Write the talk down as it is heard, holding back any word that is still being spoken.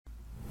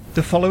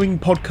The following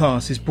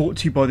podcast is brought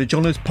to you by the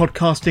Johners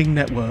Podcasting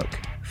Network,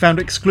 found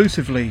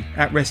exclusively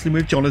at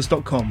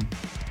WrestlingWithJohners.com.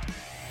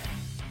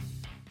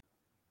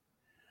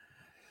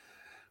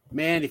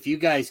 Man, if you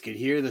guys could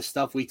hear the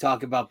stuff we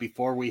talk about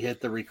before we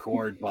hit the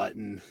record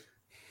button.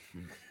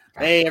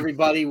 Hey,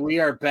 everybody,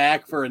 we are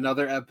back for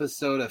another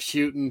episode of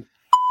Shooting.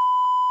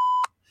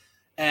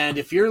 And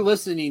if you're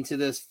listening to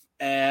this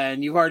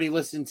and you've already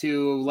listened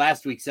to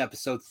last week's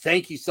episode,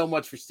 thank you so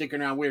much for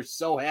sticking around. We're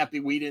so happy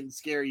we didn't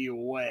scare you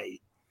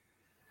away.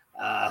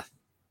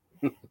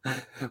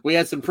 We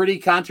had some pretty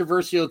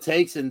controversial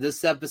takes, and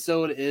this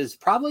episode is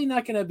probably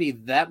not going to be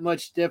that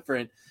much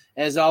different.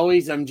 As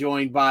always, I'm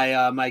joined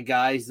by my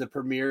guys, the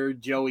Premier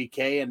Joey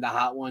K and the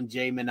Hot One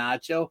Jay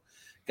Minacho.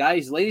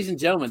 Guys, ladies and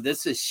gentlemen,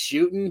 this is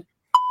Shooting.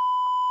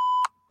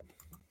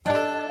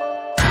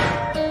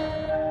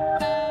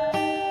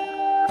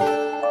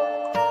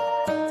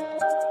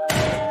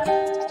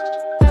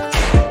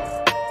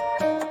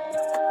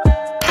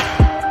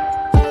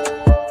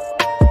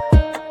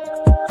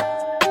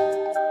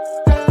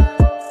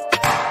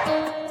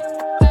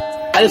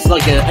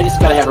 I just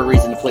gotta have a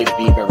reason to play the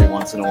beep every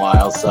once in a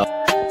while. So,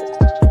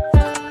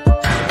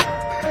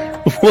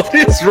 what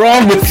is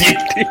wrong with you?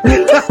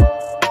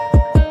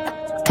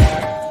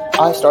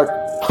 I start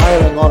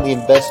piling on the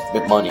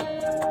investment money.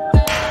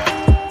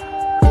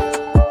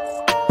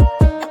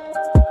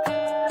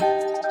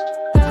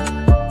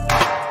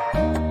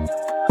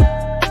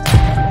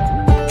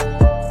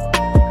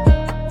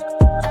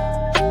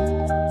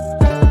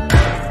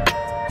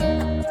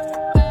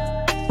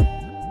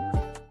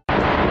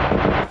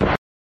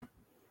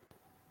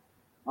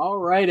 all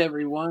right,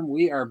 everyone,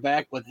 we are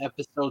back with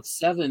episode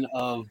 7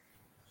 of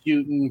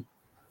Shooting.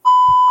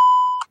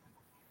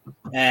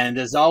 And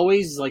as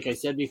always, like I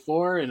said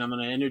before, and I'm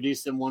going to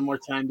introduce them one more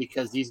time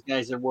because these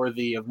guys are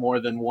worthy of more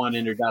than one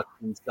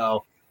introduction.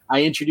 So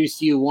I introduce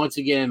to you once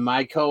again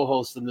my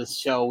co-host on this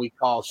show we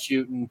call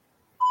Shooting,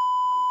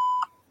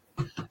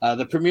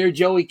 the Premier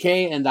Joey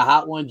K and the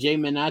Hot One Jay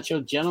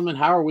Minacho. Gentlemen,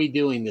 how are we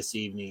doing this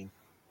evening?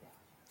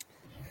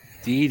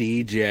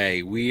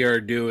 DDJ, we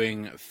are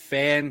doing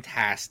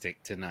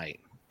fantastic tonight.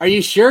 Are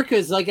you sure?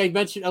 Because like I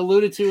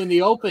alluded to in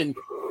the open,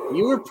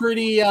 you were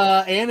pretty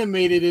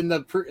animated in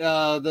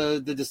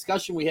the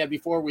discussion we had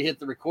before we hit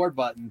the record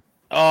button.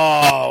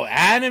 Oh,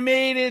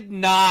 animated?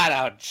 Not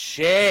a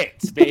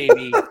chance,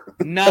 baby.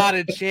 Not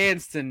a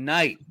chance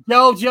tonight.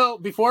 No, Joe,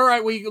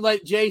 before we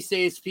let Jay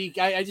say his peak,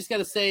 I just got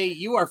to say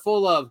you are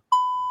full of...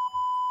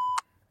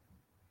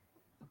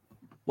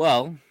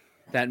 Well,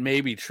 that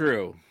may be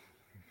true,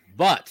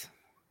 but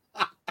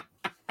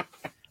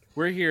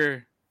we're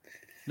here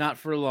not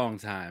for a long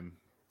time,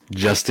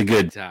 just a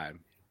good time.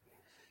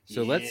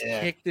 So let's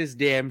kick this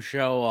damn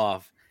show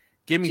off.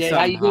 Give me Jay, something.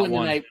 how you doing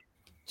tonight?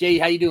 Jay,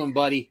 how you doing,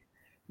 buddy?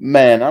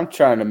 Man, I'm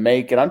trying to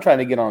make it. I'm trying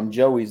to get on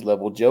Joey's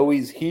level.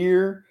 Joey's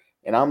here,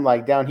 and I'm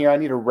like down here. I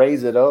need to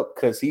raise it up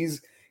because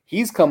he's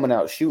coming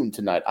out shooting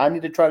tonight. I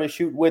need to try to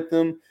shoot with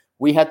him.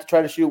 We have to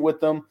try to shoot with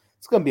them.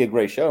 It's going to be a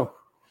great show.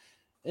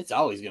 It's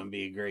always going to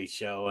be a great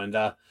show, and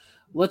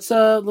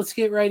let's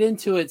get right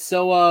into it.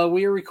 So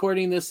we are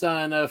recording this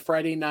on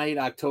Friday night,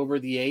 October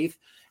the 8th,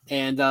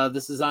 and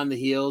this is on the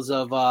heels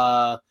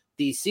of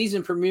the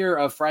season premiere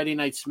of Friday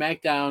Night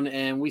SmackDown,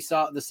 and we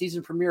saw the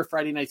season premiere of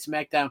Friday Night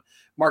SmackDown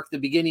mark the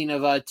beginning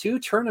of 2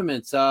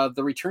 tournaments, the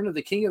return of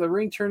the King of the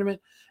Ring tournament,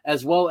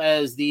 as well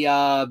as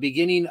the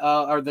beginning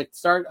or the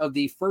start of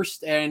the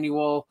first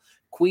annual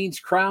Queen's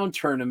Crown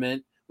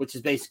tournament, which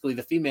is basically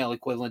the female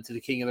equivalent to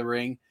the King of the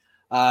Ring.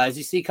 As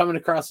you see coming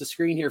across the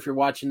screen here, if you're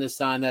watching this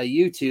on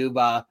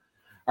YouTube,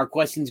 our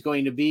question is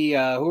going to be, who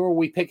are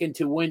we picking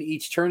to win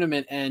each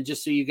tournament? And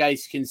just so you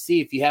guys can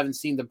see, if you haven't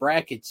seen the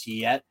brackets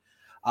yet,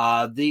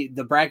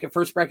 the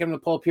first bracket I'm going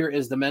to pull up here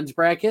is the men's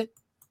bracket.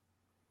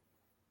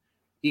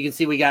 You can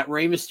see we got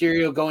Rey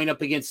Mysterio going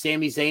up against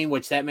Sami Zayn,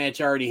 which that match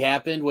already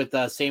happened with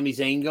Sami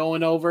Zayn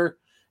going over.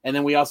 And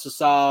then we also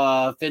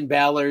saw Finn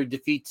Balor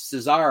defeat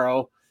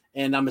Cesaro.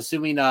 And I'm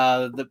assuming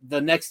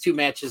the next 2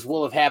 matches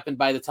will have happened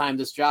by the time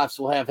this drops.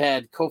 We'll have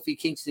had Kofi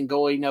Kingston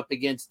going up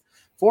against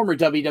former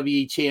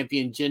WWE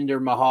champion Jinder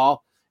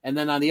Mahal. And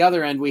then on the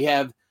other end, we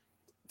have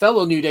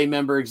fellow New Day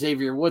member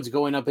Xavier Woods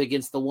going up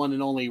against the one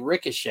and only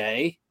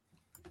Ricochet.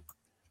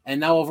 And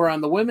now over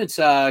on the women's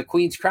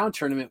Queen's Crown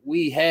tournament,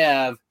 we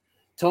have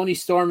Toni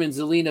Storm and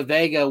Zelina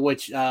Vega,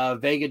 which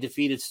Vega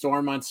defeated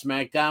Storm on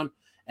SmackDown.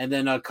 And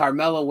then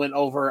Carmella went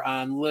over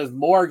on Liv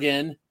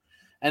Morgan.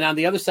 And on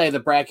the other side of the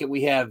bracket,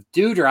 we have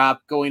Doudrop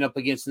going up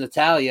against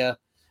Natalya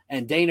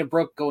and Dana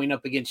Brooke going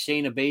up against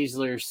Shayna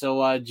Baszler.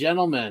 So,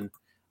 gentlemen,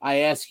 I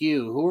ask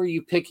you, who are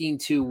you picking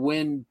to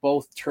win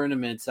both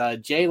tournaments?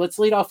 Jay, let's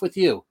lead off with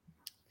you.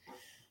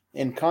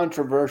 In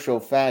controversial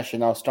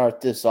fashion, I'll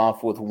start this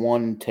off with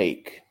one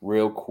take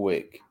real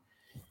quick.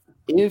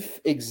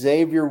 If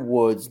Xavier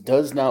Woods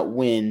does not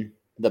win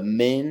the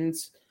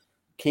men's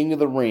King of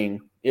the Ring,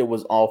 it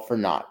was all for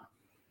naught.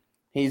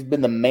 He's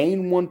been the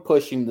main one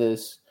pushing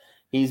this.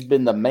 He's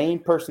been the main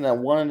person that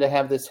wanted to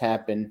have this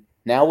happen.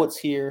 Now it's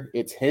here.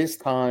 It's his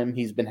time.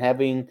 He's been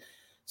having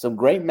some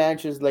great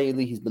matches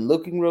lately. He's been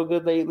looking real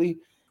good lately.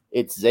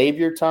 It's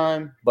Xavier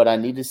time, but I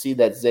need to see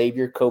that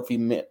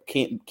Xavier-Kofi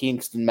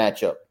Kingston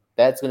matchup.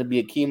 That's going to be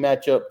a key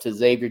matchup to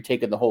Xavier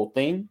taking the whole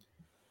thing.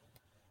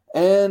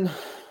 And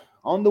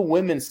on the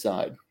women's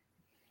side,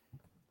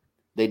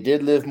 they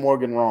did Liv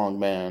Morgan wrong,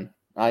 man.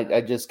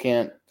 I just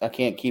can't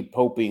keep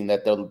hoping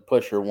that they'll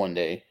push her one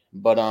day.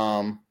 But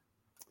I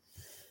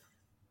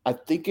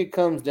think it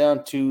comes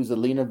down to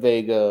Zelina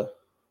Vega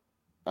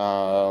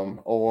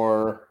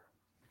or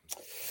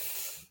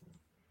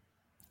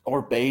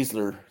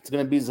Baszler. It's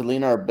going to be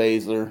Zelina or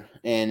Baszler.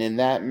 And in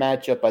that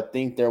matchup, I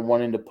think they're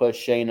wanting to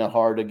push Shayna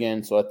hard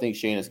again. So I think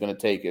Shayna's going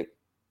to take it.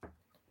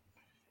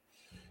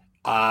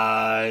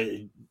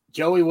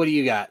 Joey, what do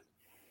you got?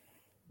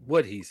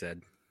 What he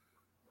said.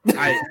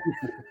 I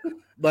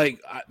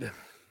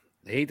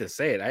hate to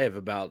say it. I have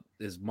about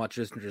as much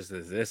interest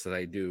as this that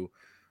I do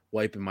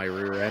wiping my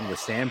rear end with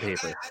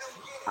sandpaper.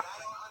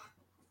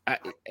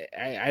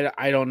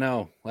 I don't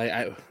know.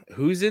 Like,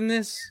 who's in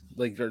this?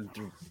 Like, do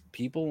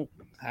people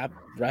have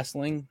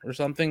wrestling or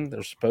something?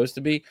 They're supposed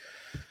to be.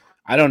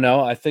 I don't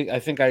know. I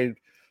think I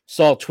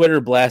saw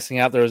Twitter blasting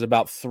out there was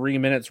about 3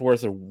 minutes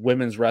worth of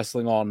women's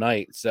wrestling all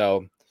night.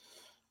 So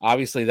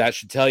obviously that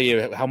should tell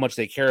you how much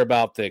they care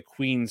about the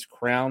Queen's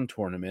Crown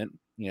tournament.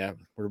 Yeah,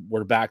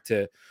 we're back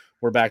to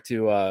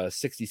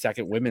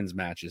 60-second women's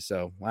matches.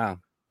 So wow,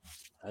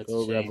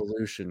 go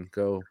Revolution,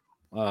 go.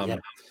 But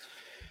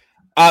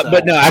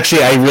no,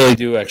 actually, I really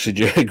do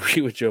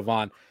agree with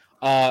Jovan.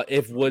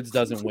 If Woods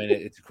doesn't win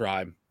it, it's a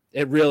crime.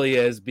 It really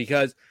is,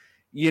 because,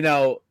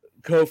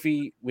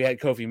 Kofi, we had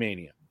Kofi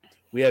Mania.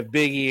 We have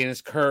Big E and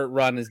his current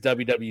run as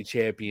WWE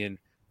champion.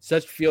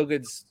 Such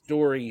feel-good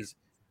stories.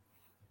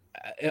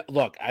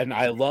 Look, and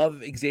I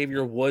love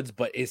Xavier Woods,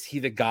 but is he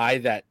the guy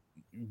that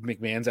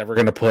McMahon's ever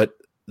going to put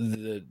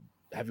the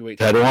heavyweight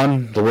title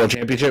on, the world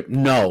championship?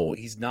 No,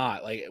 he's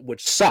not.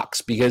 Which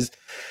sucks, because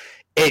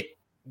it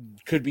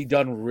could be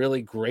done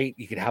really great.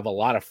 You could have a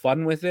lot of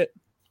fun with it.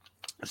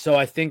 So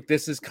I think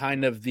this is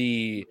kind of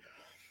the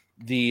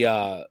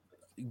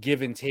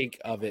give and take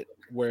of it,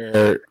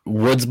 where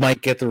Woods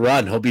might get the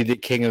run. He'll be the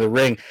king of the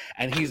ring,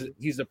 and he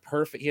has the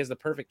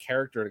perfect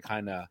character to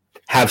kind of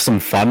have some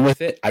fun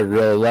with it. I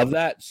really love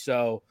that.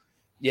 So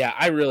yeah,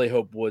 I really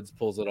hope Woods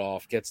pulls it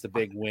off, gets the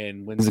big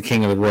win, wins the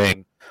king of the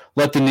ring.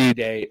 Let the New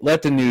Day,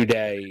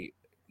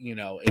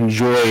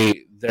 enjoy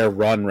their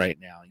run right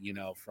now,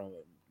 from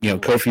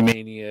Kofi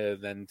Mania,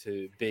 then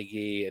to Big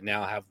E, and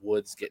now have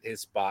Woods get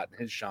his spot and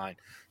his shine.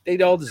 They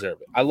all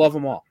deserve it. I love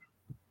them all.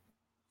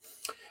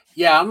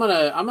 Yeah, I'm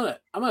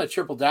gonna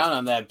triple down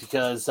on that,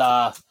 because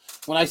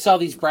when I saw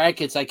these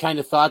brackets, I kind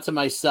of thought to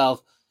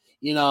myself,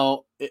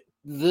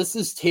 this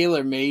is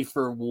tailor-made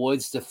for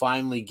Woods to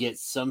finally get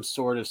some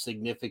sort of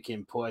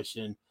significant push,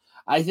 and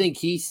I think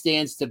he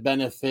stands to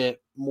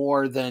benefit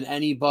more than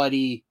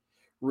anybody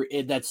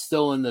that's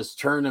still in this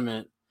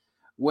tournament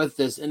with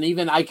this. And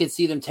even I could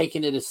see them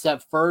taking it a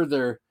step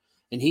further,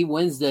 and he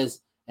wins this,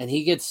 and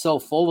he gets so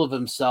full of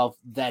himself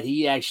that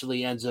he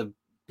actually ends up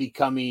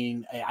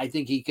becoming, I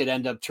think he could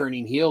end up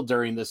turning heel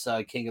during this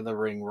King of the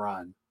Ring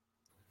run,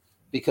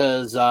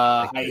 because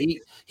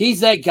he's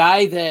that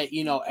guy that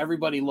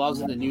everybody loves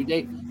in the New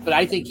Day, but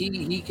I think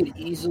he could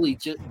easily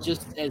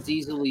just as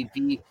easily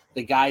be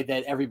the guy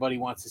that everybody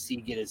wants to see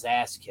get his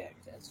ass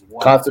kicked as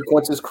well.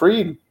 Consequences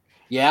Creed.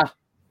 Yeah.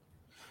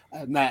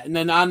 Matt, and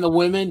then on the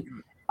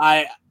women,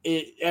 I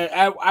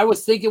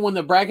was thinking when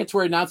the brackets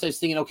were announced, I was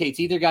thinking, okay, it's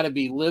either got to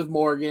be Liv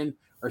Morgan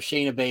or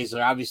Shayna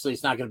Baszler. Obviously,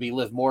 it's not going to be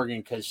Liv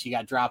Morgan because she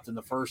got dropped in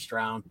the first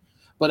round.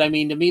 But I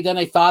mean, to me, then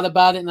I thought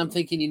about it, and I'm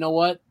thinking, you know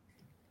what?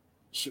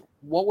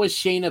 What was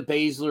Shayna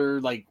Baszler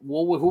like?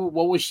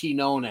 What was she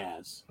known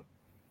as?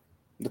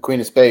 The Queen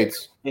of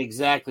Spades.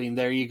 Exactly, and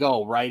there you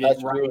go. Right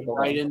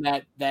in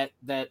that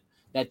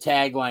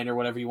tagline, or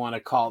whatever you want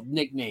to call it,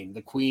 nickname,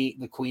 the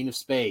Queen of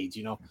Spades.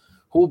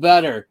 Who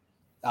better?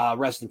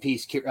 Rest in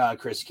peace,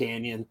 Chris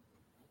Kanyon.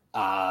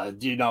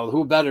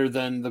 Who better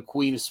than the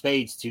Queen of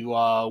Spades to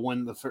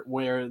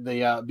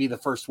be the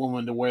first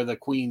woman to wear the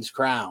Queen's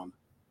crown?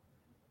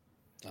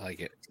 I like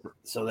it.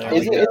 So there.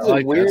 Is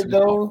it weird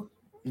though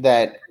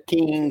that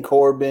King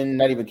Corbin,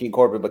 not even King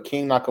Corbin, but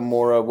King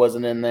Nakamura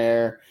wasn't in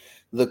there?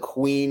 The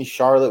Queen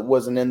Charlotte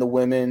wasn't in the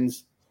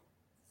women's.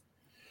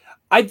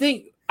 I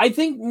think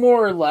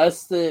more or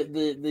less on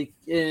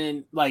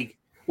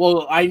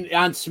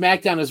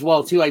SmackDown as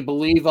well too. I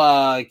believe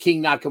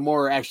King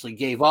Nakamura actually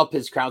gave up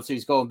his crown, so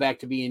he's going back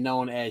to being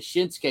known as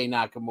Shinsuke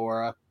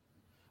Nakamura.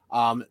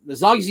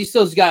 As long as he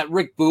still's got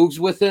Rick Boogs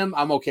with him,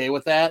 I'm okay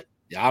with that.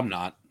 Yeah, I'm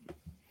not.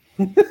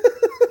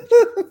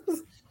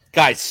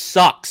 Guy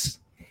sucks.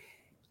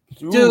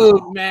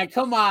 Dude, man,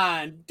 come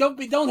on. Don't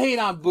hate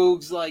on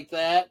Boogs like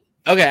that.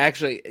 Okay,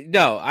 actually,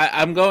 no,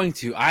 I'm going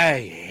to. I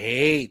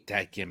hate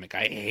that gimmick.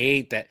 I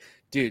hate that.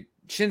 Dude,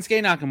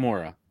 Shinsuke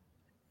Nakamura.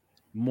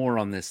 More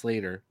on this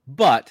later.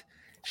 But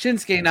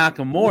Shinsuke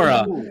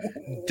Nakamura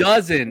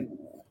doesn't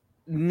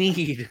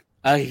need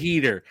a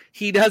heater.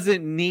 He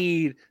doesn't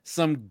need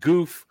some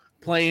goof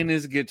playing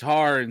his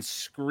guitar and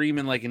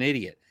screaming like an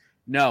idiot.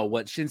 No,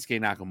 what Shinsuke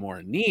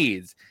Nakamura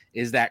needs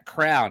is that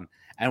crown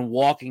and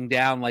walking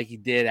down like he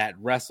did at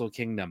Wrestle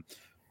Kingdom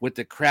with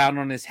the crown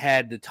on his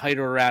head, the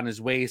title around his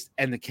waist,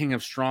 and the King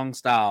of Strong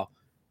style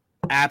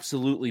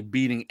absolutely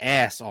beating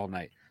ass all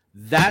night.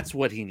 That's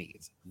what he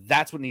needs.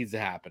 That's what needs to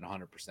happen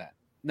 100%.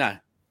 No.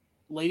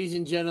 Ladies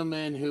and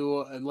gentlemen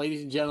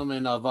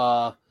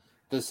of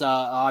this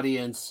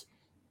audience,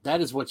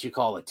 that is what you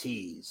call a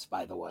tease,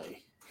 by the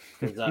way.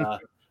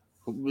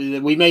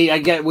 We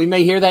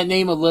may hear that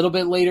name a little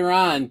bit later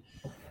on.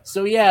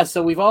 So yeah,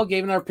 so we've all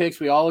given our picks.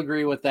 We all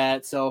agree with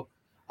that. So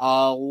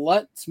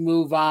let's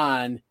move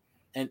on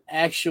and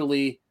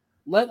actually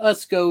let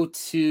us go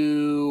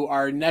to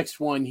our next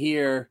one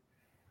here.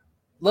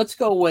 Let's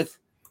go with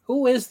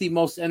who is the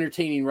most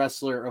entertaining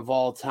wrestler of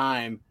all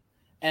time.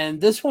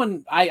 And this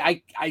one,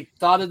 I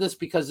thought of this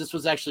because this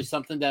was actually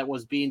something that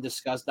was being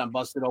discussed on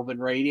Busted Open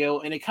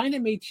Radio. And it kind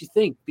of makes you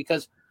think,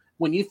 because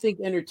when you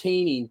think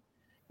entertaining,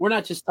 we're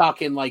not just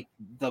talking like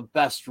the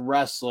best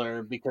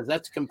wrestler, because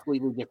that's a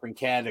completely different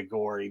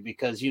category.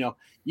 Because, you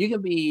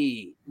can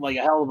be like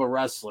a hell of a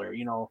wrestler,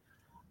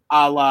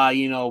 a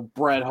la,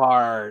 Bret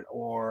Hart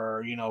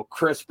or,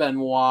 Chris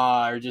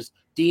Benoit or just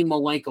Dean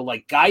Malenko,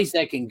 like guys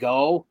that can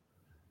go.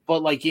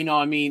 But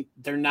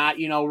they're not,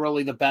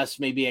 really the best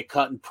maybe at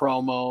cutting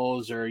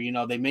promos, or,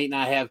 they may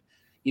not have,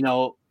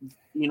 the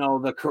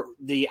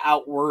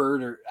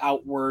outward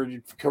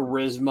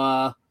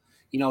charisma,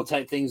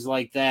 type things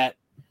like that.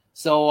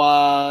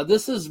 So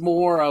this is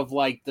more of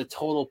like the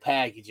total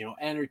package,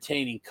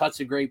 entertaining, cuts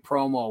a great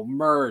promo,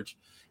 merge,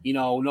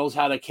 knows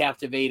how to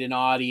captivate an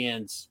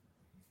audience,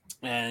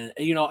 and,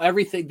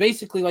 everything,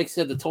 basically, like I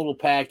said, the total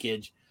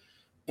package.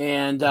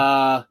 And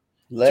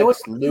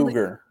Lex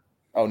Luger.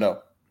 Oh,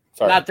 no.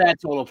 Sorry. Not that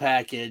total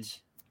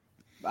package.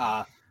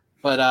 But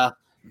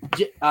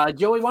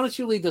Joey, why don't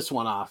you lead this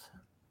one off?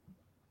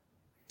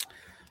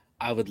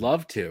 I would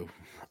love to.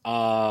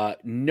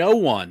 No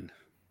one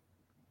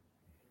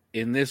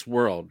in this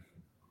world,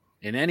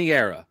 in any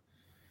era,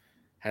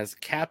 has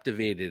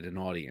captivated an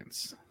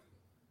audience,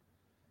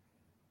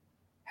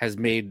 has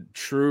made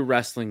true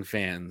wrestling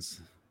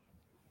fans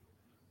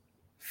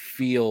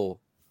feel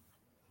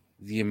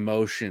the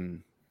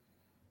emotion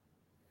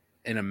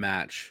in a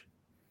match.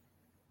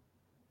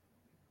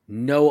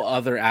 No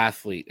other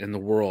athlete in the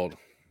world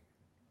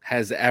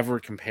has ever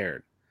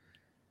compared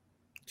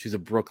to the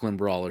Brooklyn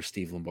Brawler,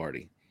 Steve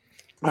Lombardi.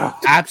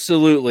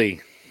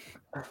 Absolutely.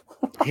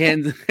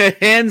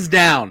 Hands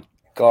down.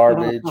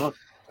 Garbage.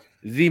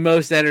 The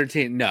most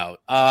entertaining. No.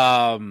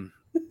 All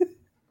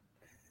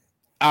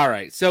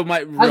right. So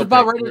I was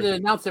about ready to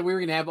announce that we were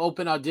going to have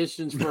open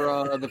auditions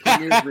for the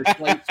Premier's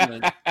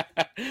replacement.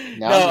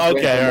 No,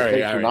 okay. All right.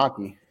 Yeah.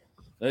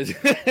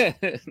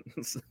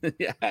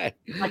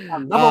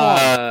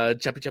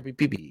 Choppy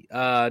pee pee.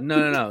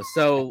 No.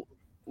 So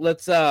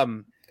let's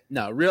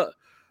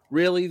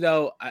really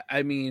though,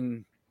 I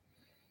mean,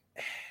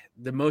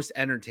 the most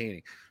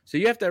entertaining. So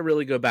you have to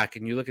really go back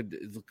and you look at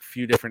a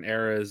few different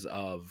eras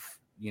of,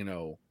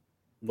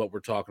 what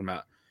we're talking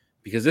about,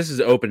 because this is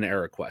an open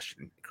era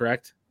question,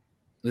 correct?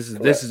 This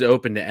is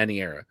open to any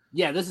era.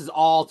 Yeah, this is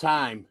all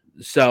time.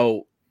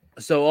 So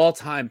all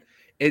time.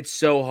 It's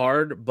so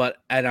hard,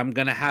 and I'm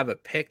gonna have a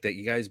pick that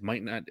you guys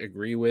might not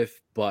agree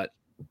with, but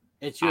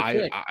it's your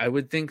pick. I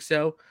would think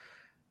so.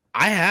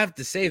 I have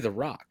to say The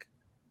Rock.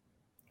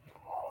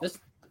 That's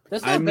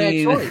not a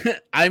bad choice.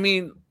 I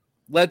mean,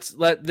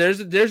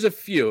 there's a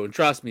few, and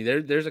trust me,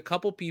 there's a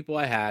couple people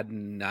I had,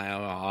 and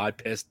I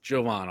pissed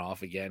Jovan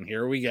off again.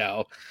 Here we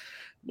go.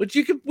 Which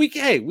we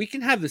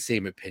can have the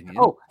same opinion.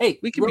 Oh, hey,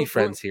 we can be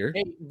friends here.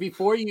 Hey,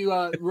 before you,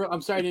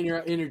 I'm sorry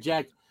to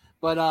interject,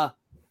 but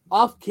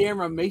off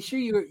camera, make sure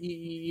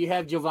you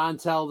have Jovan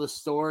tell the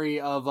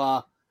story of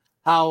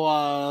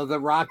how The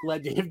Rock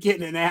led to him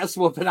getting an ass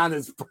whooping on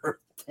his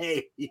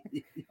birthday.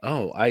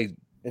 Oh, I'm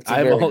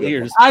all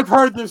ears. I've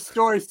heard this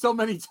story so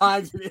many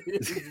times, and it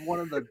is one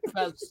of the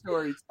best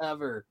stories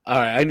ever. All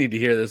right, I need to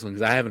hear this one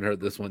because I haven't heard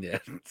this one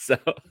yet. So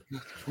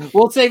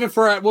we'll save it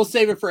for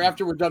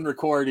after we're done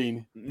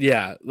recording.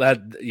 Yeah,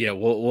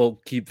 we'll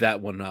keep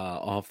that one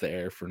off the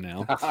air for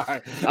now. All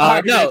right.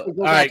 All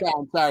right.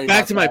 Sorry.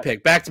 Back to my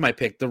pick.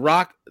 The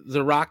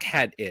Rock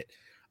had it.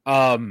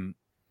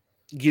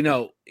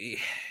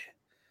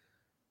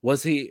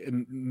 Was he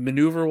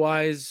maneuver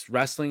wise,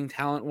 wrestling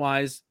talent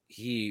wise?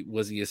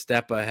 Was he a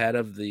step ahead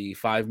of the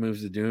 5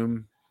 Moves of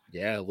Doom?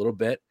 Yeah, a little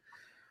bit.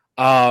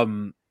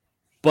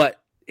 But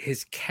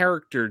his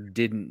character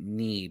didn't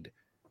need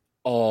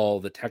all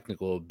the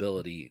technical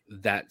ability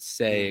that,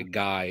 say, a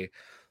guy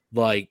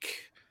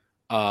like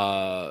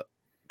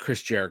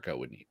Chris Jericho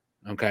would need.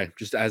 Okay,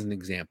 just as an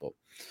example.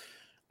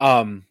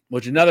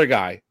 Which another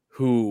guy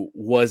who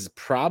is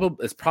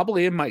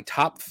probably in my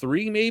top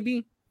 3,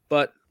 maybe,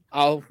 but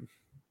I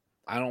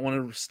don't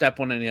want to step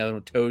on any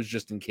other toes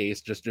just in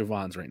case, just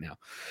Jovan's right now.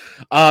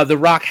 The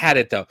Rock had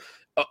it, though.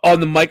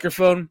 On the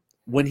microphone,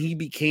 when he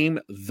became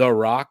The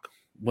Rock,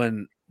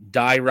 when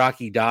Die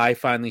Rocky Die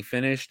finally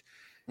finished,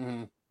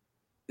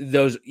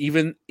 those,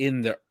 even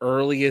in the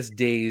earliest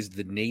days,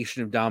 the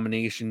Nation of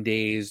Domination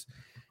days,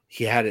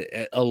 he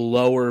had a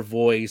lower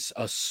voice,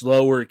 a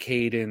slower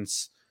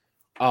cadence,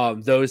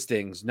 those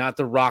things, not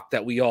the Rock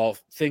that we all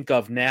think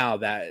of now,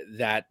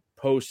 that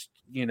post,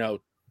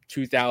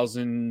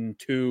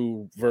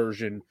 2002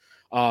 version,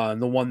 the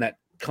one that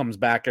comes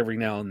back every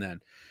now and then.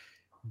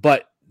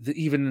 But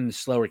even in the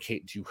slower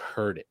cadence, you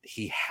heard it.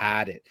 He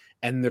had it.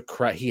 And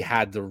he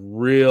had the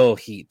real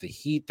heat, the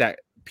heat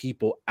that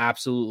people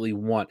absolutely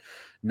want.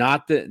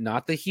 Not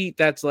the heat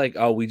that's like,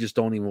 oh, we just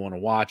don't even want to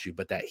watch you,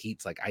 but that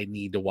heat's like, I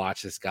need to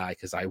watch this guy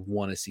because I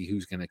want to see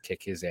who's going to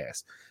kick his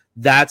ass.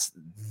 That's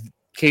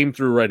came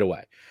through right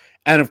away.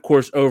 And of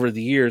course, over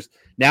the years,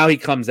 now he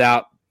comes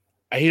out,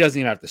 he doesn't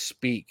even have to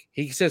speak.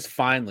 He says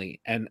finally,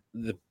 and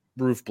the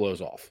roof blows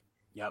off.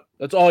 Yep.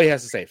 That's all he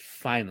has to say,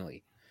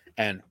 finally.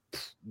 And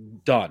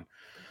done.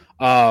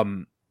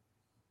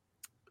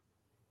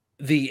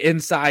 The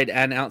inside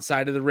and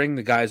outside of the ring,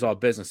 the guy's all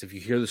business. If you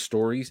hear the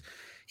stories,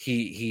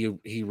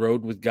 he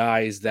rode with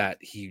guys that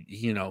he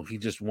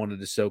just wanted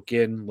to soak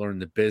in, learn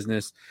the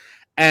business.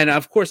 And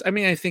of course,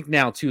 I think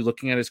now too,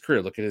 looking at his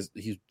career,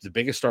 he's the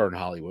biggest star in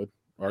Hollywood,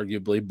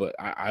 arguably, but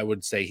I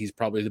would say he's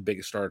probably the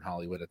biggest star in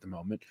Hollywood at the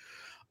moment.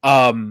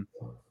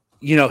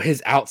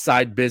 His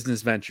outside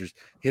business ventures,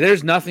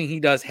 there's nothing he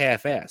does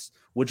half-ass,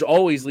 which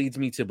always leads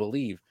me to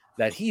believe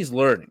that he's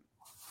learning.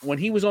 When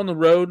he was on the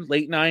road,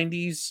 late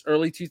 90s,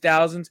 early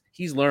 2000s,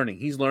 he's learning.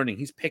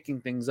 He's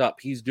picking things up.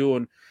 He's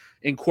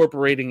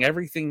incorporating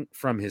everything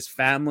from his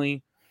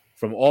family,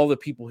 from all the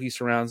people he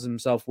surrounds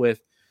himself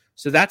with.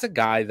 So that's a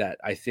guy that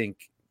I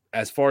think,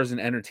 as far as an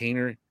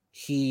entertainer,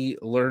 he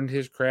learned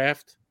his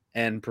craft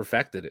and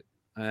perfected it.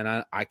 And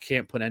I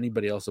can't put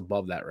anybody else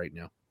above that right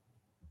now.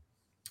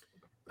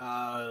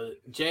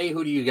 Jay,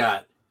 who do you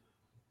got?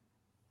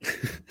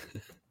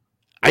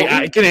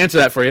 I can answer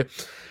that for you.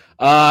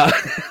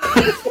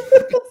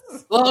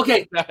 Well,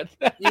 okay.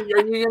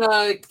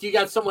 You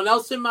got someone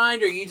else in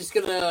mind, or are you just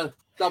gonna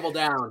double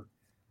down?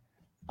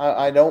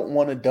 I don't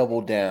want to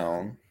double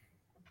down,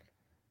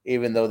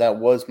 even though that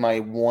was my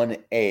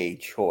 1A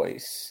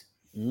choice.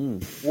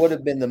 Would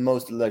have been the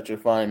most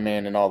electrifying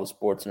man in all the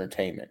sports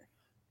entertainment.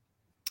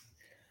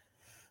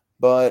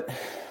 But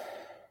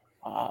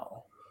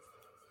wow.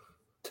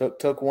 Took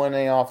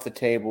 1A off the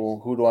table.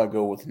 Who do I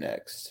go with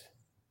next?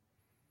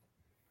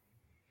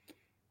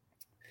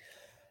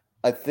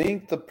 I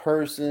think the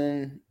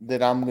person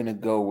that I'm going to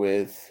go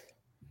with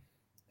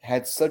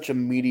had such a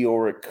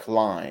meteoric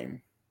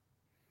climb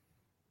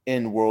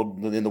in the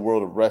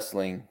world of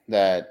wrestling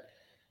that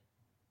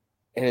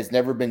it has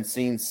never been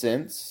seen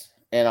since,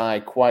 and I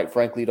quite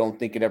frankly don't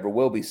think it ever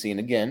will be seen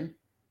again.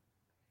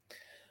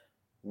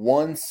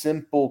 One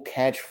simple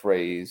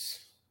catchphrase,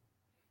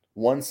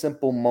 one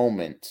simple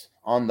moment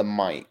on the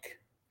mic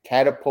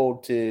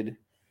catapulted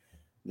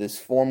this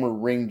former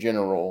ring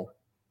general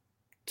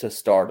to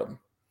stardom.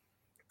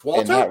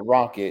 Walter? And that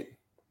rocket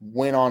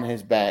went on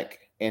his back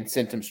and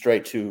sent him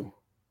straight to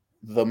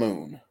the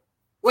moon.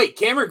 Wait,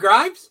 Cameron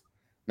Grimes?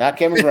 Not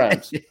Cameron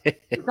Grimes.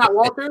 It's not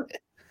Walter?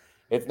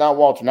 It's not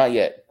Walter, not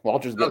yet.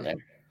 Walter's getting there.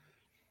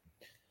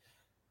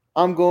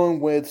 I'm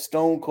going with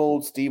Stone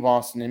Cold Steve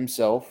Austin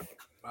himself.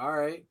 All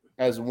right.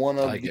 As one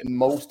of the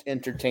most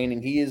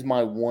entertaining. He is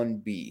my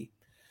 1B.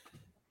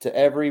 To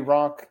every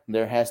Rock,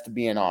 there has to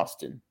be an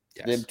Austin.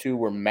 Yes. Them two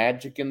were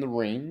magic in the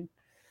ring.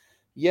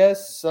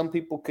 Yes, some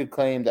people could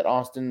claim that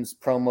Austin's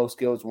promo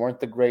skills weren't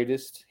the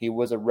greatest. He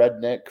was a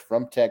redneck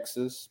from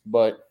Texas,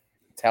 but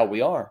it's how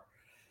we are.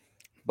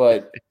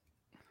 But,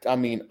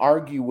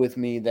 argue with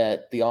me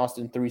that the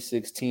Austin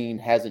 316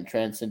 hasn't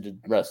transcended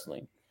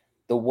wrestling.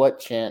 The What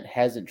chant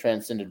hasn't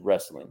transcended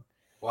wrestling.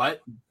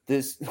 What?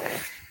 This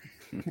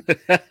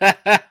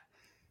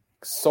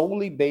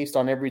solely based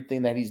on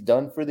everything that he's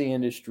done for the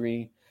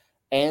industry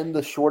and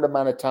the short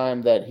amount of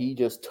time that he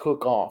just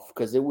took off,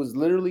 because it was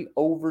literally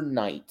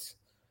overnight.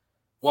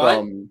 What?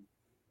 From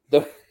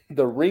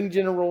the ring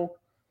general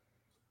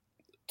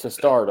to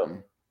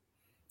stardom.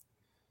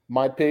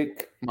 My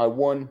pick, my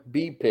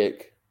 1B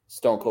pick,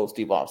 Stone Cold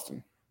Steve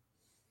Austin.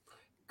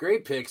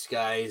 Great picks,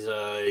 guys.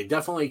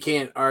 Definitely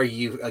can't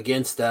argue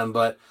against them,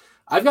 but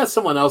I've got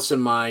someone else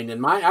in mind.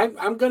 And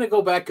I'm going to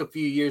go back a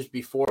few years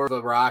before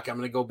The Rock. I'm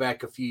going to go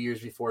back a few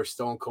years before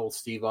Stone Cold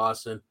Steve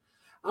Austin.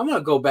 I'm going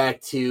to go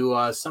back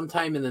to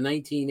sometime in the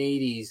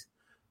 1980s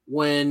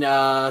when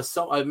a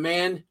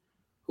man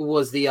who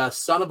was the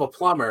son of a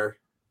plumber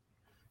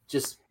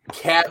just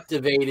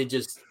captivated,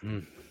 just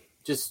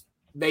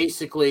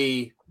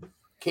basically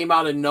came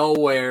out of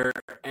nowhere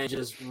and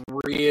just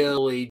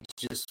really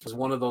just was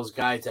one of those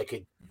guys that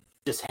could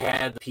just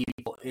have the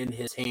people in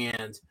his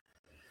hands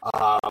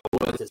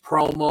with his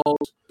promos.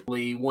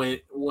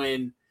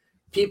 When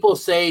people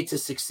say to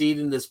succeed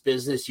in this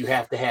business, you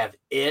have to have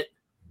it.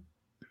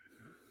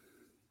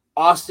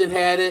 Austin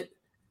had it.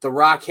 The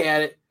Rock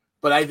had it.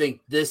 But I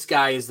think this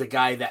guy is the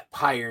guy that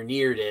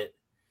pioneered it.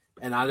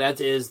 And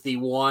that is the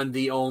one,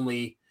 the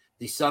only,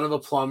 the son of a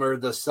plumber,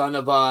 the son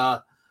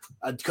of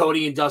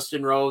Cody and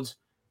Dustin Rhodes.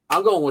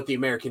 I'm going with the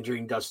American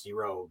Dream, Dusty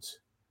Rhodes.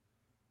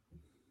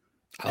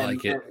 I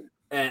like it.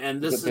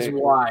 And this is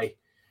why.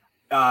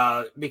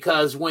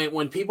 Because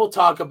when people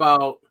talk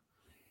about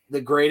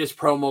the greatest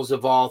promos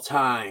of all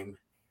time,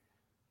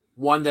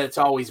 one that's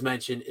always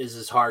mentioned is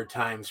his Hard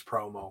Times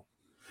promo.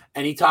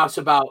 And he talks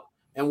about,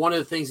 and one of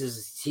the things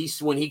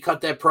is when he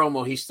cut that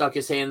promo, he stuck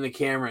his hand in the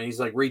camera and he's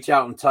like, reach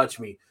out and touch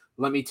me.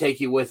 Let me take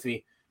you with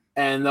me.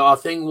 And the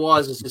thing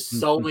is just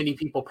so many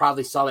people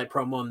probably saw that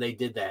promo and they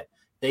did that.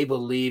 They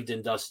believed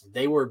in Dusty.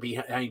 They were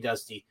behind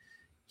Dusty.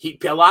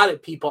 A lot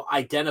of people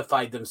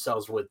identified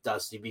themselves with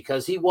Dusty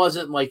because he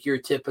wasn't like your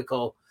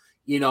typical,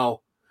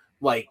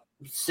 like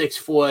 6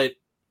 foot,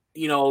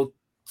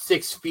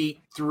 6'3",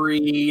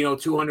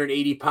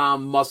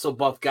 280-pound muscle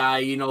buff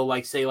guy,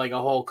 like say like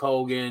a Hulk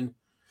Hogan.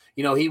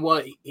 He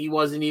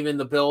wasn't even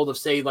the build of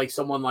say like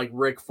someone like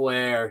Ric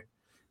Flair.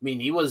 I mean,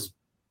 he was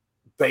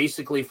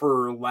basically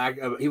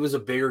he was a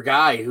bigger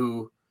guy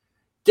who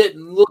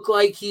didn't look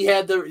like he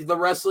had the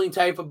wrestling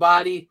type of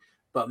body,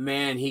 but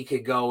man, he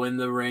could go in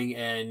the ring,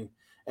 and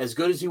as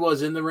good as he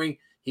was in the ring,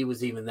 he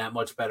was even that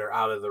much better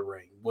out of the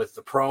ring with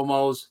the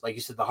promos. Like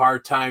you said, the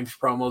Hard Times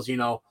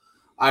promos,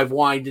 I've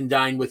wined and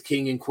dined with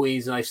king and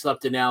queens, and I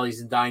slept in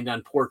alleys and dined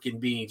on pork and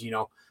beans,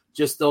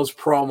 just those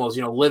promos,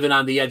 living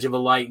on the edge of a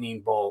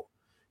lightning bolt,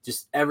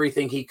 just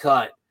everything he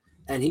cut.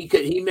 And he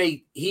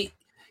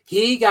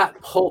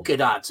got polka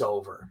dots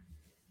over.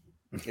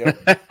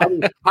 Yep.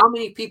 How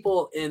many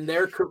people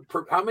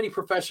how many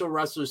professional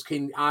wrestlers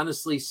can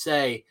honestly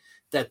say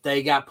that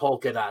they got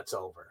polka dots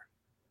over?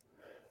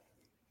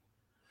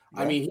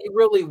 Yeah. I mean, he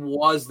really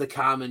was the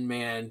common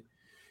man,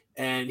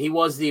 and he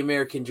was the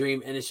American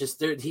dream. And it's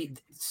just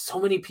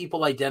so many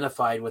people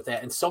identified with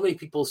that, and so many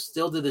people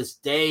still to this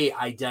day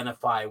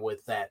identify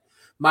with that.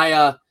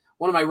 My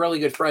one of my really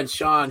good friends,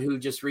 Sean, who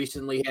just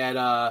recently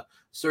had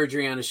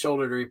surgery on his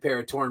shoulder to repair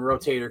a torn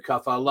rotator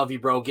cuff. I love you,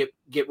 bro. Get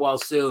well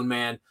soon,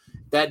 man.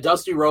 That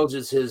Dusty Rhodes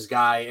is his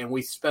guy, and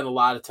we spent a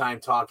lot of time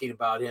talking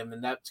about him,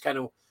 and that's kind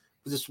of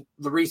just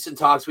the recent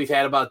talks we've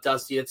had about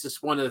Dusty. It's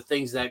just one of the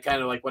things that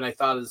kind of like when I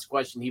thought of this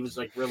question, he was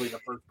like really the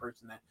first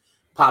person that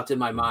popped in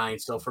my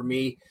mind. So for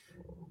me,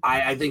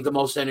 I think the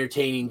most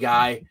entertaining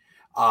guy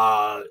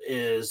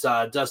is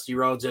Dusty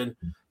Rhodes, and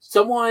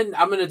someone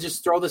I'm going to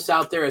just throw this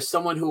out there as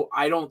someone who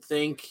I don't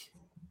think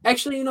 –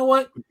 actually, you know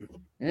what?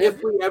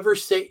 If we ever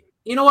say –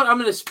 you know what? I'm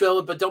going to spill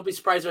it, but don't be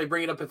surprised if I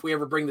bring it up if we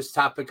ever bring this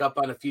topic up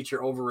on a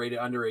future overrated,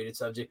 underrated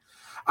subject.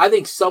 I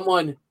think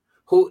someone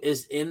who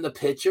is in the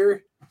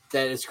picture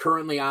that is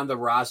currently on the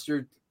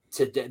roster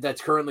today,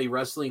 that's currently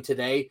wrestling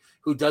today,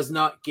 who does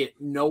not get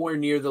nowhere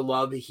near the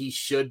love he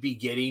should be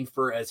getting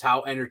for as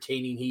how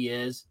entertaining he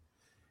is.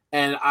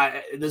 And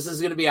this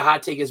is going to be a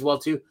hot take as well,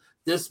 too.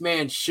 This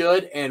man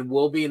should and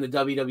will be in the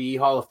WWE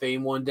Hall of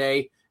Fame one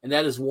day, and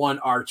that is one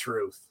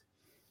R-Truth.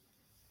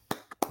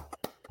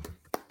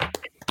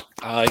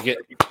 I like it.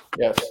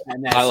 Yes,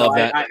 I love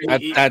that.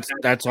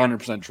 That's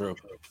 100% true.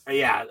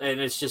 Yeah, and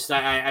it's just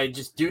I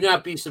just do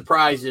not be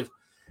surprised if,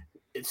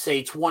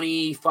 say,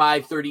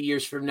 25, 30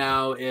 years from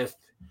now, if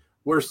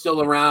we're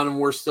still around and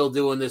we're still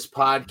doing this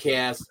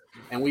podcast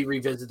and we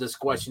revisit this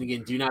question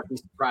again. Do not be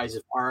surprised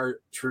if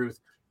R-Truth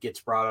gets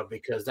brought up,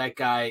 because that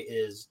guy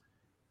is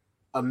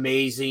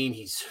amazing.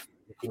 He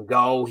can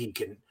go, he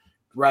can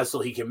wrestle,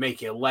 he can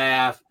make you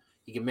laugh,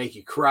 he can make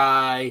you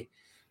cry.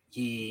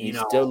 He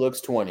still looks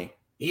 20.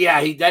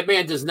 Yeah, that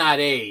man does not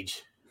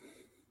age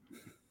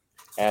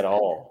at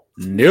all.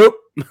 Nope.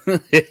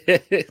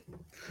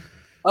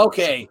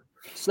 Okay,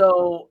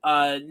 so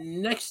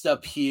next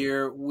up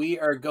here, we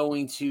are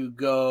going to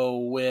go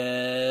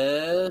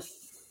with.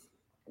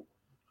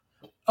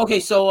 Okay,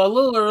 so a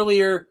little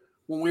earlier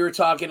when we were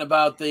talking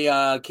about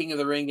the King of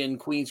the Ring and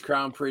Queen's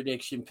Crown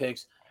prediction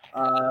picks,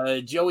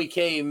 Joey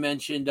K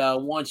mentioned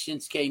one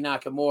Shinsuke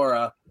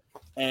Nakamura.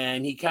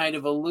 And he kind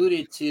of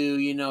alluded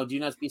to, do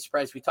not be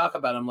surprised if we talk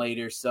about him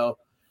later. So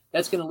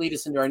that's going to lead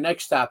us into our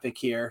next topic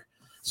here.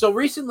 So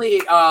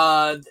recently,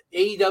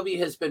 AEW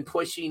has been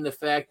pushing the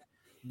fact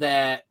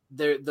that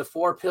the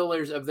four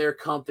pillars of their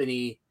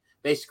company,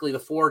 basically the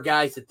four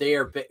guys that they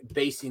are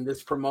basing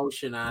this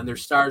promotion on, their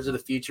stars of the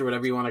future,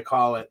 whatever you want to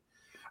call it,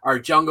 are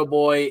Jungle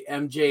Boy,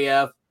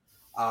 MJF,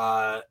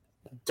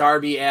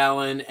 Darby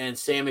Allin, and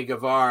Sammy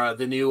Guevara,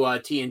 the new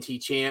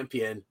TNT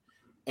champion.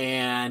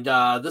 And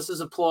this is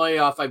a ploy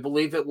off, I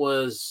believe it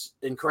was,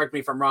 and correct me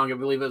if I'm wrong, I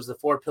believe it was the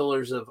four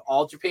pillars of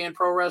All Japan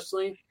Pro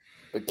Wrestling.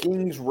 The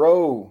King's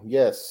Row,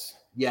 yes.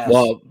 Yes.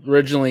 Well,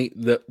 originally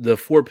the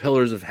four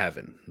pillars of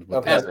heaven.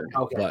 Of heaven.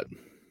 Okay. But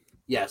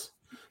yes.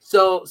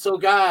 So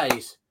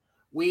guys,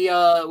 we've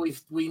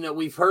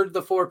heard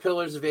the four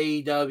pillars of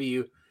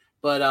AEW,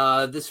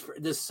 but this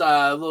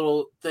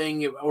little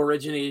thing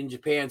originated in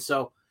Japan.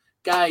 So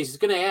guys, I'm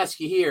going to ask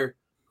you here,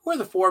 who are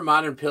the four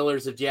modern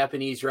pillars of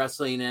Japanese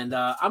wrestling? And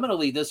I'm going to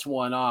lead this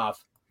one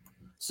off.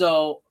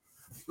 So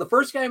the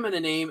first guy I'm going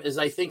to name is,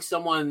 I think,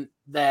 someone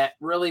that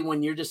really,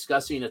 when you're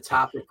discussing a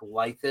topic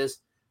like this.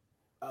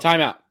 Time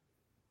out.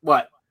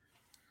 What?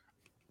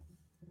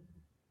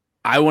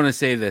 I want to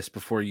say this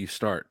before you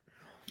start.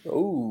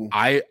 Oh,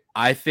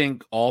 I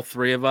think all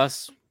three of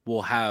us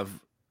will have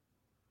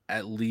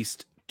at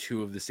least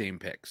two of the same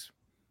picks.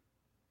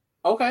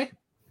 Okay.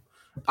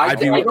 I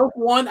know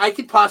one. I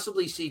could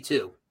possibly see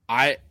two.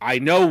 I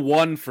know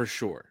one for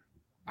sure.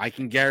 I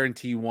can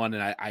guarantee one,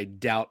 and I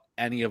doubt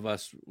any of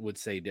us would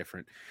say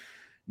different.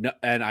 No,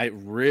 and I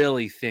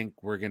really think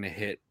we're gonna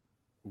hit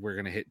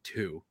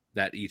two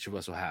that each of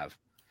us will have.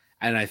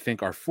 And I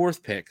think our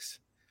fourth picks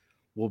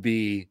will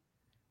be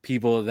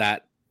people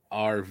that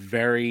are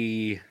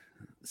very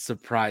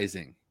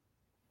surprising.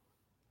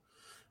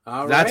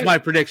 That's my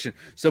prediction.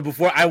 So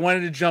I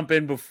wanted to jump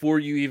in before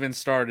you even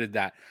started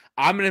that.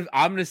 I'm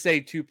gonna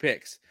say two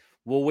picks.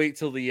 We'll wait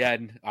till the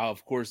end.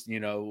 Of course,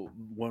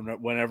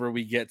 whenever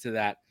we get to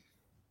that,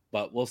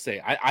 but we'll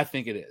see. I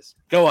think it is.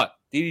 Go on,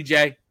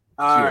 DDJ.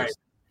 All right.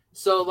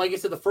 So, like I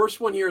said, the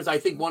first one here is I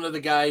think one of the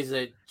guys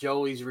that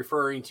Joey's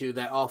referring to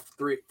that all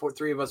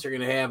three of us are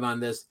going to have on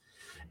this.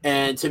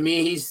 And to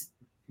me, he's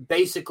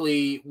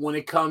basically, when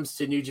it comes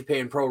to New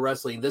Japan Pro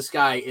Wrestling, this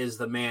guy is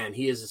the man.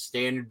 He is a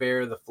standard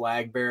bearer, the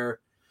flag bearer,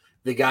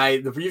 the guy.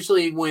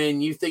 Usually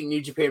when you think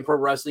New Japan Pro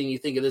Wrestling, you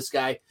think of this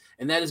guy,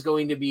 and that is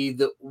going to be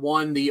the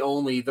one, the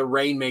only, the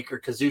Rainmaker,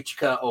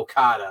 Kazuchika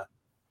Okada.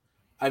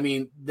 I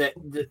mean,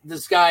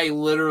 this guy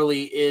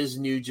literally is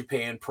New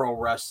Japan Pro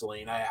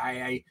Wrestling.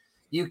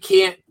 You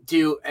can't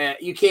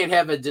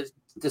have a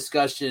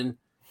discussion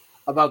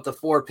about the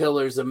four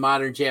pillars of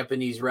modern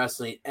Japanese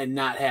wrestling and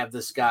not have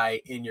this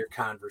guy in your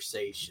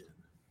conversation.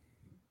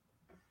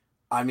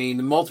 I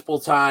mean, multiple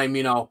time,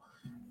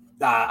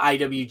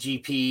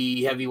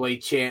 IWGP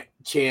heavyweight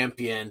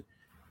champion,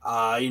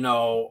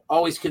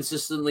 always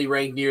consistently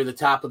ranked near the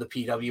top of the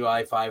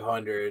PWI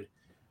 500.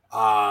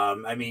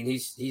 I mean,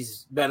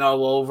 he's been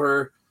all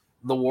over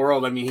the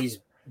world. I mean, he's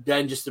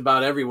been just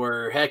about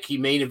everywhere. Heck, he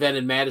main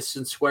evented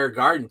Madison Square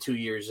Garden 2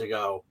 years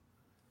ago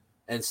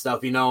and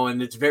stuff,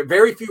 and it's very,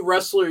 very few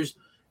wrestlers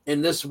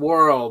in this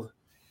world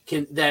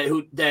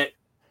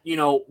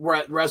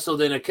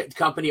wrestled in a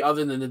company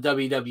other than the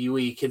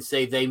WWE can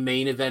say they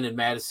main evented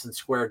Madison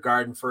Square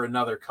Garden for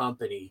another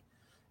company.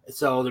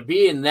 So to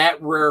be in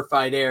that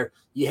rarefied air,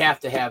 you have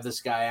to have this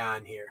guy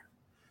on here.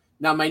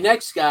 Now, my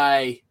next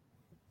guy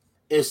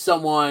is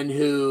someone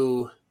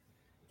who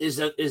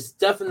is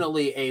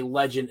definitely a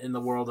legend in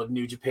the world of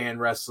New Japan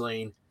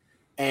Wrestling.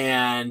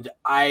 And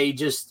I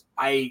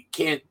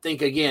can't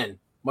think again,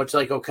 much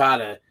like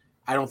Okada,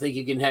 I don't think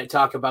you can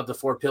talk about the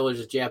four pillars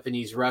of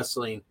Japanese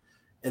wrestling.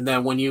 And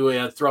then when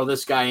you throw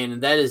this guy in,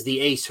 and that is the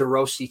ace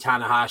Hiroshi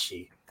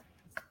Tanahashi.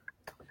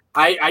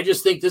 I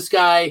just think this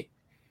guy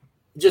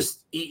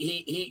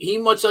he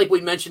much like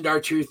we mentioned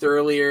R-Truth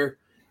earlier,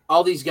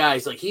 all these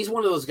guys, like he's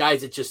one of those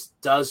guys that just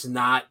does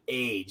not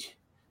age.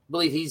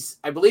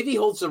 I believe he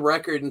holds the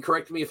record, and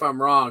correct me if I'm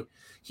wrong.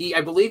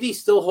 I believe he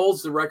still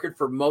holds the record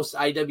for most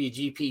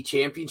IWGP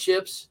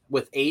championships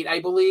with 8, I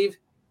believe.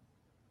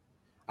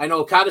 I know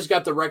Okada's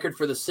got the record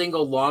for the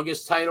single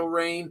longest title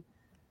reign,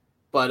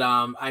 but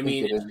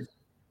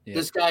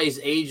this guy is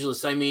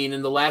ageless. I mean,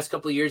 in the last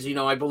couple of years,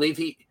 I believe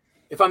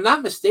if I'm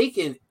not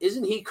mistaken,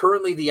 isn't he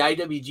currently the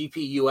IWGP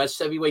US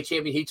heavyweight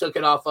champion? He took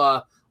it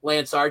off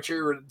Lance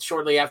Archer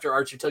shortly after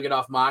Archer took it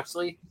off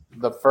Moxley.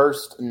 The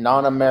first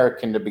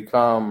non-American to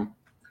become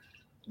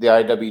the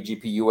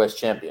IWGP US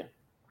champion.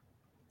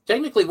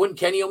 Technically, wouldn't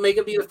Kenny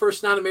Omega be the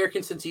first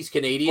non-American since he's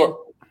Canadian?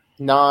 Well,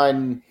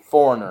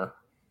 non-foreigner.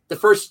 The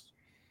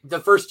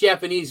first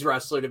Japanese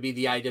wrestler to be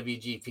the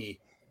IWGP.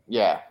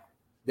 Yeah.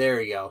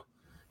 There you go.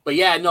 But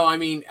yeah, no, I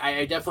mean,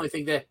 I definitely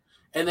think that.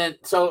 And then,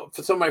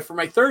 for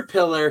my third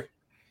pillar,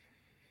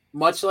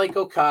 much like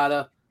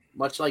Okada,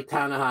 much like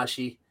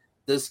Tanahashi,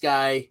 this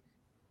guy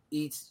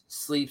eats,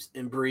 sleeps,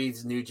 and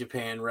breathes New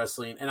Japan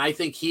Wrestling. And I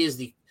think he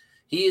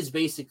is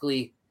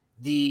basically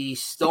the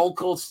Stone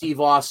Cold Steve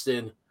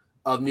Austin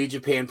of New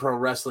Japan Pro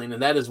Wrestling,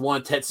 and that is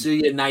one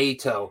Tetsuya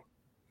Naito.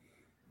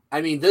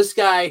 I mean, this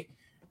guy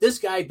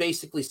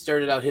basically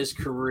started out his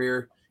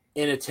career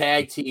in a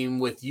tag team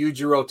with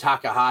Yujiro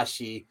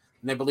Takahashi,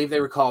 and I believe they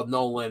were called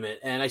No Limit.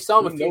 And I saw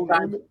him a few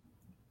times.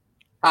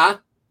 Huh?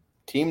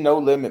 Team No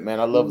Limit, man.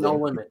 I love No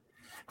Limit.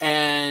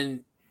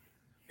 And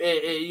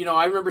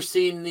I remember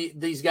seeing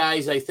these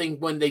guys, I think,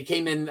 when they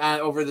came in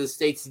over the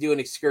States to do an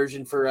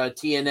excursion for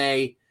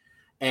TNA,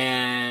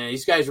 and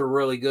these guys were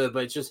really good.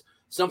 But it's just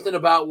something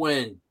about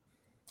when,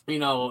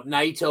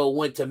 Naito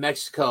went to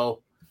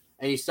Mexico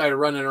and he started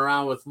running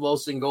around with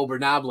Los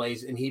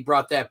Ingobernables, and he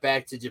brought that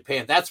back to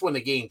Japan. That's when the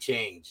game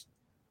changed.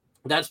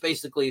 That's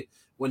basically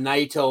when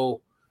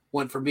Naito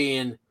went from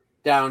being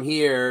down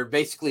here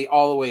basically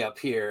all the way up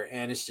here.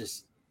 And it's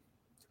just,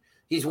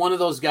 he's one of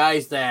those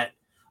guys that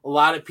a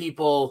lot of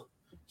people,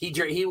 he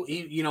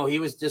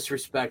was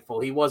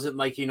disrespectful. He wasn't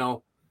like,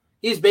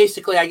 he's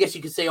basically, I guess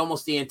you could say,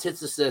 almost the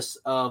antithesis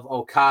of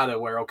Okada,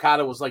 where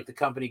Okada was like the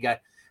company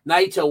guy.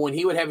 Naito, when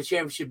he would have a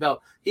championship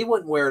belt, he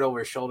wouldn't wear it over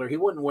his shoulder. He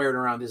wouldn't wear it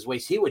around his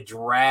waist. He would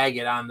drag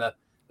it on the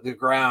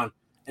ground,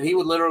 and he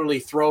would literally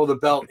throw the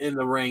belt in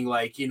the ring,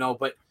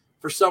 but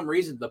for some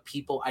reason, the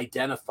people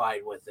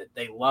identified with it.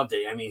 They loved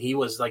it. I mean, he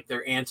was like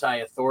their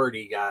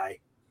anti-authority guy.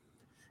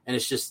 And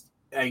it's just,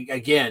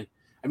 again,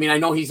 I mean, I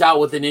know he's out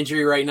with an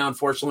injury right now.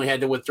 Unfortunately,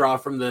 had to withdraw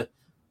from the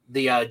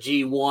the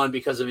G1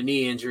 because of a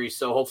knee injury.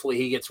 So hopefully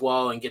he gets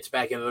well and gets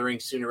back into the ring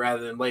sooner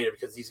rather than later,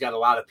 because he's got a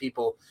lot of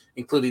people,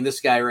 including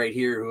this guy right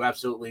here, who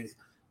absolutely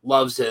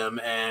loves him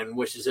and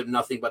wishes him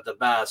nothing but the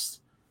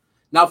best.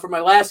 Now for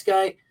my last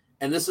guy,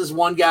 and this is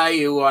one guy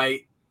who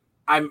I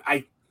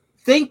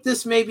think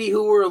this may be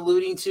who we're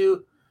alluding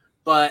to,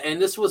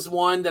 and this was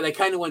one that I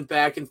kind of went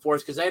back and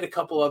forth because I had a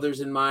couple others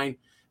in mind,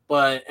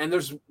 and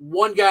there's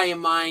one guy in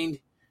mind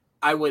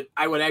I would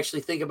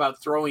actually think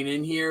about throwing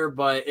in here,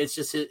 but it's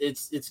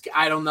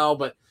I don't know.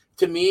 But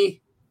to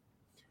me,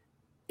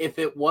 if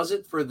it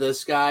wasn't for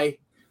this guy,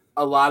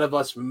 a lot of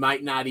us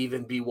might not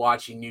even be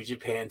watching New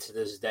Japan to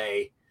this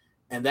day.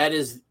 And that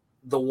is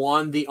the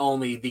one, the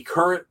only, the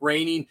current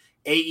reigning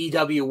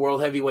AEW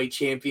World Heavyweight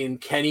Champion,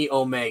 Kenny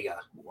Omega.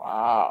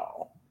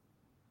 Wow.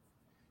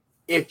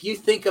 If you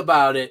think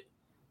about it,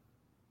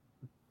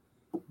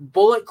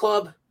 Bullet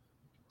Club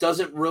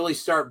doesn't really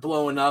start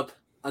blowing up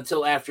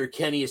until after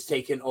Kenny has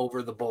taken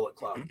over the Bullet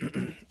Club.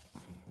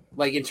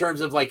 Like in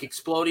terms of like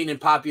exploding in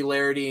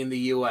popularity in the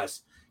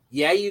US.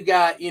 Yeah, you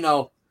got,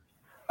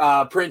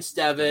 Prince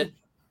Devitt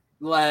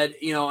led,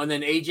 and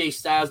then AJ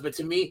Styles. But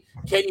to me,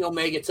 Kenny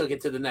Omega took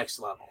it to the next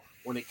level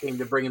when it came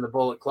to bringing the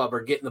Bullet Club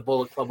or getting the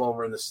Bullet Club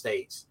over in the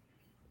States.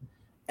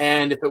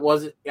 And if it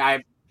wasn't,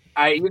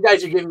 you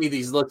guys are giving me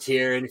these looks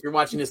here. And if you're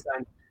watching this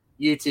on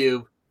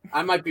YouTube,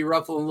 I might be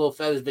ruffling little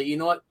feathers, but you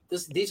know what?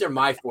 These are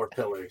my 4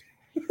 pillars.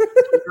 These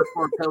are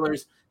 4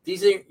 pillars.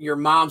 These are your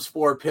mom's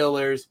 4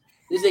 pillars.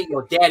 These ain't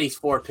your daddy's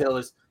 4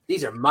 pillars.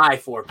 These are my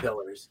 4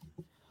 pillars.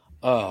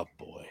 Oh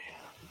boy,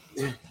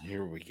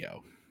 here we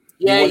go.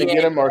 Yeah, you want to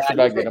get him, or should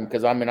I get him?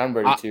 Because I'm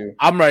ready to.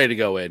 I'm ready to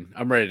go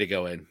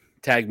in.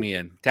 Tag me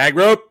in. Tag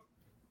rope.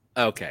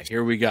 Okay,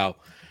 here we go.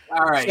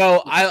 All right.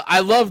 So I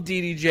love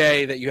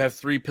DDJ that you have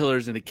 3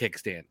 pillars in a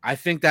kickstand. I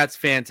think that's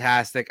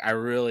fantastic. I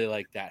really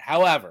like that.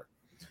 However,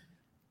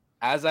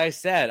 as I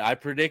said, I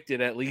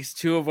predicted at least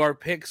 2 of our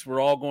picks were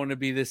all going to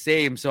be the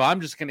same. So I'm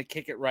just going to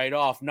kick it right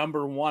off.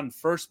 Number 1,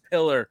 first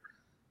pillar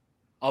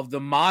of the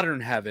modern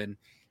heaven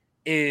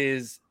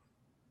is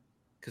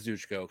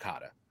Kazuchika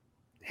Okada.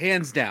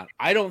 Hands down.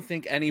 I don't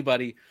think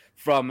anybody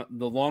from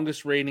the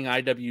longest reigning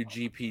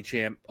IWGP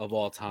champ of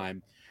all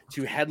time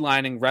to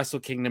headlining Wrestle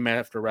Kingdom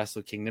after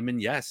Wrestle Kingdom.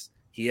 And yes,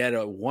 he had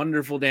a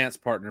wonderful dance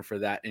partner for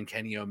that in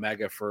Kenny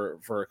Omega for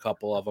a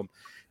couple of them.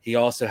 He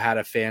also had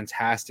a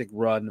fantastic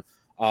run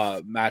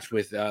match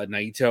with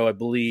Naito, I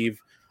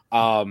believe.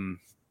 Can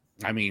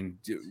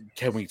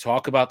we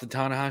talk about the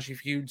Tanahashi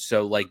feud?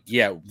 So,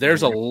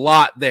 there's a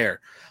lot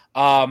there.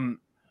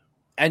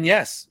 And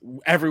yes,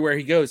 everywhere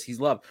he goes, he's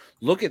loved.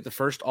 Look at the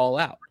first All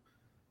Out.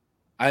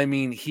 I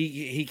mean,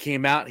 he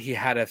came out. He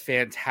had a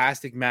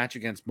fantastic match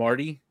against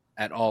Marty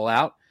at All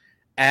Out.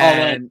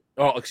 And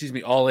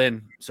All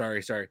In.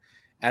 Sorry.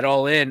 At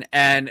All In.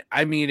 And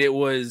I mean, it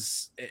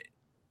was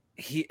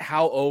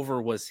how over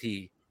was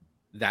he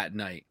that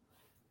night?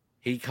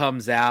 He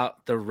comes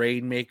out, the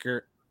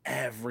Rainmaker,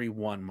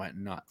 everyone went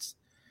nuts.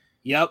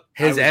 Yep.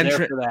 His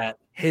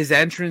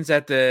entrance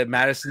at the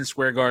Madison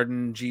Square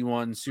Garden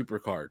G1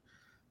 Supercard,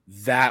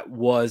 that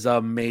was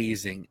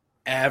amazing.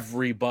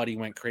 Everybody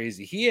went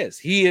crazy. He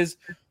is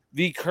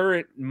the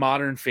current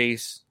modern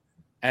face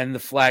and the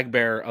flag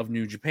bearer of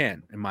New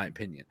Japan, in my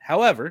opinion.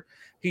 However,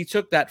 he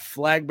took that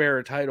flag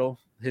bearer title,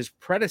 his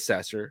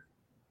predecessor,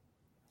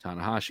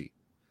 Tanahashi.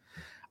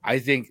 I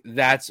think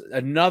that's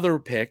another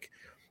pick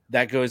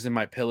that goes in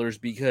my pillars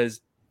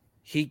because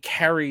he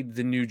carried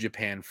the New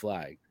Japan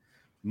flag.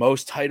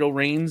 Most title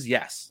reigns,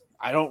 yes.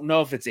 I don't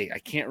know if it's 8. I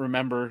can't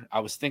remember.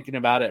 I was thinking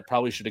about it. I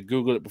probably should have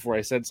Googled it before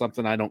I said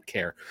something. I don't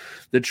care.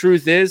 The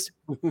truth is,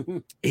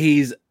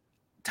 he's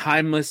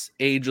timeless,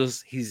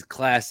 ageless. He's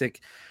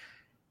classic.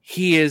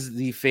 He is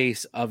the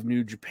face of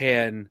New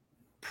Japan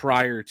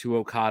prior to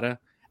Okada,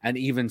 and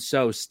even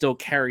so, still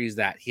carries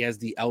that. He has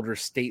the elder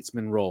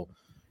statesman role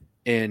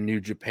in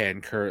New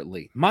Japan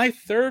currently. My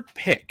third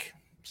pick,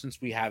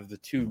 since we have the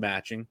 2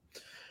 matching,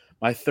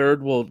 my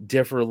third will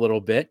differ a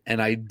little bit,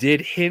 and I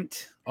did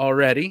hint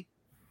already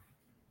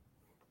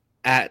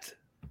at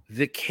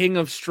the King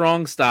of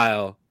Strong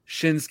Style,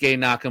 Shinsuke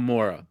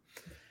Nakamura.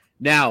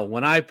 Now,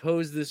 when I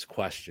posed this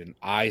question,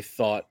 I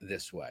thought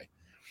this way.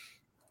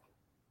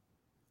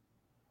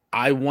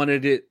 I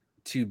wanted it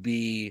to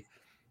be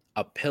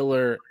a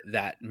pillar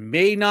that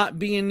may not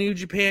be in New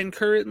Japan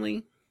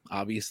currently,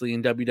 obviously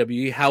in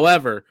WWE.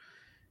 However,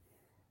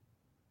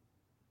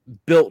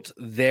 built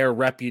their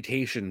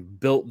reputation,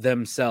 built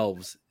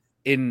themselves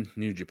in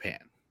New Japan.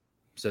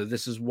 So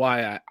this is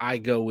why I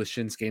go with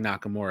Shinsuke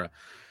Nakamura.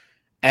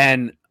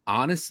 And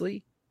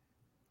honestly,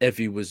 if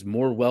he was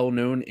more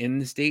well-known in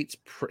the States,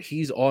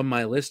 he's on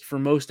my list for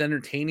most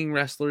entertaining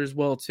wrestler as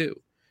well, too.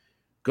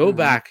 Go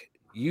back.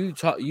 You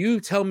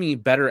tell me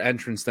better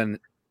entrance than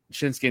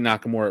Shinsuke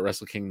Nakamura at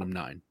Wrestle Kingdom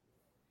 9.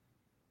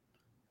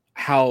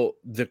 How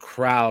the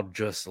crowd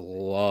just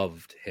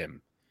loved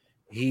him.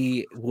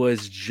 He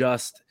was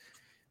just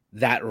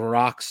that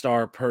rock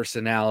star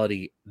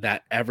personality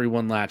that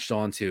everyone latched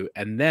onto.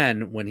 And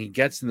then when he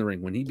gets in the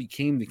ring, when he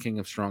became the King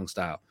of Strong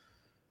Style,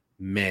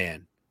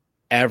 man,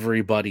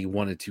 everybody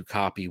wanted to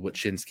copy what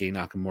Shinsuke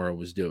Nakamura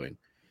was doing.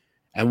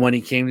 And when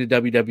he came to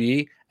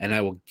WWE, and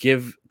I will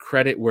give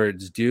credit where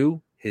it's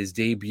due, his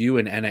debut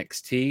in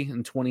NXT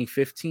in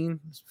 2015,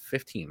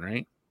 15,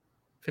 right?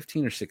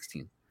 15 or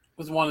 16. It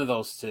was one of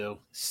those two.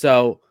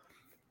 So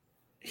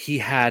he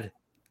had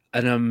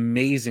an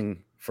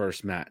amazing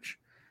first match.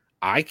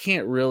 I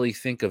can't really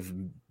think of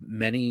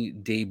many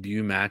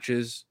debut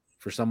matches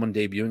for someone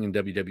debuting in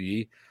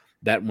WWE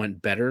that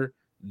went better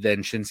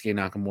than Shinsuke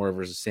Nakamura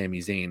versus Sami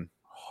Zayn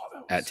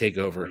at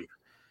TakeOver. Great.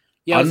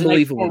 Yeah, it was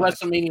unbelievable. The night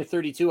before WrestleMania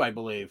 32, I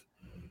believe.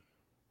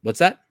 What's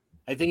that?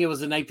 I think it was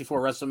the night before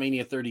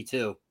WrestleMania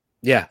 32.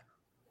 Yeah,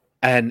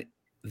 and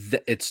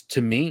it's,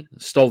 to me,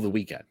 stole the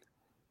weekend.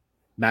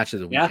 Match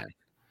of the weekend.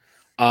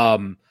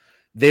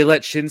 They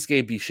let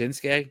Shinsuke be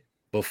Shinsuke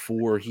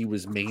before he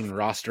was main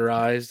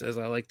rosterized, as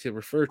I like to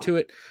refer to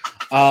it.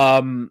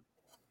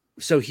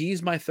 So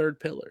he's my third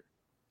pillar,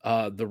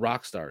 the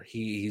Rockstar.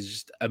 He's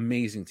just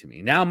amazing to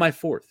me. Now my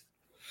fourth,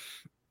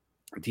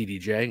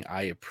 DDJ.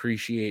 I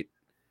appreciate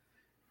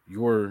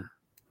your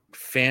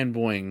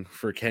fanboying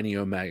for Kenny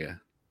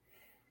Omega.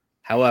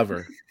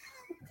 However,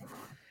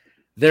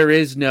 there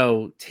is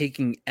no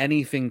taking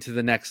anything to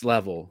the next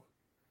level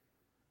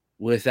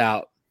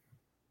without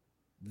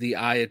the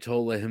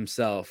Ayatollah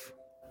himself,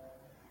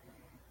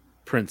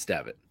 Prince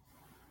Devitt.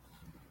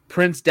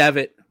 Prince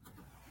Devitt,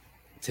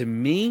 to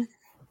me,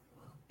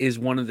 is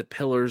one of the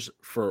pillars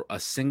for a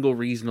single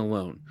reason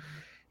alone.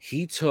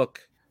 He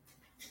took,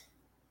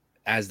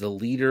 as the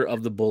leader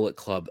of the Bullet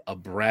Club, a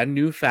brand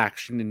new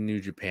faction in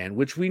New Japan,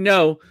 which we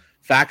know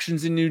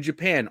factions in New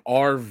Japan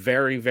are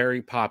very,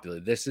 very popular.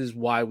 This is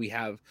why we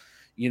have,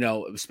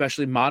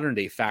 especially modern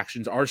day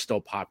factions are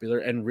still popular.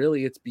 And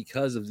really it's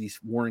because of these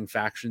warring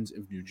factions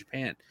of New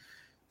Japan.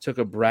 Took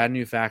a brand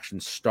new faction,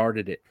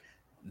 started it.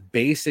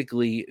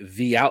 Basically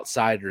the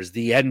outsiders,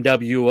 the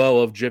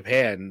NWO of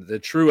Japan, the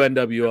true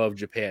NWO of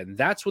Japan.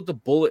 That's what the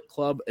Bullet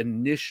Club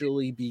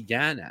initially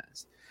began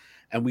as.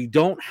 And we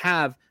don't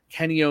have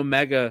Kenny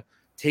Omega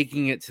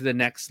taking it to the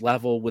next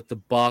level with the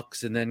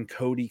Bucks and then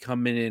Cody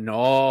coming in,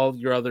 all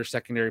your other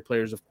secondary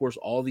players, of course,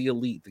 all the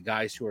elite, the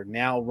guys who are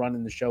now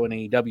running the show in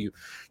AEW.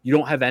 You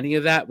don't have any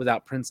of that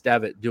without Prince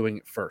Devitt doing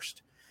it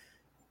first.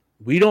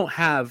 We don't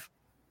have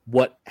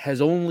what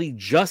has only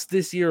just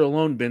this year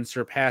alone been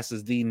surpassed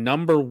as the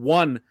number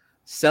one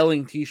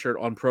selling t-shirt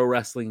on Pro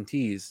Wrestling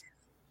Tees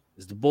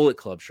is the Bullet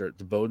Club shirt,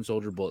 the Bone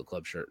Soldier Bullet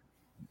Club shirt.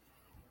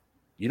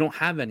 You don't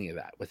have any of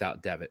that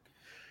without Devitt.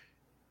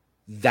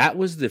 That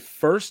was the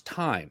first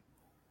time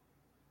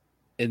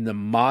in the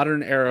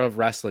modern era of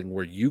wrestling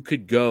where you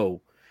could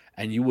go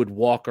and you would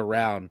walk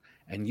around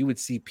and you would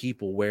see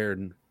people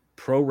wearing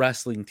pro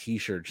wrestling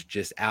t-shirts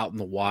just out in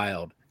the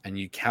wild, and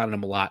you counted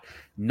them a lot.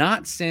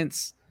 Not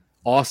since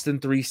Austin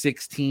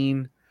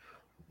 316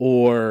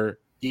 or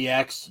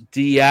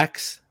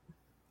DX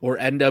or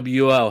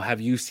NWO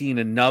have you seen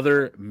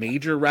another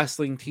major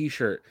wrestling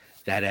t-shirt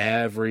that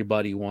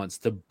everybody wants.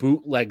 The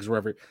bootlegs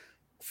wherever.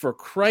 For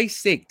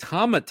Christ's sake,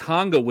 Tama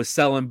Tonga was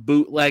selling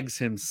bootlegs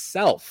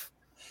himself.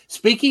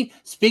 Speaking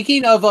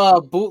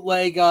of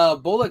bootleg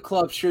Bullet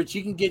Club shirts,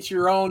 you can get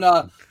your own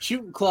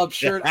Shooting Club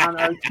shirt on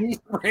our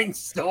Teespring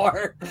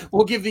store.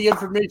 We'll give the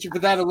information for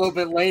that a little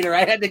bit later.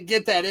 I had to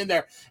get that in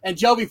there. And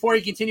Joe, before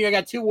you continue, I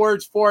got 2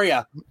 words for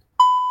you.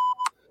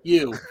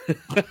 You.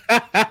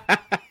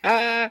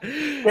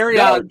 Carry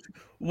on.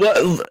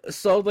 What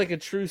sold like a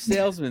true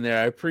salesman there.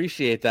 I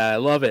appreciate that. I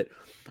love it.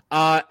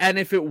 And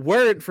if it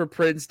weren't for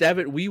Prince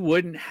Devitt, we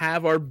wouldn't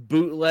have our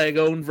bootleg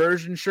own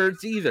version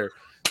shirts either.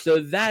 So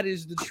that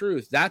is the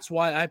truth. That's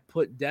why I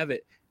put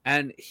Devitt,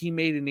 and he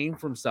made a name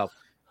for himself.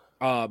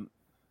 A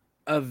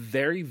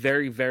very,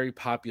 very, very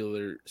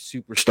popular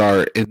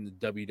superstar in the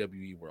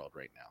WWE world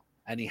right now.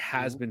 And he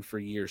has been for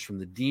years, from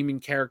the Demon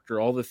character,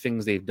 all the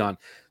things they've done.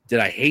 Did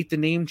I hate the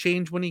name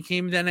change when he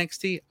came to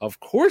NXT? Of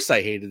course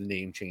I hated the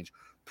name change.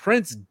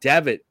 Prince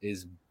Devitt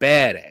is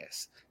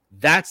badass.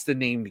 That's the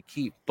name to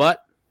keep.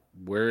 But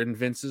we're in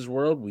Vince's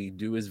world. We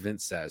do as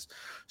Vince says.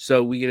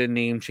 So we get a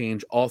name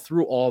change all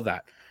through all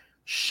that.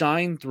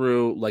 Shine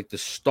through like the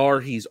star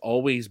he's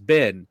always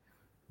been.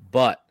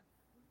 But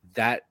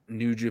that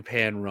New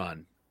Japan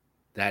run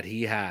that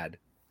he had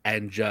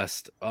and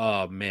just,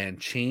 oh man,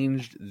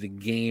 changed the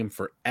game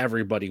for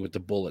everybody with the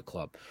Bullet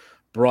Club.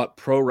 Brought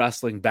pro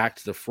wrestling back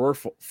to the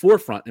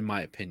forefront, in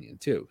my opinion,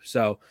 too.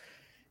 So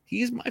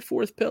he's my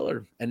 4th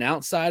pillar. An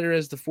outsider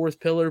as the 4th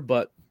pillar,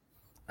 but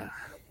I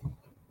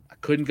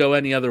couldn't go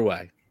any other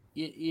way.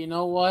 You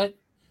know what?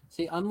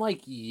 See,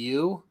 unlike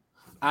you,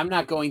 I'm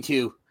not going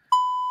to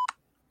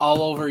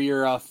all over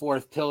your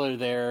 4th pillar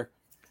there.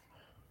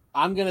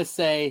 I'm going to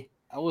say,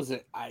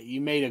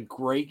 you made a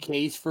great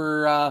case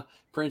for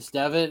Prince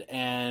Devitt,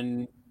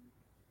 and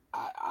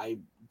I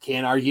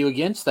can't argue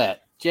against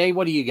that. Jay,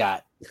 what do you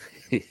got?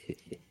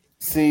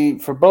 See,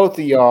 for both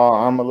of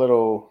y'all, I'm a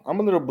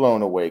little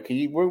blown away,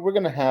 because we're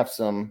going to have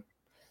some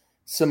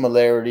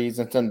similarities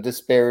and some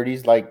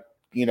disparities, like,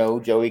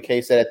 Joey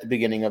K said at the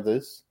beginning of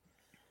this.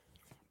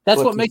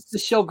 That's what makes the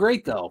show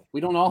great, though. We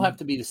don't all have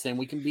to be the same.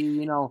 We can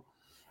be,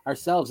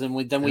 ourselves, and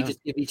we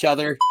just give each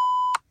other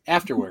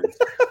afterwards.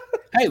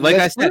 Hey, like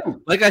I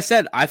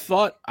said, I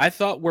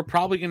thought we're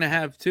probably going to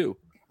have 2,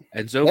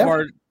 and so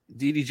far,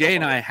 DDJ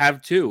and I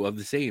have 2 of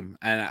the same,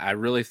 and I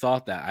really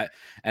thought that,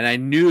 I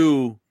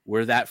knew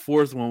where that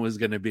 4th one was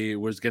going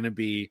to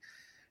be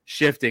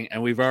shifting,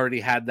 and we've already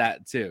had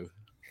that too.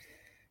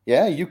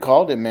 Yeah, you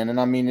called it, man, and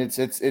I mean it's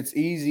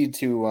easy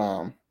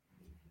to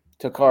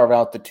carve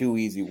out the 2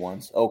 easy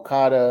ones,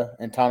 Okada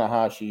and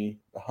Tanahashi,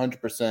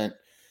 100%.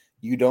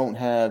 You don't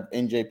have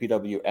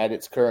NJPW at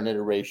its current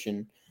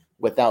iteration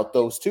without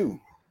those 2.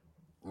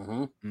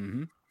 Mm-hmm.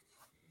 Mm-hmm.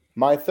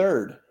 My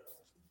third,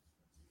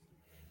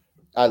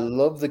 I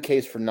love the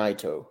case for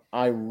Naito.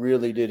 I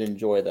really did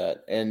enjoy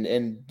that.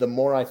 And the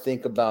more I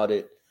think about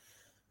it,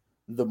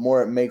 the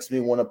more it makes me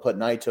want to put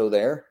Naito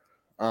there.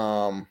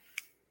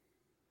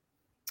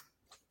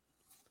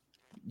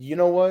 You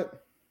know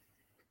what?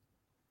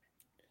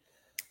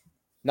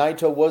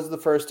 Naito was the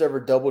first ever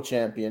double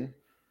champion.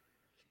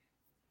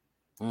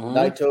 Mm-hmm.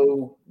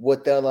 Naito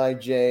with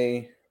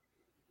LIJ,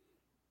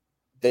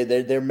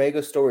 they're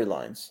mega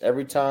storylines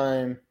every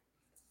time.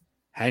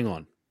 Hang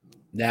on.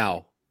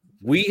 Now,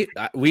 we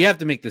have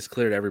to make this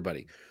clear to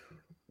everybody.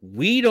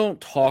 We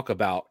don't talk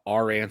about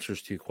our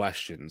answers to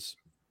questions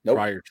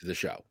prior to the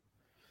show.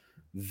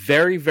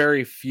 Very,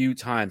 very few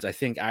times. I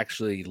think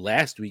actually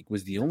last week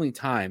was the only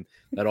time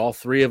that all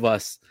 3 of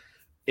us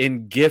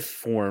in GIF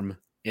form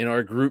in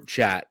our group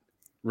chat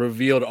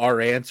revealed our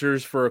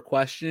answers for a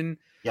question.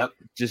 Yep.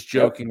 Just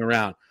joking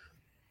around.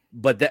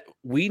 But that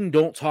we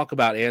don't talk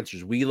about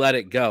answers. We let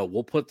it go.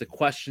 We'll put the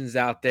questions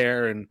out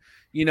there and,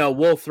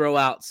 we'll throw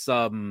out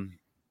some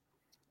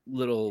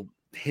little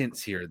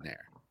hints here and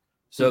there.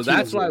 So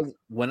that's why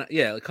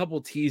a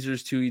couple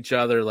teasers to each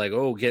other, like,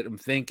 get them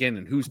thinking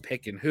and who's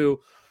picking who.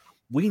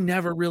 We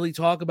never really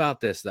talk about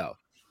this though.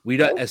 We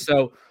don't.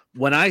 So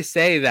when I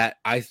say that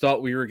I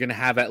thought we were going to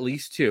have at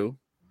least 2,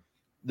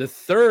 the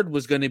third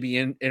was going to be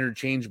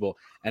interchangeable.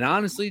 And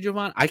honestly,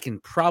 Jovan, I can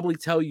probably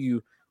tell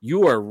you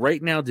are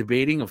right now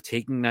debating of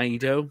taking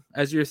Naito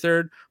as your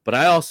third, but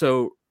I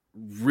also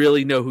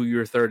really know who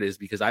your third is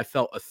because I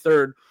felt a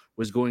third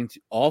was going to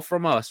all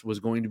from us was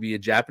going to be a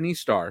Japanese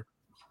star.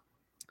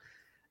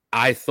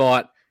 I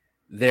thought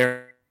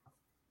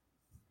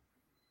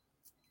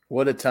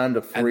what a time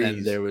to freeze.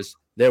 And then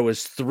there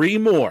was 3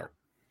 more.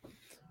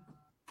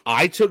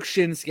 I took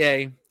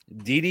Shinsuke,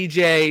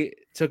 DDJ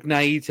took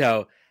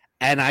Naito,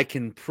 and I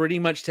can pretty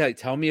much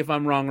tell me if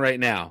I'm wrong right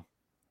now.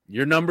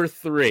 Your number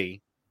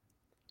 3,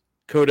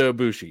 Kota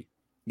Ibushi.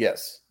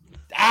 Yes.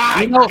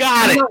 I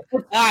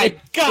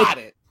got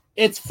it.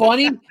 It's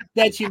funny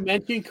that you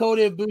mentioned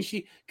Kota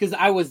Ibushi because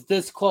I was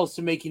this close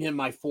to making him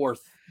my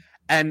 4th.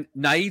 And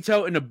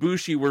Naito and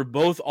Ibushi were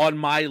both on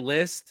my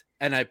list,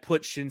 and I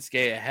put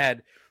Shinsuke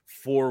ahead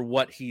for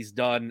what he's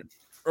done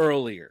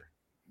earlier.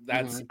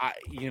 That's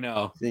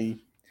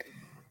See,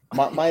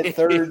 my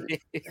third.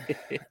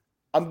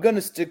 I'm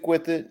gonna stick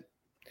with it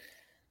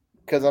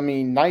because I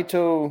mean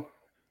Naito.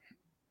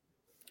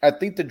 I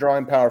think the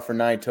drawing power for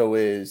Naito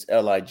is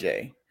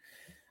LIJ.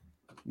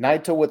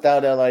 Naito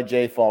without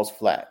LIJ falls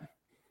flat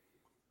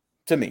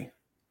to me.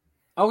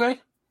 Okay.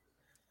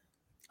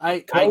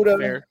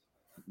 Kota,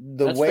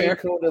 the way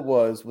Kota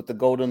was with the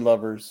Golden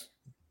Lovers,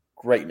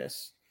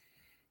 greatness.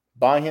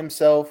 By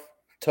himself,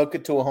 took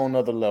it to a whole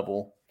nother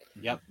level.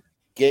 Yep.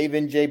 Gave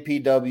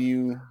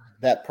NJPW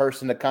that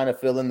person to kind of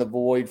fill in the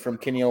void from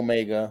Kenny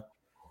Omega,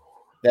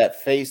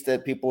 that face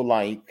that people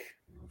like.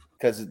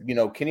 Because,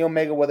 Kenny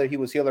Omega, whether he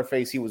was heel or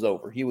face, he was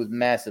over. He was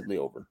massively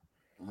over.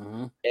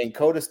 Mm-hmm. And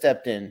Kota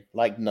stepped in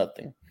like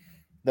nothing.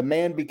 The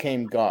man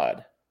became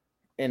God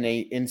in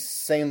a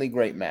insanely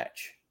great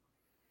match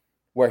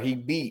where he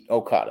beat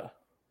Okada.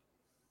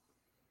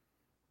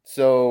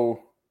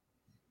 So,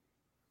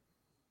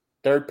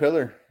 third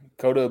pillar,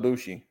 Kota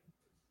Ibushi.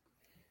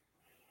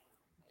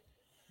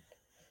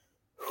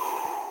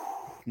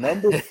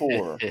 Number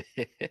 4.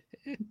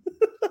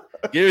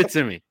 Give it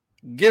to me.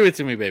 Give it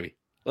to me, baby.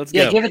 Let's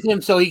go. Yeah, give it to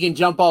him so he can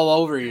jump all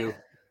over you.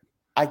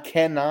 I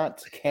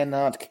cannot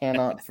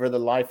for the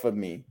life of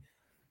me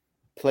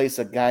place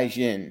a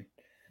Gaijin,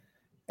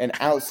 an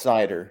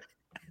outsider,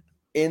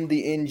 in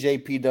the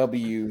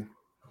NJPW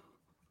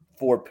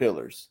 4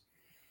 pillars.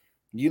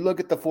 You look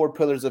at the 4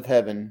 pillars of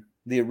heaven,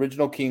 the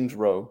original King's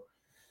Row.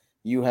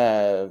 You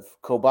have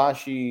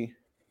Kobashi,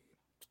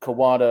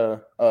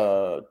 Kawada,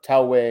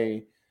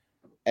 Taue,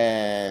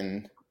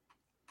 and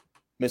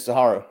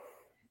Misaharu.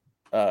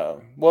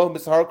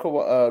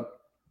 Misaharu,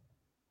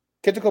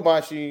 Kenta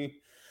Kobashi,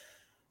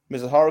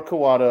 Misaharu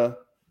Kawada,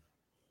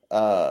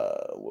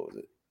 what was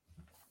it?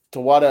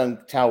 Tawada and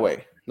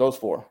Taue. Those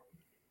 4.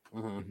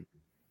 Mm-hmm.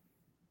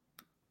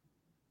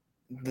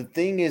 The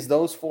thing is,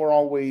 those 4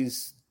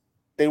 always,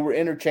 they were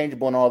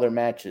interchangeable in all their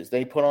matches.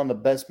 They put on the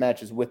best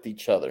matches with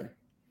each other.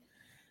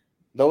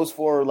 Those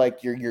 4 are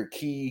like your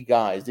key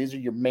guys. These are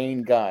your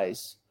main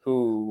guys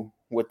who,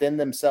 within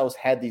themselves,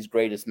 had these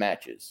greatest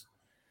matches.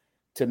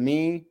 To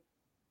me,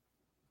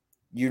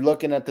 you're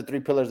looking at the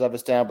 3 pillars I've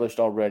established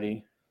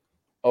already.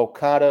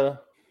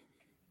 Okada,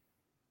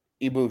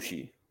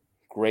 Ibushi.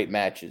 great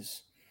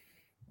matches.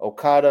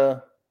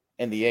 Okada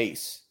and the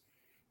Ace,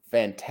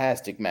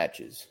 fantastic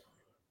matches.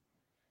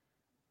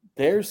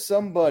 There's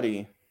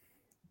somebody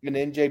in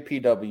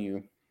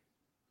NJPW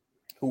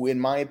who, in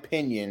my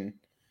opinion,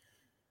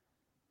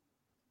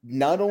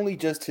 not only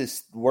just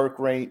his work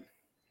rate,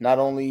 not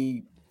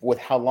only with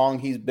how long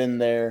he's been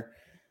there,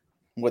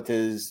 with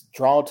his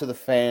draw to the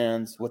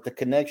fans, with the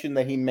connection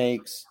that he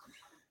makes,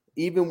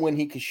 even when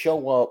he could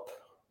show up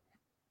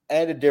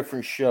at a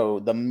different show,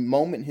 the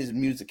moment his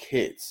music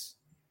hits,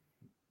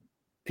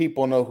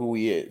 people know who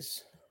he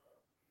is.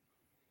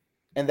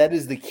 And that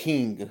is the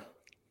king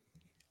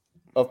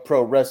of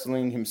pro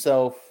wrestling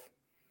himself.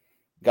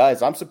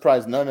 Guys, I'm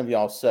surprised none of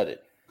y'all said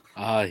it.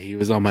 He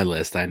was on my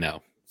list, I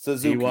know.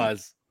 Suzuki. He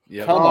was.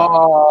 Yep. Come on.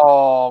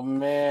 Oh,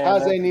 man.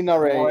 Kaze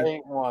Ninare.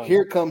 Great one.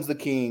 Here comes the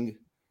king.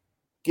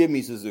 Give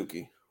me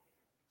Suzuki.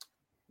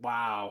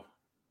 Wow.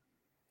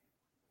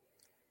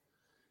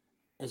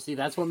 And see,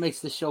 that's what makes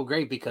this show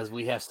great, because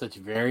we have such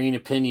varying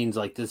opinions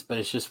like this, but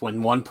it's just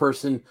when one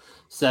person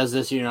says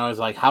this, it's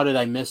like, how did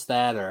I miss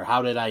that? Or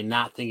how did I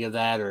not think of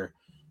that? Or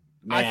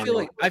man,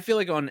 I feel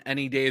like on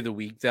any day of the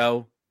week,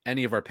 though,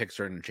 any of our picks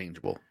are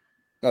interchangeable.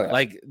 Oh, yeah.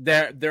 Like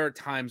there are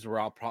times where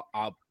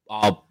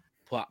I'll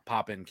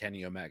pop in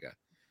Kenny Omega.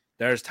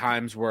 There's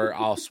times where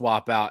I'll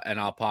swap out and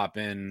I'll pop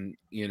in,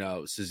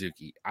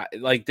 Suzuki.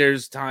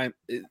 There's time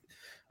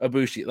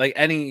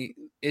Ibushi.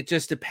 It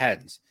just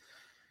depends.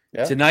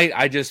 Yeah. Tonight,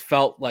 I just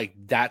felt like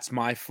that's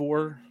my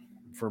four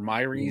for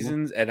my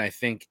reasons, and I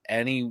think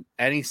any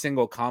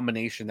single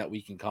combination that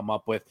we can come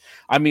up with.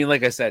 I mean,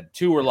 like I said,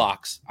 two were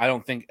locks. I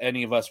don't think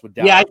any of us would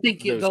doubt. Yeah, I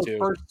think those two.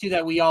 First two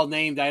that we all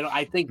named,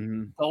 I think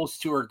those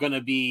two are going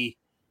to be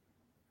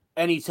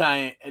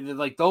anytime.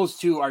 Like those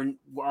two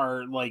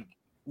are like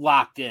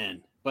locked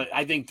in, but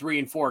I think 3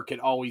 and 4 could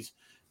always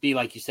be,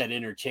 like you said,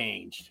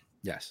 interchanged.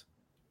 Yes,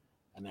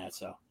 and that's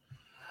so.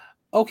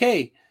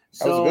 Okay,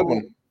 so that was a good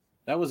one.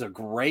 That was a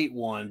great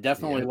one.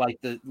 Definitely like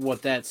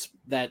what that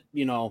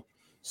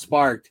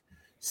sparked.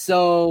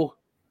 So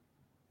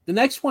the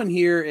next one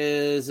here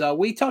is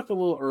we talked a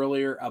little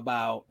earlier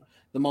about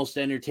the most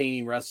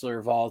entertaining wrestler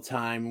of all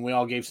time. We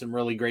all gave some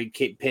really great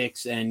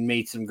picks and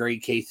made some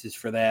great cases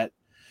for that.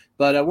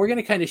 But we're going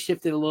to kind of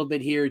shift it a little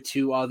bit here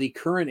to the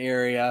current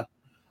area.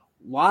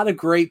 A lot of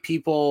great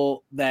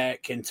people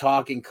that can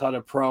talk and cut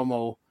a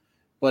promo.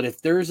 But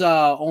if there's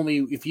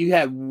if you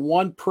had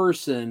one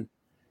person,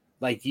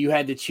 like you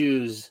had to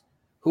choose,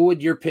 who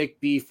would your pick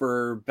be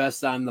for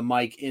best on the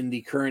mic in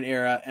the current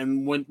era?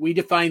 And when we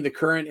define the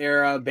current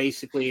era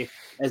basically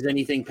as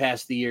anything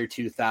past the year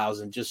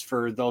 2000, just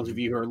for those of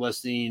you who are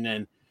listening,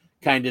 and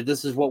kind of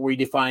this is what we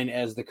define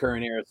as the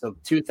current era. So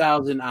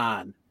 2000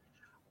 on.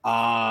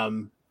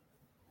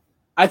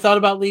 I thought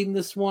about leading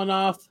this one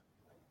off.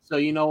 So,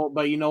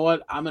 but you know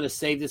what? I'm going to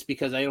save this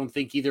because I don't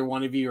think either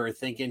one of you are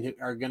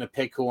going to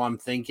pick who I'm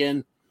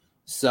thinking.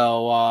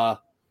 So,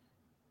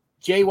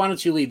 Jay, why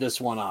don't you lead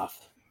this one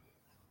off?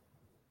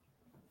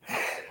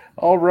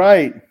 All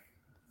right.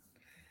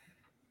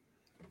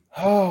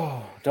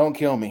 Oh, don't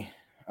kill me.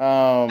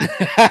 The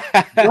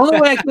only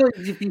way I could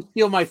is if you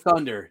steal my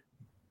thunder.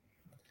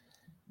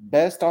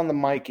 Best on the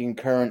mic in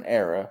current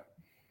era.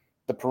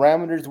 The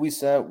parameters we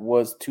set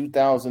was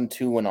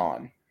 2002 and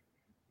on.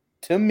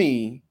 To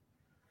me,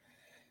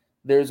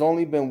 there's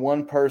only been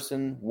one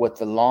person with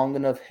the long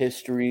enough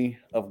history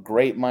of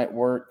great mic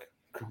work,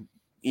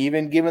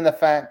 even given the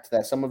fact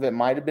that some of it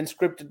might have been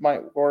scripted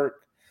mic work.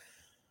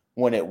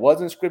 When it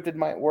wasn't scripted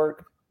mic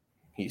work,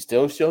 he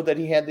still showed that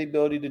he had the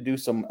ability to do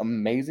some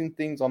amazing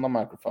things on the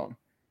microphone.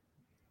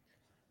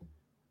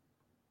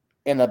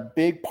 And a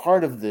big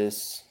part of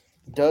this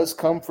does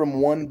come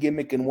from one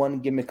gimmick and one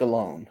gimmick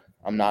alone.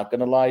 I'm not going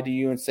to lie to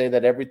you and say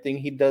that everything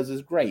he does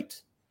is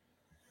great.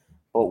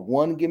 But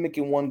one gimmick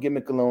and one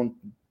gimmick alone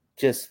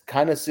just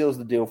kind of seals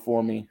the deal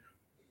for me.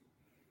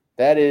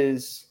 That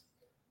is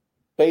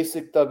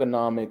basic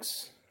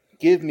thugonomics.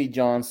 Give me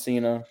John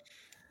Cena.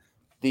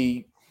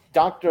 The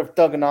Doctor of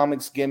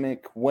Thugonomics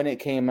gimmick, when it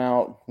came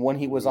out, when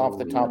he was off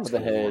the top of the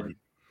head,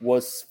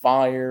 was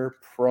fire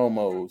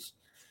promos.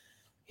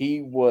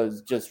 He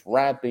was just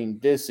rapping,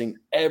 dissing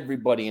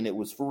everybody, and it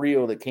was for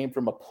real. That came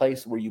from a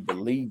place where you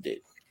believed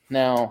it.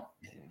 Now,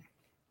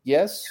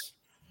 yes,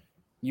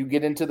 you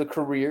get into the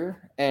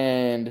career,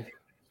 and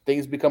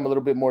things become a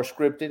little bit more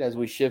scripted as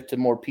we shift to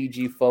more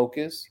PG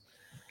focus.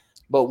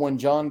 But when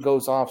John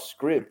goes off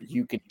script,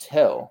 you can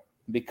tell,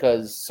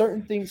 because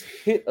certain things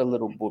hit a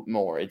little bit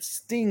more. It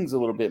stings a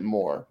little bit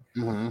more.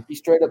 Mm-hmm. He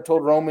straight up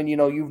told Roman,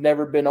 you've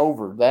never been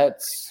over.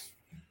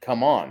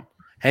 Come on.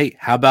 Hey,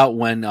 how about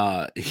when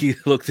he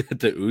looked at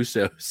the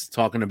Usos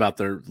talking about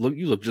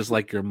you look just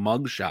like your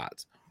mug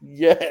shots.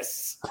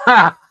 Yes.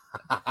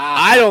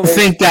 I don't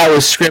think that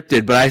was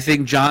scripted, but I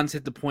think John's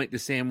hit the point the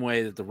same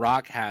way that The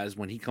Rock has.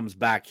 When he comes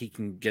back, he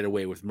can get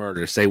away with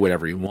murder, say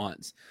whatever he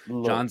wants.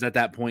 Look, John's at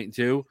that point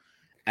too.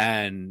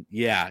 And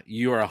yeah,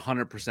 you are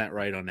 100%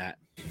 right on that.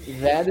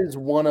 That is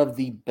one of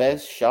the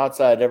best shots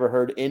I had ever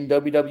heard in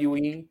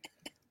WWE,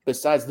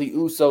 besides the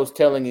Usos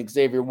telling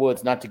Xavier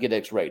Woods not to get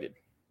X-rated.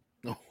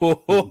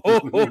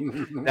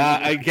 Now,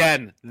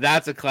 again,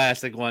 that's a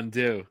classic one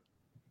too.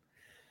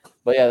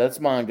 But yeah, that's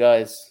mine,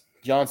 guys.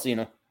 John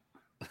Cena.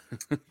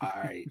 All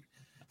right.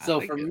 So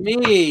for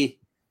me,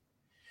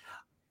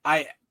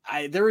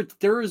 there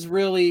was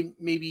really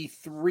maybe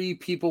three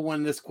people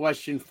when this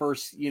question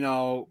first,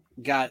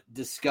 got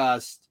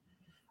discussed.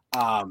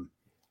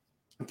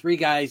 Three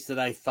guys that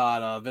I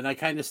thought of, and I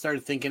kind of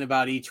started thinking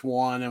about each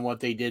one and what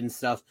they did and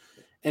stuff.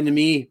 And to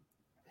me,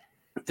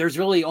 there's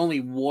really only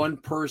one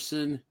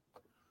person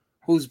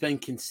who's been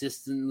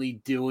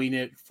consistently doing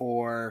it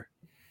for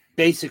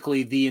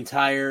basically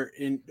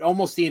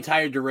almost the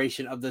entire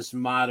duration of this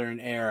modern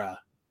era.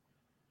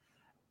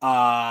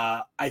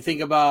 I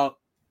think about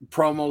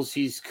promos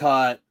he's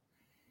cut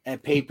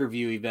at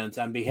pay-per-view events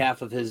on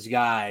behalf of his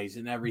guys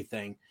and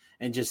everything.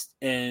 And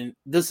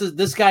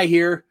this guy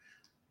here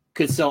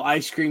could sell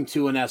ice cream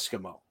to an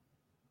Eskimo.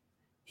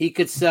 He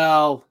could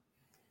sell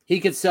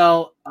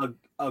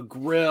a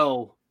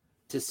grill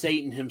to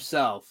Satan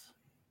himself.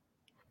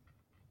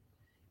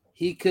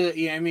 He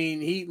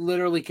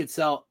literally could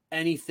sell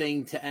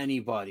anything to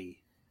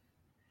anybody.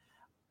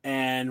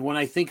 And when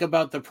I think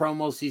about the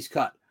promos he's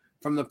cut,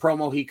 from the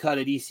promo he cut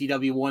at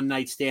ECW One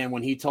Night Stand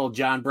when he told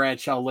John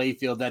Bradshaw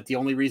Layfield that the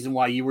only reason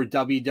why you were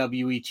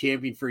WWE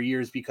champion for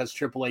years because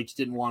Triple H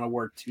didn't want to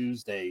work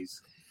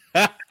Tuesdays.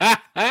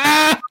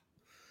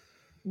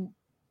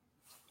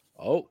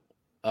 Oh.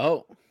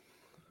 I'm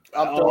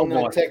throwing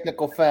a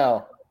technical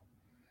foul.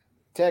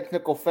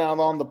 Technical foul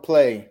on the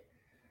play.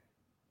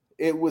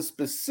 It was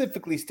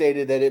specifically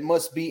stated that it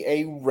must be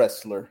a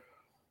wrestler.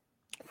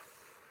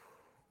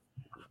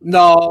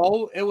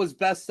 No, it was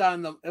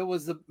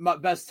the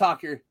best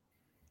talker.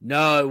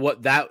 No,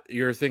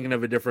 you're thinking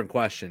of a different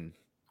question.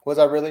 Was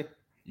I really?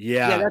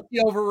 Yeah.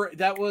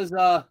 That was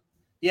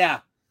yeah.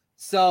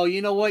 So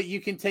you know what?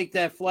 You can take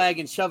that flag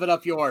and shove it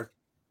up your.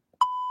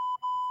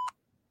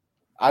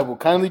 I will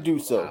kindly do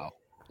so. Wow.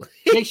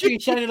 Make sure you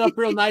shine it up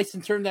real nice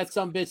and turn that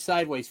sumbitch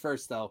sideways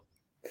first, though.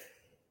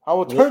 I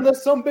will turn that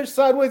sumbitch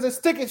sideways and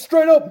stick it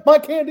straight up my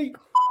candy.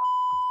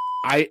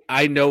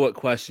 I know what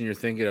question you're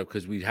thinking of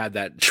because we had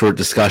that short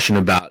discussion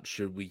about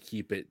should we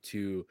keep it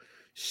to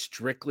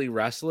strictly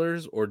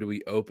wrestlers or do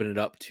we open it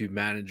up to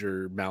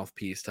manager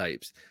mouthpiece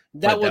types?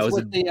 That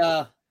was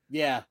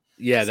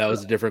Yeah, that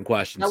was a different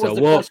question. That was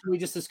the question we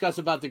just discussed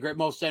about the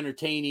most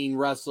entertaining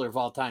wrestler of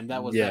all time.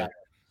 That was that.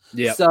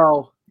 Yeah.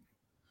 So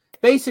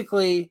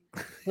basically,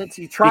 since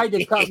you tried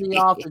to cut me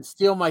off and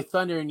steal my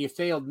thunder and you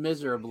failed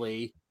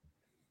miserably,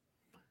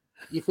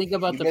 you think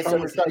about the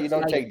every shot you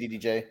don't take,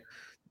 DDJ.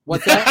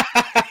 What's that?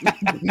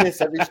 You miss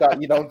every shot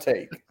you don't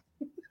take.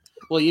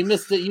 Well, you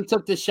missed it. You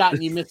took this shot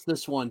and you missed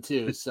this one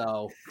too.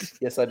 So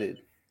yes, I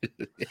did.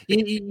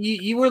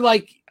 You were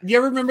like, you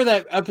ever remember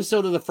that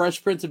episode of The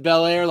Fresh Prince of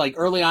Bel-Air, like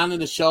early on in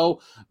the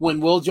show when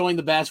Will joined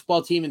the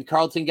basketball team and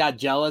Carlton got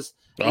jealous?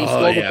 And he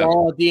stole the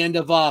ball at the end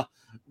of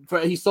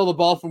he stole the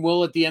ball from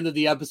Will at the end of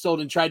the episode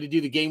and tried to do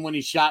the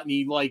game-winning shot, and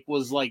he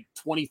was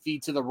 20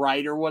 feet to the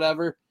right or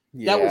whatever.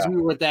 Yeah. That was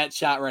me with that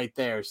shot right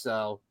there.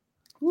 So,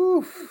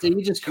 so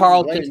you just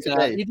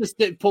you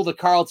just pulled a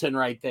Carlton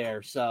right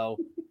there. So,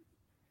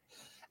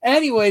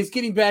 anyways,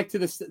 getting back to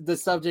the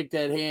subject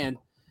at hand,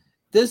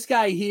 this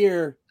guy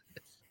here,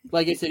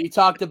 like I said, he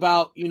talked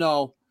about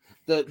the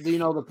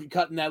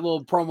cutting that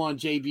little promo on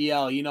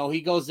JBL.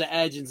 He goes to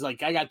Edge and's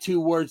like, I got two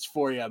words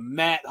for you,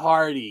 Matt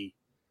Hardy.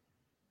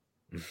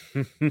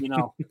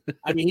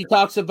 He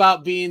talks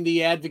about being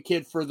the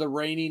advocate for the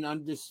reigning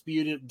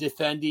undisputed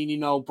defending,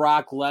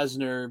 Brock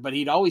Lesnar, but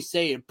he'd always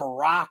say it,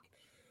 Brock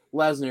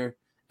Lesnar.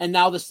 And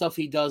now the stuff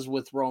he does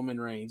with Roman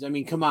Reigns. I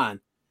mean, come on.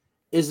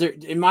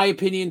 In my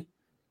opinion,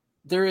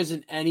 there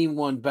isn't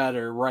anyone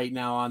better right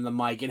now on the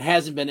mic. It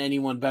hasn't been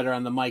anyone better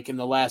on the mic in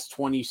the last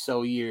 20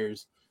 so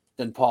years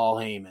than Paul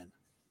Heyman.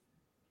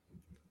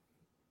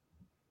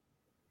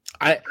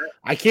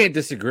 I can't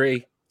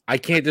disagree.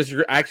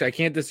 Actually, I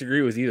can't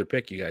disagree with either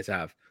pick you guys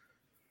have.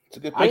 It's a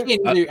good pick. I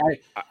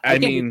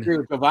can't agree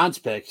with Javon's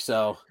pick.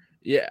 So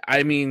yeah,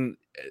 I mean,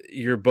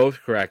 you're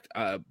both correct.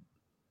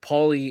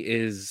 Paulie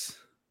is,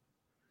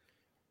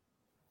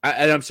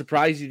 and I'm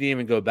surprised you didn't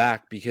even go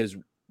back because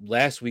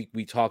last week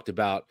we talked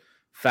about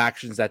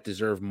factions that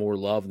deserve more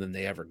love than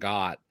they ever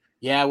got.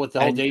 Yeah, with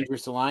the whole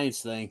Dangerous Alliance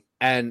thing.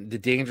 And the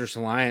Dangerous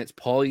Alliance,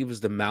 Paulie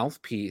was the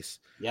mouthpiece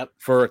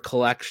for a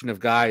collection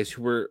of guys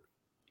who were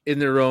in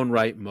their own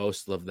right,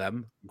 most of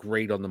them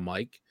great on the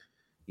mic.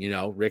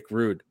 Rick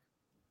Rude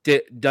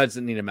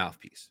doesn't need a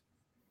mouthpiece,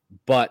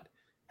 but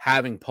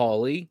having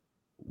Paulie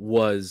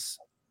was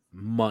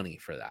money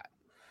for that.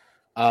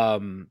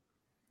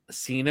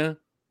 Cena,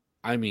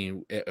 I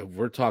mean,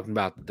 we're talking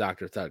about the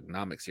Dr.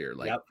 Thugonomics here.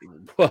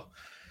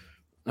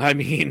 I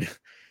mean,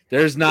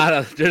 there's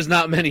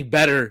not many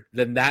better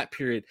than that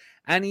period.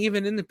 And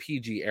even in the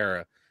PG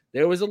era,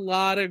 there was a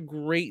lot of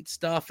great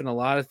stuff and a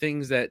lot of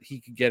things that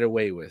he could get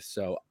away with.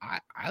 So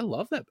I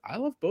love that. I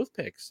love both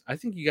picks. I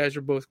think you guys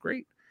are both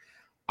great.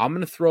 I'm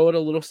going to throw it a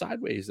little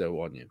sideways,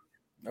 though, on you.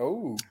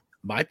 Oh.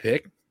 My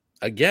pick,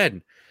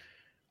 again,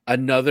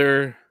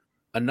 another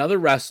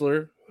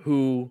wrestler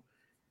who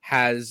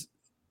has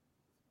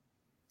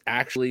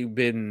actually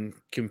been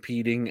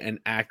competing and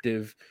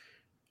active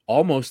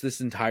almost this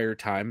entire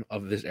time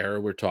of this era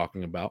we're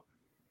talking about,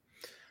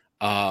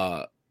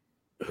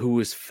 who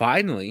is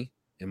finally,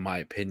 in my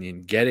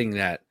opinion, getting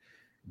that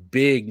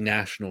big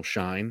national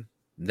shine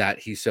that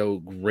he so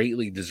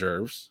greatly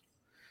deserves,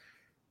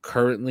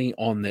 currently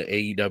on the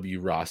AEW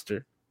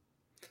roster.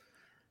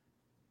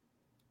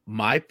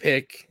 My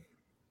pick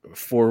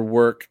for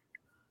work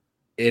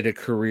in a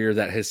career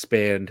that has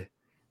spanned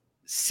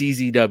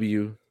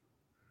CZW,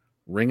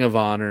 Ring of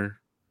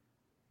Honor,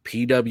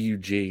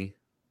 PWG,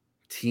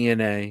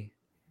 TNA,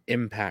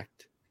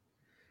 Impact,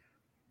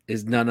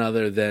 is none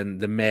other than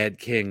the Mad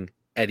King,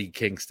 Eddie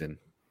Kingston.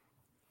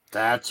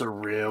 That's a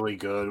really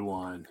good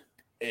one.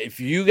 If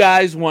you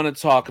guys want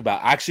to talk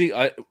about, actually,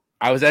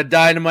 I was at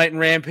Dynamite and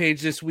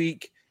Rampage this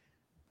week.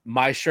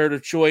 My shirt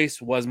of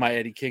choice was my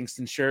Eddie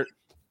Kingston shirt.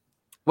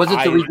 Was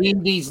it the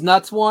Redeem These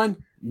Nuts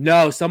one?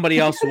 No, somebody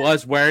else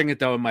was wearing it,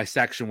 though, in my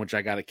section, which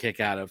I got a kick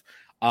out of.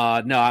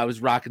 No, I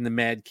was rocking the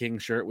Mad King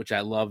shirt, which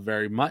I love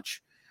very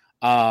much.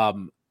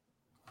 And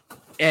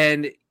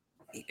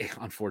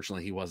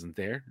unfortunately, he wasn't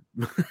there.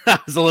 I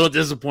was a little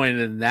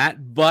disappointed in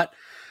that. But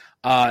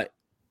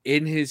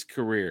in his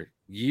career,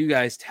 you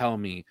guys tell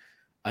me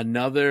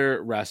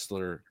another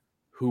wrestler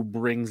who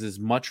brings as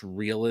much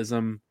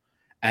realism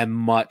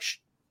and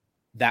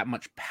that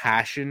much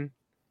passion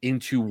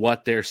into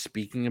what they're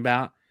speaking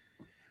about.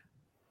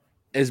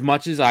 As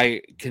much as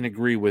I can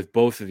agree with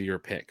both of your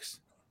picks,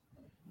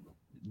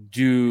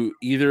 do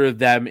either of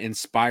them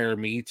inspire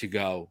me to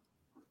go,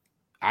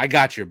 I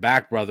got your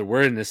back, brother,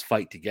 we're in this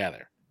fight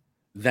together,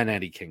 than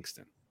Eddie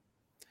Kingston?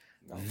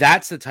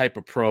 That's the type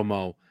of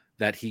promo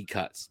that he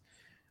cuts.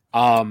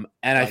 And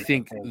I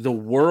think the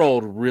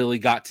world really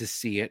got to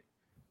see it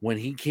when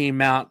he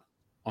came out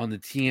on the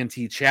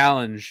TNT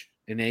Challenge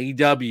in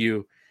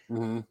AEW,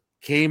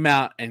 came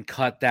out and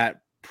cut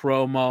that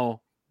promo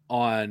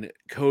on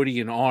Cody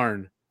and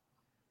Arn.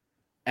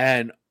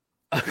 And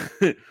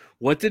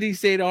what did he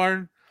say to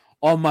Arn?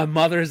 On my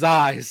mother's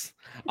eyes,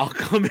 I'll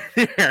come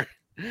in here.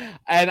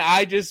 And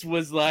I just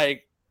was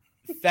like,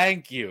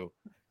 thank you.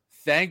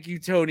 Thank you,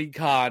 Tony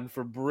Khan,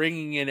 for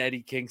bringing in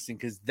Eddie Kingston,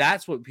 because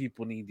that's what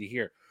people need to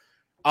hear.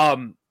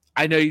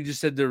 I know you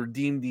just said to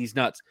redeem these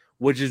nuts,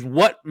 which is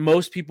what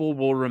most people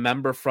will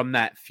remember from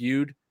that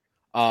feud.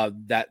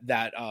 That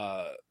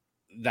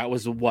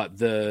was what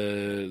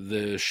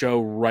the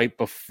show right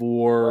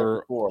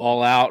before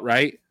All Out,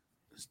 right?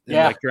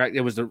 Yeah, like, correct.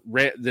 It was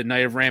the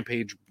night of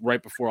Rampage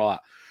right before All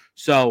Out.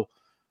 So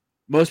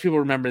most people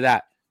remember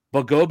that.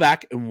 But go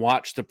back and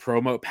watch the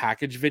promo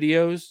package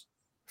videos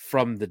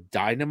from the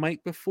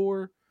Dynamite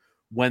before,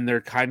 when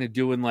they're kind of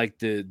doing like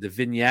the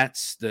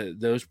vignettes,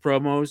 those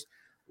promos.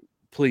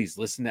 Please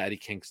listen to Eddie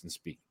Kingston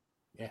speak.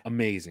 Yeah.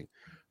 Amazing.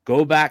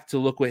 Go back to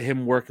look at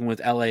him working with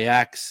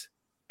LAX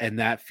and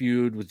that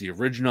feud with the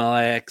original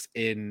LAX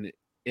in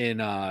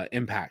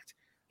Impact.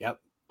 Yep.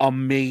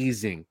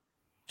 Amazing.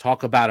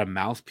 Talk about a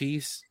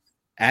mouthpiece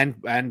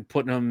and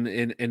putting him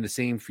in the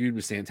same feud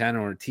with Santana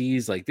or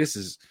Ortiz. Like, this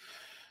is,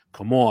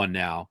 come on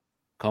now.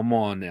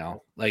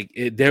 Like,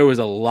 there was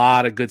a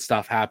lot of good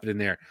stuff happening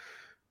there.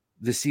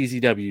 The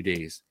CZW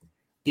days.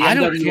 The I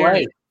don't NWA,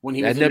 care. when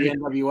he was in the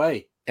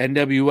NWA.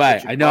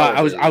 NWA. I know.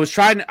 I was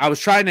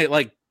trying to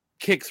like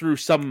kick through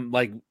some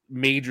like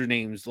major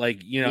names,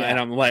 like, you know, and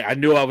I'm like, I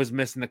knew I was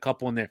missing a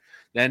couple in there.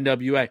 The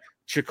NWA,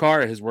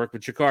 Chikara, his work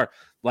with Chikara,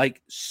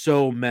 like,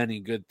 so many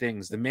good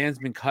things. The man's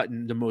been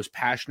cutting the most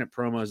passionate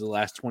promos of the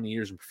last 20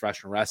 years in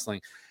professional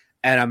wrestling,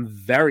 and I'm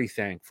very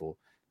thankful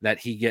that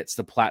he gets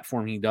the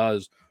platform he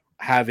does,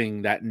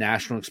 having that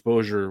national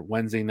exposure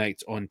Wednesday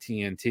nights on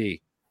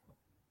TNT,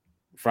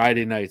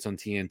 Friday nights on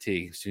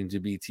TNT, soon to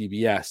be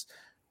TBS.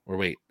 Or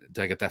wait,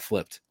 did I get that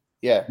flipped?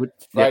 Yeah,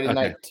 Friday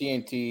night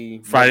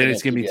TNT. Friday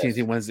night's gonna be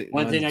TNT. Wednesday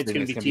night's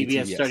gonna be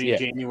TBS starting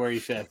January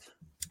 5th.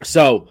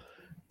 So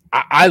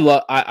I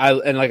love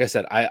and like I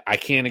said, I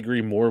can't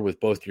agree more with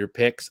both your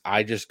picks.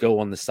 I just go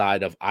on the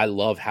side of, I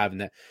love having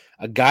that,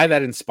 a guy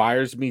that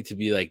inspires me to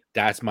be like,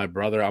 that's my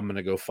brother. I'm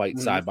gonna go fight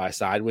side by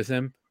side with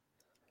him.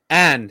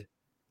 And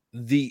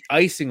the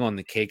icing on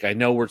the cake, I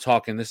know we're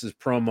talking, this is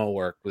promo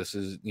work. This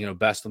is, you know,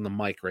 best on the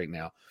mic right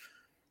now.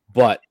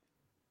 But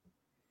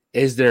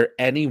is there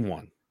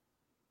anyone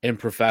in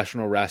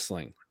professional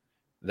wrestling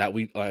that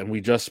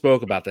we just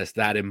spoke about this,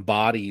 that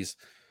embodies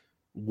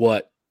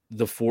what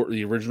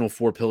the original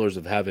four pillars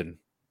of heaven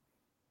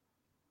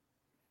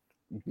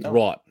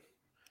brought?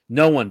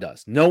 No one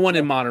does. No one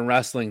in modern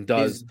wrestling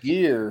does. His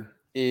gear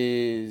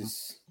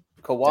is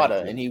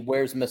Kawada, and he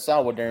wears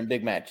Misawa during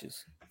big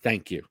matches.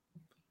 Thank you.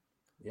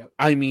 Yep.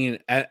 I mean,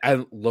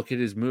 and look at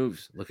his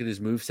moves. Look at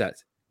his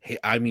moveset. Hey,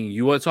 I mean,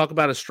 you want to talk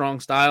about a strong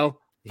style?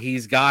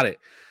 He's got it.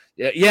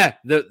 Yeah,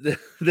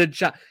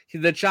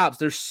 the chops.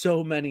 There's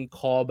so many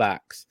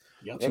callbacks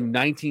to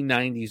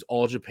 1990s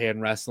All Japan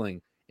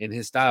wrestling in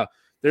his style.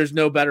 There's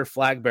no better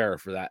flag bearer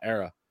for that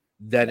era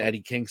than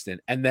Eddie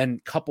Kingston. And then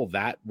couple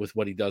that with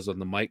what he does on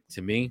the mic.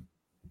 To me,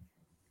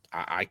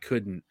 I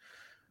couldn't.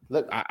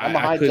 Look, I'm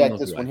gonna hijack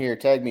this one here.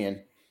 Tag me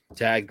in.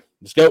 Tag.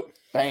 Let's go.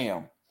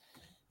 Bam.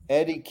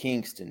 Eddie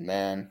Kingston,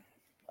 man.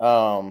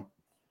 Hell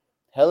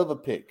of a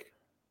pick.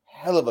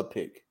 Hell of a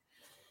pick.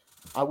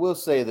 I will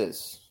say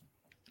this.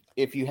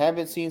 If you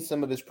haven't seen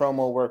some of his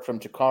promo work from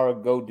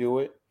Chikara, go do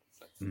it.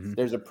 Mm-hmm.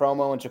 There's a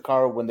promo in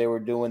Chikara when they were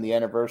doing the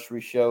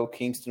anniversary show.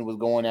 Kingston was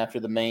going after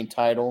the main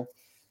title.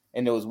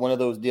 And it was one of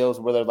those deals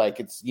where they're like,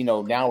 it's,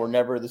 now or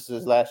never. This is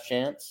his last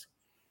chance.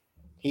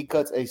 He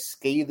cuts a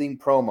scathing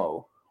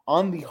promo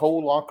on the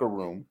whole locker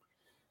room.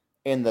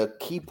 And the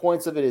key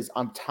points of it is,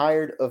 I'm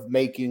tired of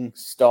making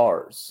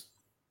stars.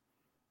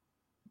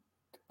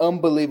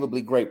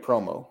 Unbelievably great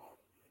promo.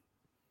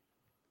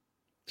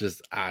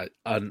 Just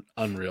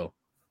unreal.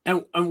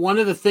 And one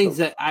of the things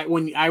that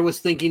when I was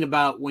thinking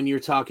about when you're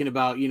talking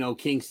about,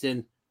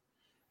 Kingston,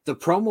 the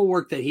promo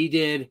work that he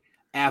did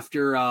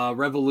after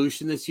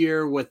Revolution this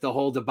year with the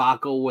whole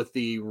debacle with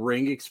the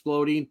ring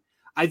exploding,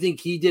 I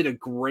think he did a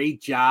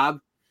great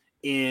job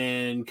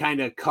in kind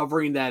of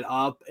covering that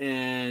up.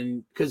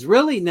 And because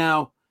really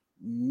now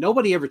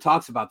nobody ever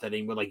talks about that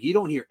anymore. Like, you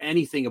don't hear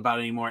anything about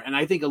it anymore. And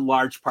I think a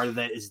large part of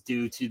that is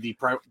due to the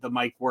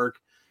mic work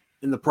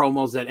and the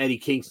promos that Eddie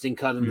Kingston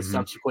cut in the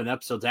subsequent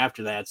episodes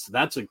after that. So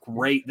that's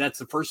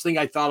the first thing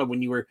I thought of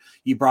when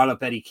you brought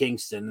up Eddie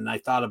Kingston. And I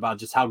thought about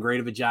just how great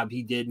of a job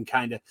he did in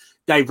kind of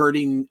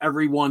diverting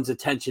everyone's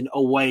attention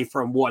away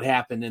from what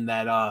happened in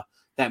that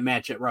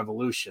match at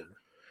Revolution.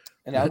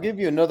 And I'll give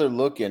you another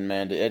look in,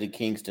 man, to Eddie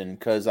Kingston,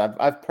 because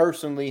I've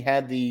personally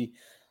had the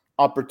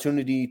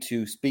opportunity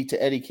to speak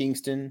to Eddie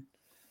Kingston,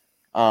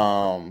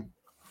 in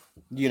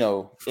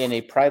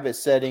a private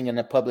setting and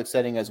a public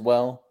setting as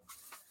well.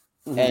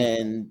 Mm-hmm.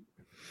 And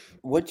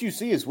what you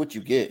see is what you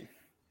get.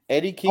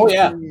 Eddie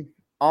Kingston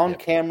on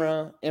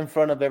camera in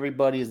front of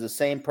everybody is the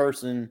same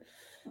person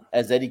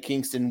as Eddie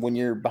Kingston when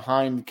you're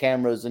behind the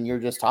cameras and you're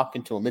just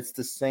talking to him. It's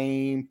the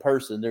same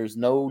person. There's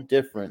no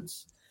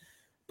difference.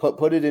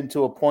 Put it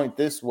into a point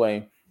this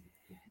way.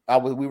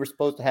 We were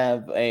supposed to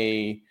have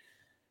a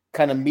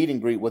kind of meet and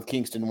greet with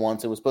Kingston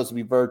once. It was supposed to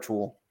be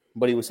virtual,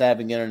 but he was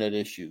having internet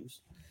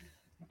issues.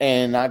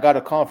 And I got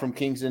a call from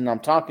Kingston. I'm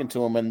talking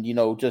to him and,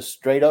 just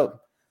straight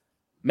up,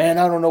 man,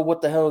 I don't know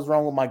what the hell is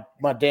wrong with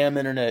my damn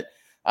internet.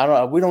 I don't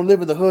know. We don't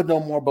live in the hood no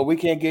more, but we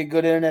can't get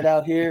good internet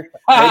out here.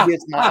 Maybe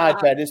it's my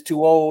iPad. It's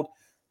too old.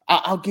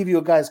 I'll give you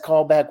a guy's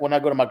call back when I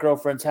go to my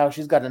girlfriend's house.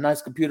 She's got a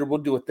nice computer. We'll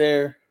do it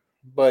there.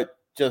 But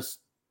just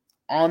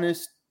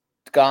honest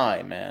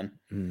guy, man.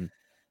 Mm-hmm.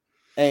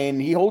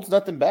 And he holds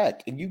nothing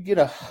back. And you get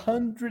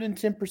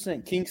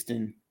 110%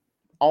 Kingston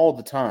all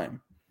the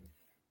time.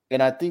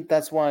 And I think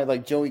that's why,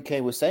 like Joey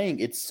K was saying,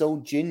 it's so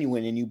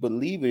genuine and you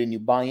believe it and you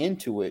buy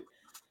into it.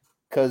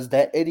 Because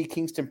that Eddie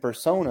Kingston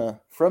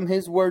persona, from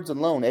his words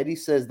alone, Eddie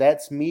says,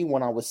 that's me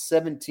when I was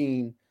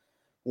 17,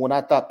 when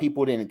I thought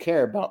people didn't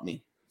care about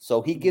me.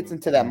 So he gets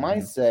into that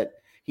mindset.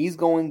 He's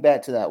going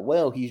back to that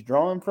well. He's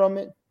drawing from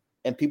it,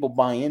 and people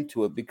buy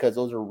into it because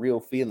those are real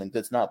feelings.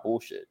 It's not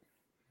bullshit.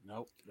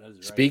 Nope. That's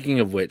right.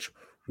 Speaking of which,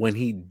 when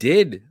he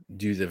did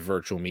do the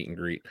virtual meet and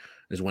greet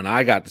is when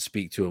I got to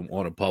speak to him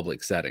on a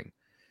public setting.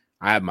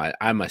 I have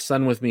my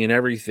son with me and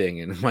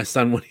everything. And my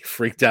son, when he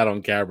freaked out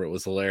on camera, it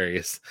was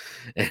hilarious.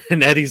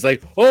 And Eddie's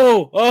like,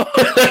 oh,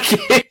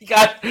 he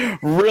got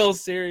real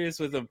serious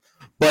with him.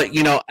 But,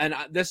 and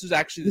this was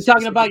actually... You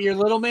talking about your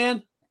little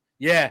man?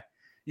 Yeah.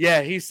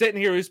 Yeah, he's sitting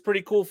here. He was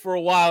pretty cool for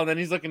a while. And then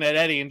he's looking at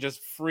Eddie and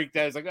just freaked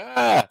out. He's like,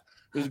 It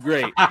was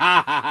great.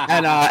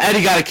 And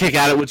Eddie got a kick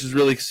at it, which is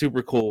really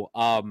super cool.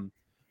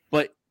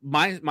 But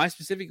my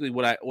specifically,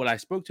 what I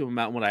spoke to him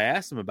about and what I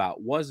asked him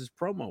about was his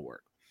promo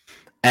work.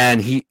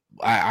 And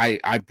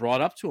I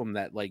brought up to him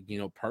that, like,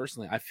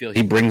 personally, I feel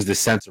he brings this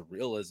sense of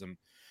realism,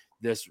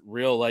 this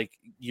real, like,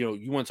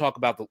 you want to talk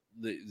about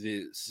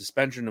the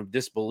suspension of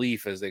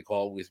disbelief, as they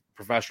call it, with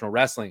professional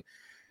wrestling.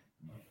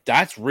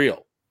 That's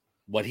real.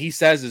 What he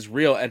says is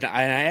real. And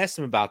I asked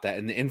him about that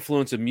and the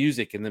influence of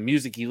music and the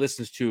music he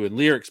listens to and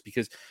lyrics,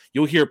 because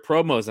you'll hear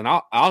promos and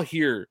I'll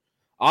hear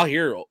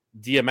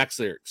DMX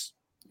lyrics.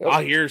 Yep.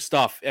 I'll hear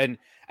stuff. And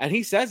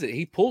he says it.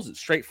 He pulls it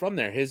straight from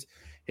there.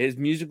 His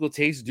musical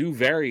tastes do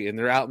vary and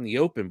they're out in the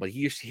open, but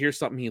he hears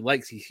something he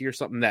likes. He hears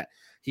something that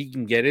he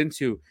can get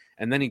into.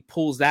 And then he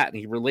pulls that and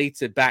he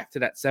relates it back to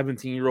that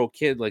 17-year-old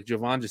kid. Like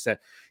Jovan just said,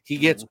 he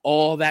gets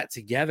all that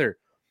together.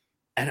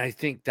 And I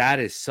think that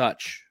is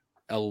such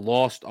a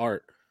lost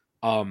art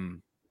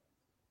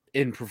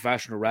in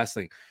professional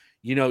wrestling.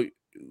 A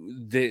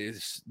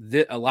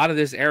lot of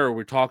this era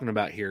we're talking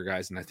about here,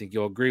 guys, and I think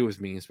you'll agree with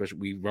me, especially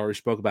we've already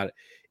spoke about it,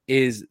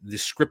 is the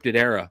scripted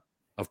era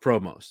of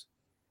promos,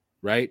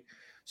 right?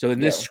 So in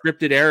this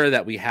scripted era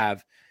that we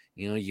have,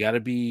 you got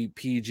to be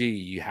PG.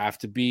 You have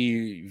to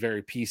be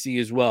very PC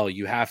as well.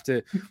 You have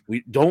to.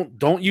 We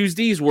don't use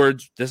these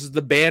words. This is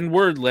the banned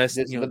word list.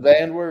 This is the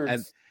banned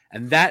words,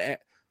 and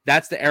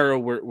that's the era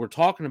we're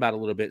talking about a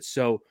little bit.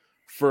 So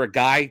for a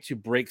guy to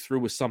break through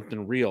with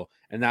something real,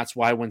 and that's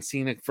why when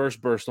Cena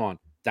first burst on,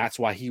 that's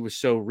why he was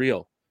so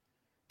real.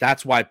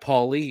 That's why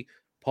Paul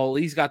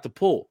Lee's got the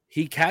pull.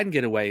 He can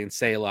get away and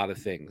say a lot of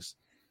things.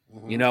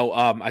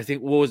 Mm-hmm. I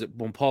think, what was it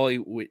when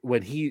Paulie,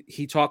 when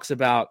he talks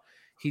about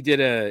he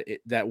did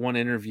that one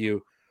interview,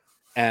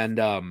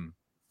 and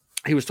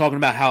he was talking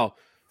about how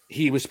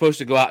he was supposed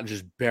to go out and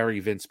just bury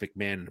Vince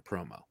McMahon in a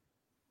promo.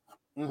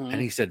 Mm-hmm.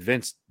 And he said,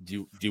 Vince,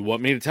 do you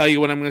want me to tell you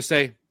what I'm going to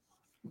say?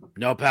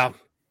 No, pal.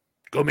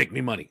 Go make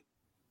me money.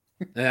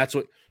 And that's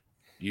what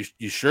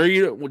you sure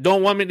you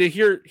don't want me to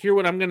hear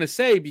what I'm going to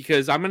say,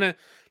 because I'm going to,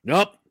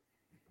 nope,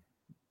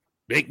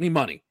 make me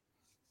money.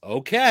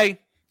 Okay.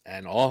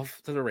 And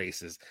off to the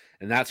races.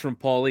 And that's from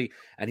Paulie.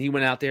 And he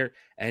went out there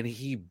and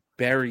he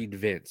buried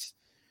Vince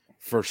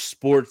for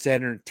sports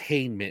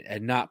entertainment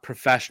and not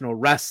professional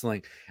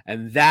wrestling.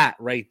 And that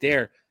right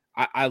there,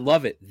 I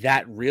love it.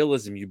 That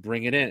realism, you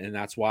bring it in. And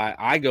that's why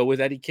I go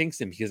with Eddie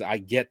Kingston, because I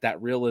get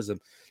that realism.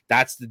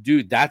 That's the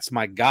dude. That's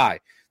my guy.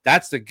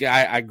 That's the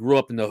guy I grew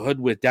up in the hood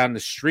with down the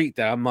street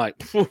that I'm like,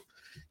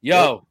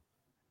 yo,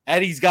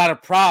 Eddie's got a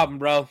problem,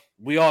 bro.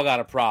 We all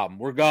got a problem.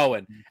 We're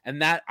going.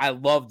 And that, I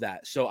love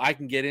that. So I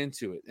can get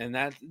into it. And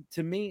that,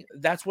 to me,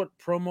 that's what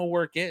promo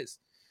work is.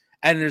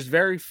 And there's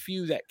very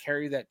few that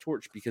carry that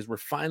torch, because we're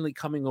finally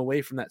coming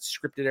away from that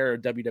scripted era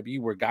of WWE,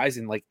 where guys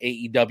in like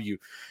AEW,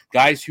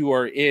 guys who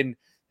are in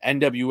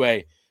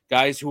NWA,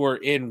 guys who are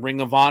in Ring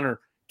of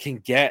Honor can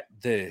get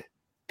the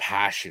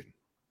passion,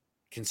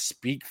 can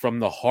speak from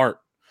the heart.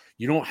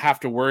 You don't have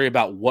to worry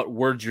about what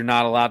words you're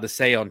not allowed to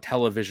say on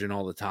television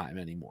all the time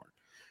anymore.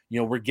 You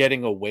know, we're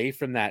getting away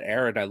from that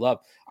era, and I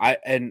love.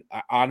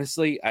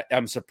 Honestly,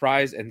 I'm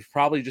surprised, and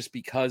probably just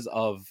because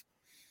of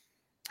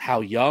how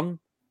young.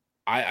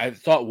 I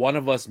thought one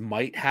of us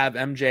might have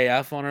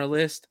MJF on our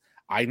list.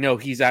 I know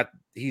he's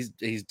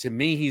to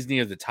me, he's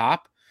near the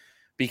top,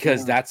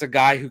 because that's a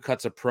guy who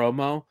cuts a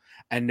promo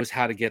and knows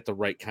how to get the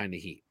right kind of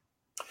heat.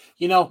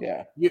 You know,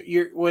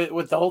 you're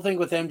with the whole thing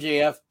with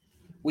MJF.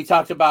 We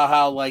talked about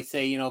how, like,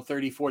 say,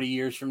 30, 40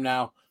 years from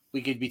now,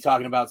 we could be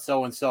talking about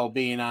so-and-so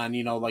being on,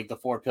 like the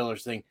Four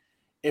Pillars thing.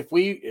 If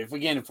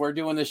we're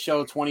doing this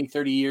show 20,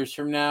 30 years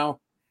from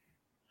now,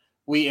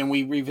 we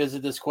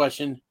revisit this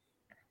question,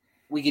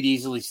 we could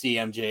easily see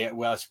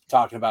us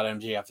talking about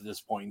MJF at this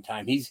point in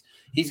time. He's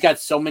got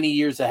so many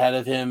years ahead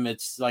of him.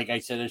 It's like I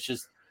said, it's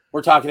just,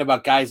 we're talking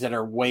about guys that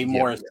are way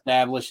more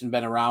established and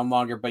been around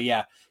longer. But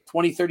yeah,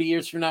 20, 30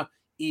 years from now,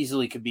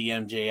 easily could be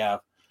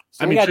MJF.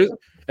 So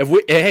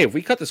if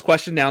we cut this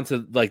question down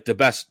to like the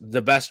best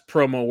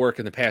promo work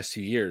in the past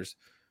 2 years,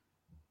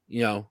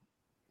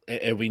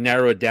 and we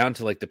narrow it down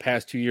to like the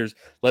past 2 years,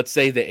 let's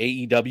say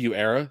the AEW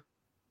era,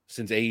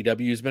 since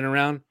AEW has been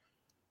around,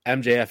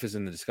 MJF is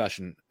in the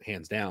discussion,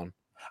 hands down.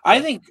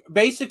 I think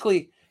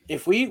basically,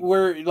 if we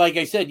were, like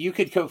I said, you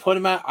could put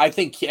him out. I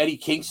think Eddie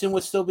Kingston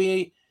would still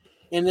be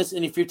in this.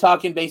 And if you're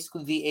talking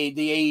basically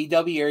the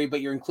AEW area, but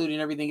you're including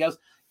everything else,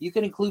 you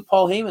can include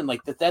Paul Heyman.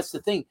 Like that. That's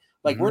the thing.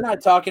 Like we're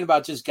not talking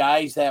about just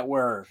guys that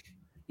were,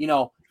 in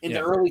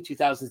the early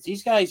 2000s.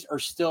 These guys are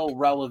still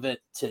relevant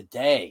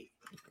today.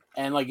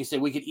 And like I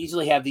said, we could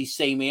easily have these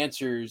same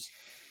answers,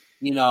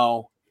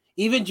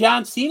 even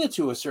John Cena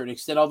to a certain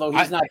extent, although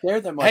he's not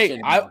there that much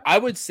anymore. I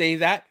would say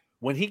that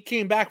when he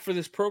came back for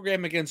this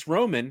program against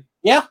Roman.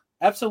 Yeah,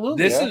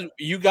 absolutely.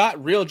 You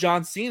got real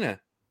John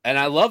Cena. And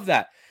I love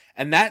that.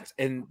 And that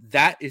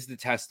is the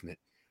testament.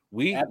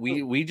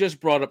 We just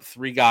brought up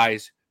three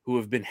guys who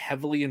have been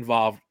heavily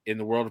involved in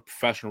the world of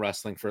professional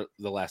wrestling for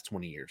the last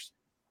 20 years.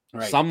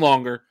 Right. Some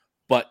longer,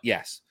 but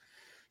yes.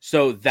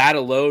 So that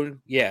alone,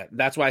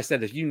 that's why I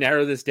said if you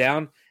narrow this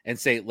down and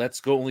say,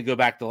 let's only go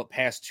back the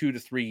past 2 to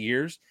 3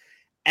 years,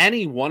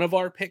 any one of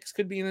our picks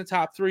could be in the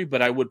top three,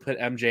 but I would put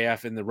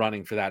MJF in the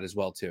running for that as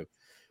well, too.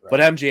 Right. But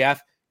MJF,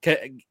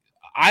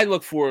 I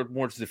look forward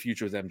more to the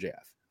future with MJF.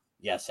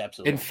 Yes,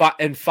 absolutely.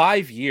 In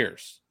 5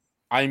 years,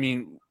 I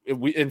mean,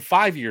 in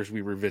 5 years,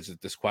 we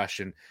revisit this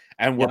question,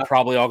 and we're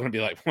probably all going to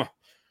be like,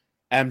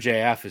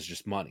 MJF is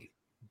just money.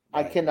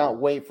 I cannot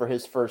wait for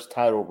his first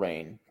title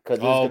reign, because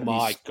it's going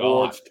to be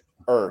scorched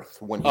earth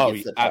when he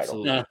gets the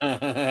title.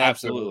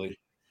 Absolutely.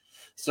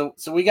 So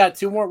we got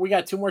two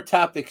more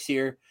topics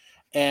here,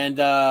 and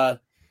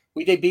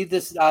we debuted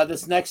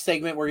this next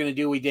segment we're going to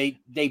do. We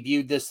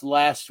debuted this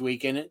last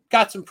week, and it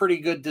got some pretty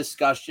good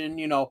discussion,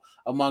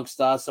 amongst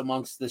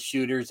the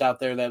shooters out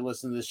there that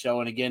listen to the show.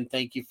 And again,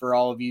 thank you for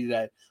all of you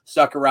that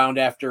stuck around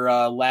after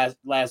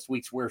last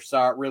week's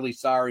really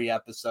sorry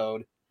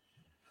episode.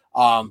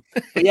 But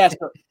yeah,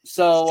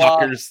 so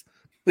suckers.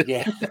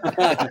 Yeah.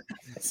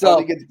 So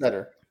it gets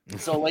better.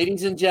 So,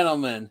 ladies and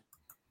gentlemen,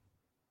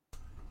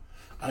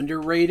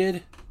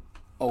 underrated,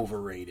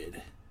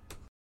 overrated.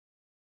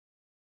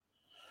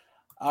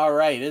 All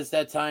right, it's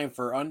that time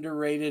for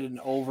underrated and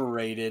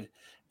overrated.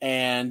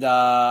 And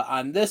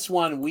on this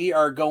one, we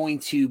are going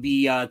to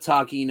be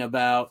talking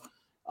about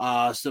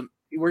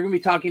we're going to be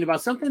talking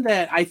about something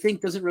that I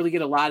think doesn't really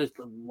get a lot of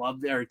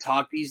love or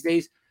talk these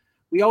days.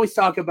 We always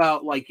talk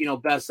about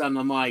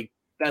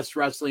best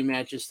wrestling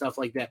matches, stuff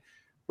like that.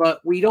 But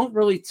we don't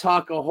really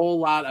talk a whole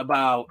lot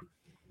about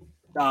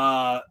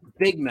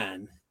big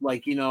men,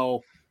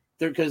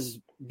 because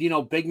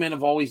big men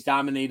have always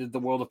dominated the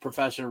world of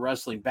professional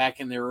wrestling back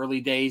in their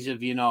early days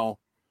of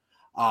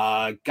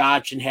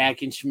Gotch and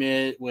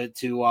Hackenschmidt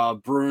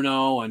to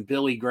Bruno and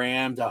Billy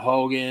Graham to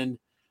Hogan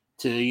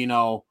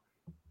to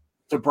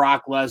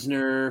Brock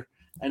Lesnar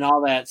and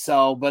all that.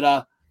 So,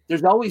 but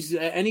there's always,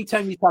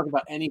 anytime you talk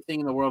about anything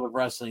in the world of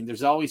wrestling,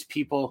 there's always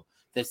people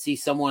that see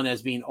someone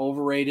as being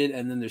overrated,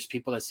 and then there's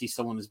people that see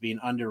someone as being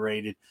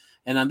underrated.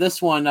 And on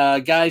this one,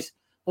 guys,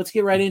 let's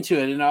get right into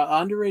it. And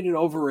underrated,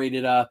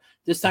 overrated.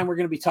 This time we're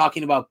going to be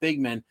talking about big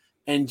men.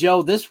 And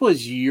Joe, this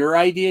was your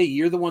idea.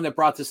 You're the one that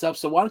brought this up.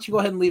 So why don't you go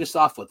ahead and lead us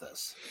off with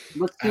this?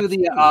 Let's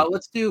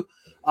do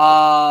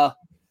go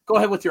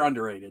ahead with your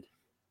underrated.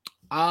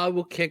 I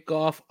will kick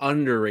off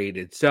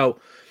underrated. So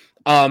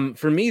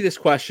for me, this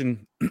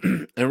question,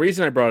 and the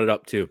reason I brought it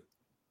up too,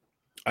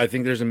 I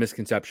think there's a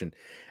misconception.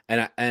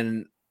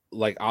 And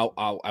like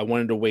I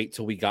wanted to wait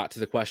till we got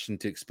to the question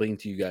to explain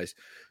to you guys.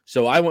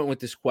 So I went with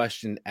this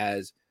question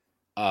as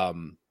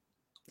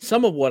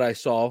some of what I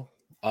saw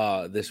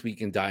this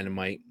week in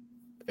Dynamite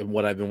and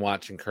what I've been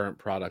watching current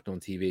product on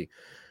TV.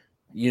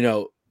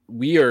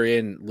 We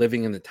are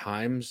living in the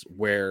times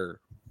where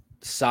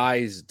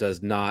size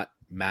does not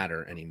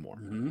matter anymore.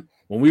 Mm-hmm.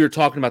 When we were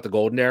talking about the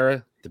golden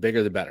era, the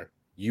bigger the better.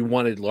 You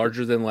wanted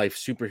larger than life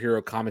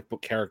superhero comic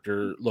book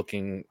character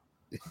looking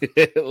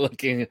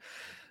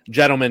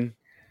gentlemen.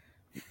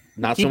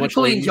 Not Keep so much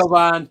clean,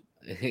 Jovan.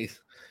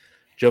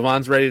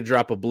 Jovan's ready to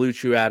drop a Blue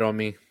Chew ad on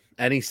me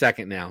any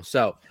second now.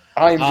 So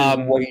I'm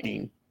just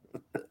waiting.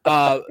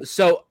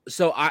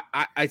 So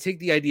I take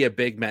the idea of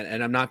big men,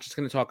 and I'm not just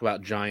going to talk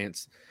about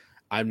giants.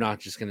 I'm not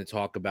just going to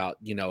talk about,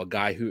 a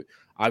guy who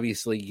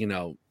obviously,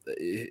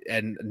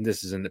 and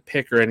this isn't a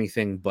pick or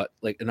anything, but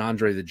like an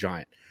Andre the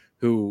Giant,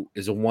 who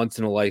is a once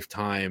in a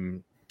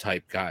lifetime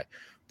type guy.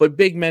 But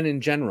big men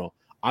in general,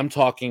 I'm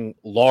talking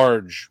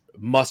large,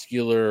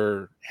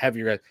 muscular,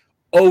 heavier,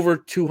 over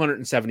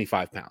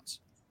 275 pounds,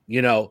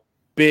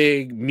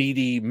 big,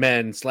 meaty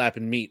men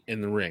slapping meat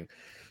in the ring.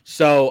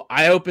 So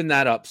I opened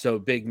that up.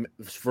 So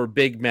for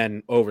big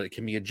men over, it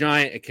can be a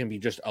giant. It can be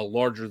just a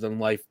larger than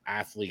life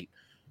athlete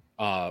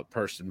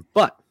person.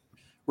 But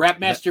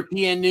Rapmaster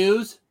PN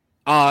News.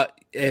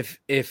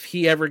 If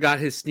he ever got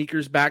his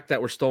sneakers back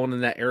that were stolen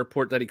in that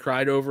airport that he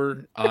cried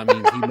over, he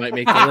might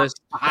make the list.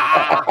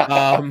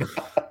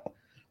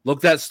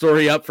 Look that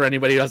story up for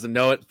anybody who doesn't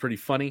know it. It's pretty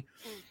funny.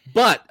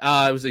 But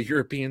it was a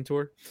European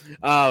tour.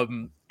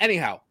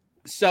 Anyhow,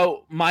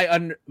 so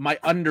my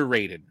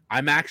underrated.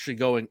 I'm actually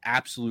going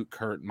absolute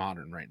current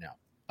modern right now.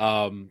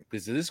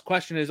 Because this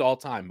question is all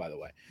time, by the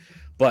way.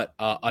 But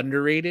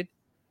underrated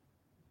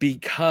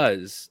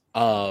because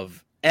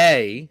of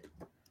the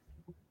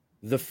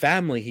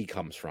family he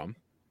comes from.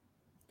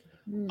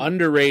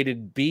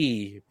 Underrated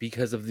B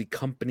because of the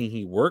company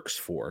he works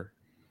for.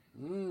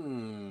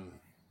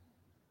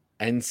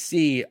 And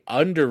C,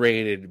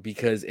 underrated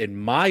because, in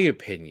my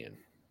opinion,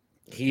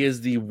 he is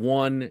the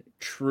one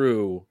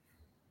true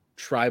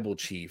tribal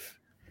chief.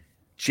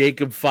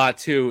 Jacob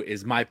Fatu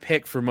is my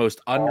pick for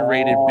most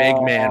underrated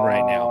big man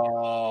right now.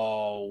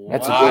 Oh,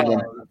 that's a good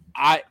one.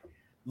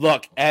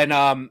 Look,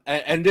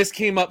 and this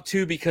came up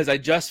too because I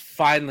just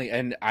finally,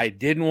 and I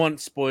didn't want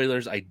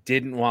spoilers. I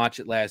didn't watch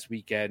it last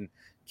weekend.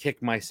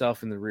 Kicked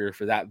myself in the rear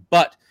for that,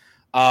 but.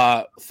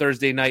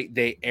 Thursday night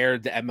they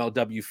aired the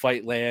MLW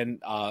Fightland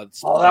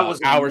that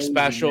was our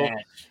special.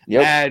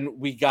 Yep. And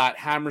we got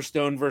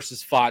Hammerstone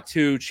versus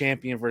Fatu,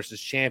 champion versus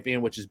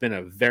champion, which has been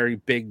a very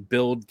big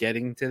build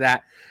getting to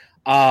that.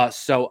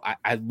 So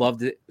I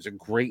loved it. It was a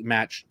great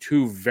match.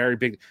 Two very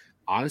big,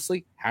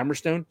 honestly,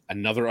 Hammerstone,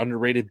 another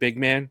underrated big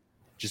man,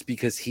 just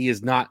because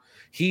he's not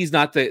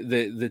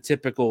the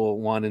typical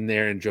one in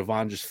there, and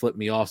Jovan just flipped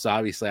me off. So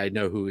obviously I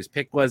know who his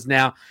pick was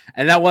now,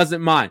 and that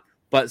wasn't mine.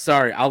 But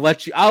sorry, I'll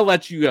let you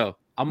go.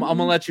 I'm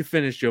gonna let you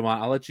finish, Jovan.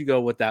 I'll let you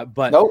go with that.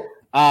 But nope.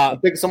 I'll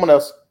pick someone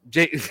else.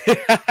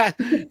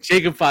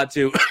 Jacob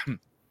Fatu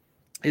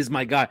is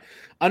my guy.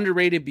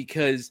 Underrated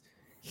because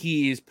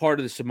he is part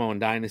of the Samoan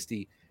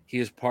dynasty. He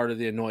is part of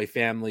the Inoue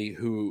family,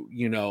 who,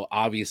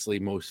 obviously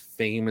most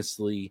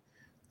famously,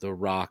 The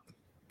Rock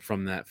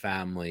from that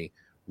family,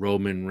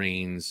 Roman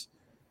Reigns,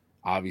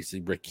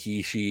 obviously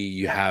Rikishi.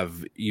 You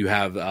have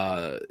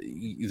the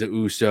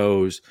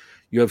Usos.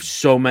 You have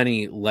so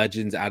many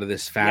legends out of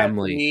this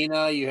family.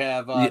 You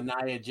have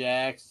Nia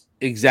Jax.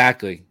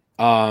 Exactly.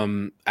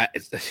 The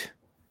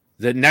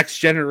next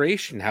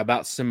generation. How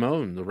about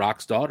Simone, The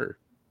Rock's daughter?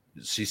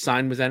 She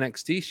signed with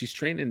NXT. She's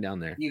training down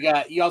there.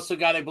 You also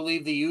got, I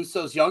believe, the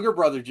Usos' younger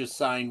brother just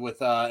signed with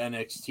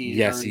NXT.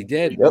 Yes, he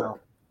did. Yep.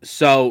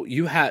 So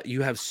you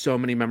have so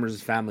many members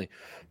of the family.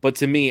 But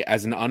to me,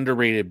 as an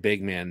underrated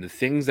big man, the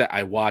things that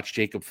I watch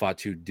Jacob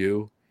Fatu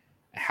do,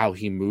 how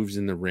he moves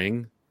in the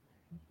ring,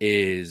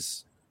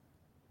 is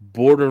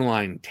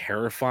borderline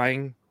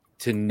terrifying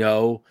to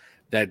know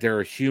that there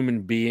are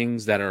human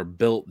beings that are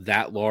built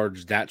that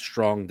large, that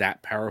strong,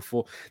 that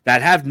powerful,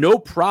 that have no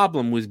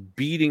problem with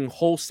beating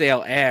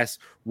wholesale ass,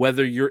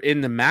 whether you're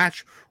in the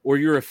match or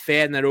you're a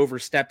fan that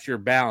oversteps your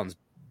bounds.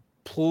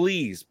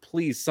 Please,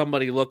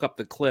 somebody look up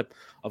the clip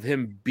of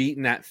him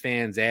beating that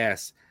fan's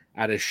ass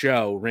at a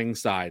show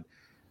ringside.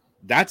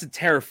 That's a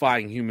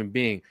terrifying human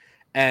being.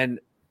 And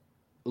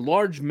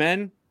large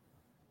men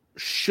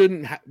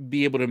shouldn't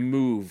be able to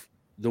move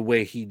the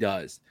way he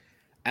does.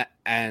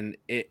 And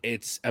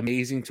it's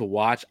amazing to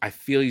watch. I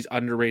feel he's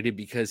underrated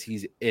because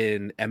he's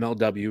in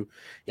MLW.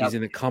 He's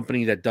in a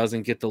company that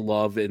doesn't get the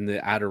love and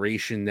the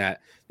adoration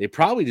that they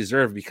probably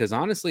deserve, because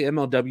honestly,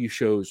 MLW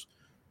shows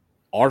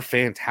are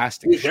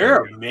fantastic. Dude,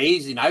 they're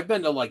amazing. I've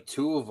been to like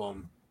 2 of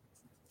them.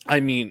 I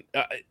mean,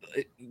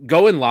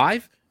 going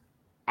live,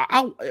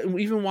 I'll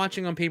even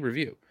watching on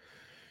pay-per-view.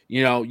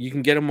 You know, you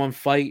can get them on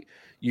Fight.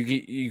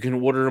 You can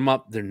order them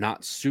up. They're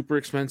not super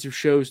expensive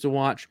shows to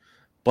watch,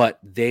 but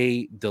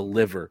they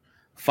deliver.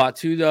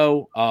 Fatu,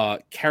 though,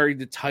 carried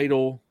the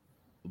title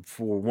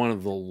for one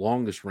of the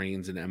longest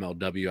reigns in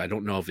MLW. I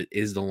don't know if it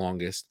is the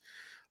longest,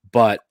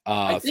 but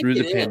through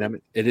the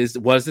pandemic, it is.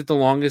 Was it the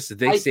longest? Did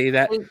they say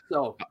that? Think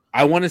so.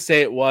 I want to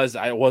say it was.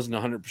 I wasn't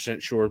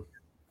 100% sure,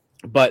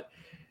 but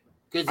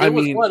because it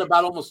was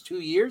about almost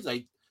 2 years,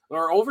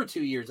 or over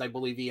 2 years, I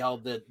believe he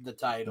held the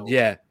title.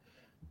 Yeah.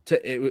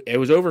 It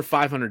was over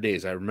 500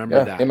 days. I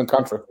remember that. Him and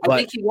Contra. I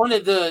think he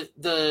wanted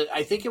the.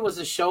 I think it was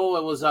a show.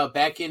 It was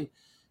back in,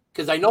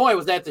 because I know I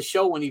was at the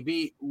show when he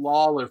beat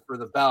Lawler for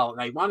the belt,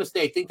 and I want to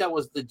say I think that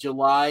was the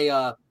July.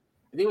 I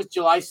think it was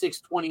July 6,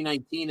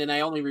 2019, and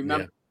I only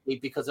remember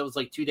it because it was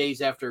like 2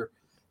 days after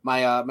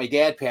my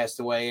dad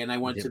passed away, and I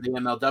went to the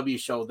MLW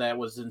show that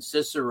was in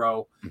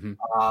Cicero,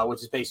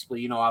 which is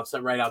basically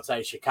right outside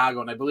of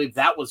Chicago, and I believe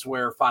that was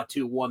where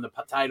Fatu won the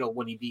title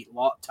when he beat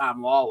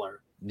Tom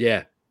Lawler.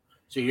 Yeah.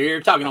 So you're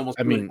talking almost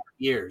 2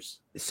 years.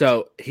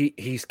 So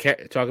he's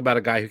talk about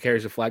a guy who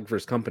carries a flag for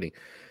his company,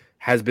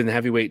 has been the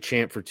heavyweight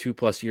champ for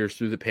 2+ years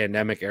through the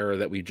pandemic era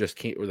that we just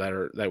came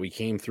that we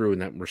came through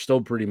and that we're still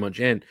pretty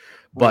much in.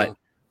 But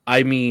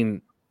I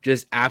mean,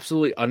 just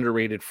absolutely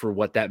underrated for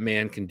what that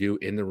man can do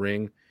in the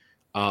ring.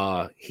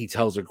 He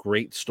tells a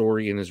great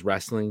story in his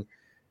wrestling.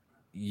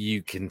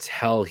 You can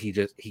tell he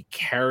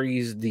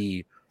carries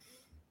that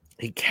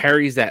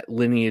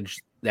lineage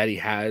that he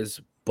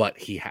has, but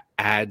he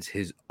adds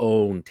his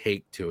own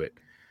take to it.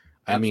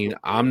 Absolutely. I mean,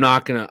 I'm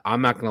not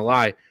gonna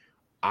lie.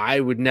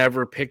 I would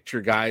never picture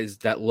guys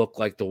that look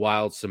like the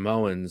Wild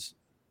Samoans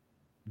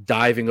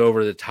diving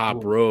over the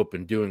top rope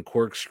and doing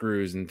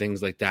corkscrews and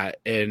things like that.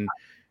 And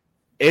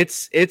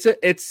it's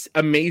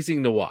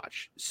amazing to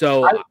watch.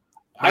 So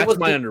that's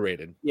my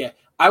underrated. Yeah.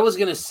 I was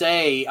going to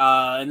say,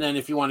 and then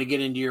if you want to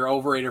get into your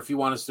overrated, if you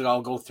want us to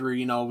all go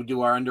through,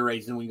 do our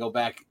underrated and we go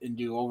back and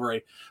do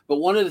overrated. But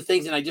one of the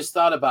things, and I just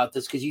thought about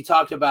this because you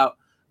talked about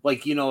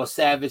a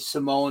Savage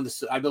Samoan.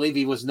 I believe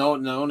he was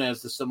known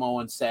as the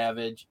Samoan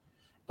Savage,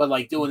 but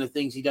doing the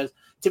things he does.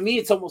 To me,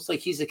 it's almost like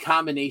he's a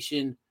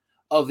combination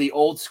of the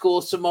old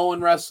school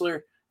Samoan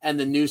wrestler and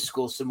the new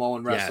school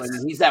Samoan wrestler. Yes. I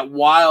mean, he's that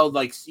wild,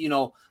 like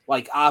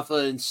Afa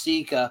and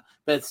Sika,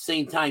 but at the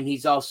same time,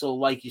 he's also,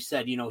 like you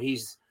said,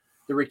 he's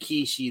the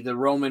Rikishi, the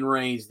Roman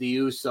Reigns, the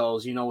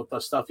Usos, with the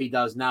stuff he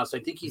does now. So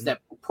I think he's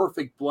that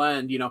perfect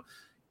blend,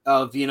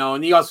 and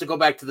you also go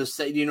back to the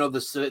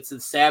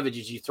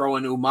Savages. You throw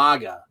in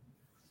Umaga,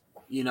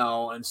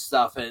 and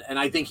stuff, and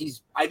I think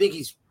he's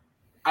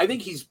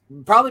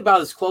probably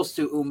about as close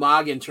to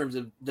Umaga in terms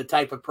of the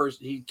type of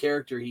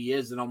character he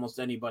is than almost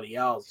anybody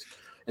else.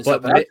 And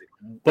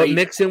but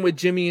mix in with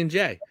Jimmy and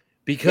Jay.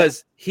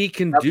 Because he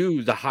can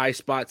do the high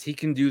spots, he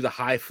can do the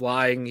high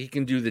flying, he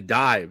can do the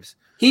dives.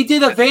 He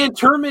did a Van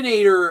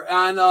Terminator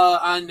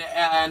on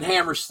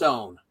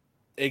Hammerstone.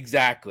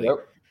 Exactly.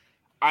 Yep.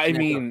 I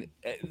mean,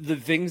 the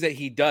things that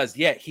he does,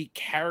 he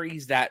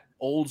carries that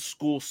old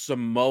school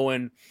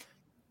Samoan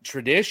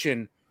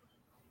tradition,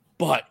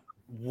 but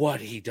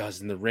what he does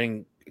in the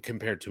ring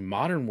compared to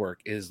modern work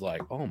is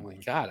like, oh my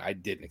God, I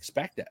didn't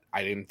expect that.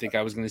 I didn't think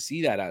I was going to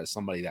see that out of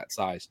somebody that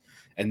size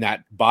and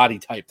that body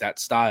type, that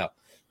style.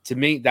 To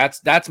me,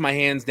 that's my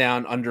hands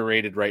down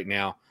underrated right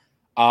now.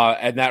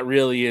 And that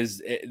really is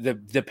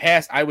the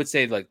past, I would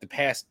say, the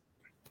past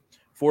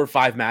 4 or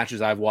 5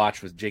 matches I've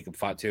watched with Jacob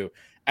Fatu,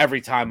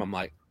 every time I'm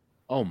like,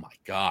 oh my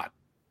God.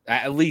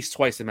 At least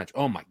twice a match.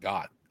 Oh my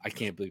God. I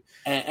can't believe.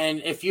 And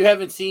if you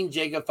haven't seen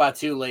Jacob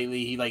Fatu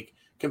lately, he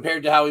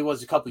compared to how he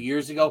was a couple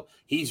years ago,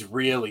 he's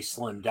really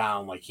slimmed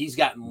down. He's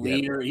gotten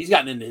leaner. He's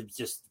gotten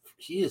into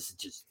he is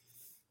just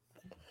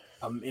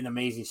in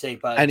amazing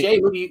shape.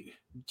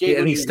 Jay,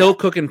 and he's still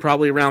cooking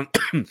probably around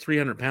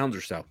 300 pounds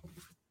or so.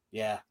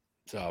 Yeah.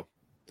 So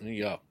there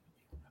you go.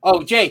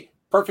 Oh, Jay,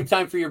 perfect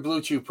time for your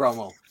Blue Chew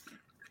promo.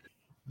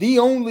 The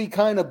only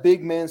kind of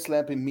big man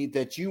slapping meet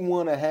that you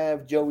want to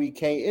have, Joey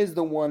K, is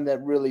the one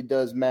that really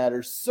does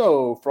matter.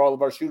 So for all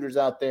of our shooters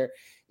out there,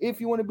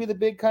 if you want to be the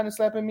big kind of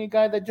slapping meat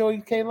guy that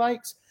Joey K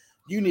likes,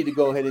 you need to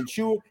go ahead and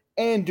chew it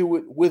and do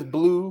it with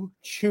Blue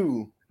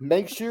Chew.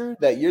 Make sure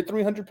that your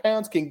 300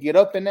 pounds can get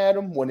up and at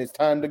them when it's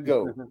time to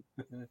go.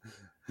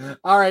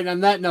 All right.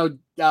 On that note,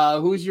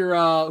 who's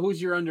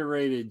your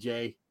underrated,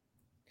 Jay?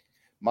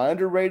 My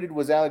underrated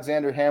was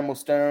Alexander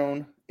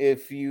Hammerstone.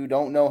 If you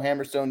don't know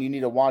Hammerstone, you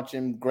need to watch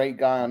him. Great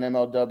guy on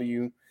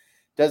MLW.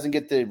 Doesn't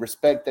get the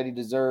respect that he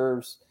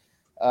deserves.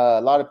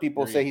 A lot of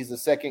people say he's the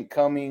second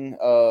coming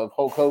of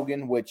Hulk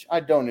Hogan, which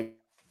I don't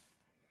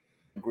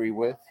agree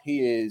with. He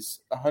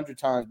is 100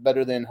 times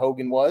better than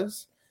Hogan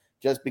was,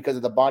 just because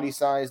of the body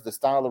size, the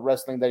style of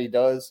wrestling that he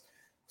does.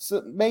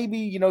 So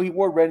maybe, he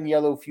wore red and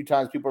yellow a few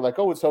times. People are like,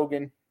 oh, it's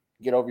Hogan.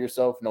 Get over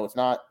yourself. No, it's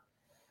not.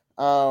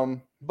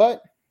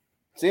 But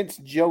since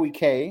Joey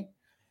K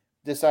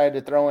decided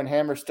to throw in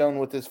Hammerstone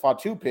with his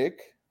Fatu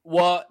pick.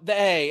 Well,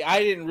 I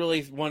didn't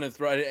really want to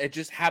throw it. It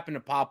just happened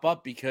to pop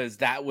up because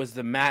that was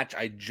the match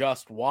I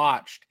just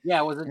watched.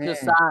 Yeah, was it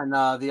just on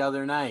the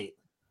other night?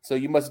 So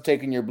you must have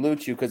taken your Blue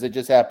Chew because it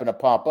just happened to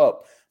pop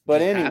up.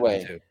 But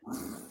anyway,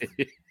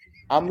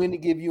 I'm going to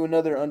give you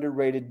another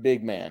underrated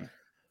big man.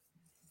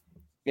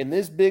 And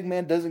this big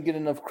man doesn't get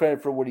enough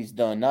credit for what he's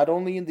done, not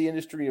only in the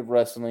industry of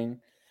wrestling,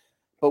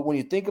 but when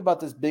you think about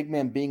this big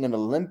man being an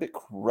Olympic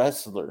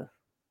wrestler,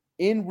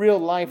 in real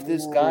life,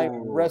 this guy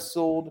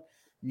wrestled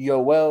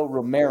Yoel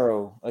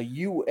Romero, a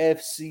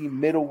UFC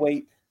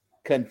middleweight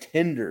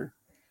contender.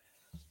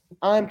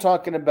 I'm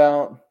talking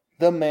about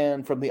the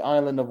man from the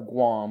island of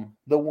Guam,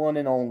 the one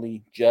and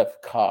only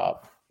Jeff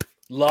Cobb.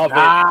 Love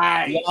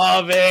it.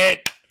 Love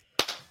it.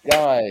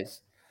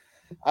 Guys,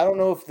 I don't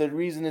know if the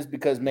reason is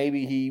because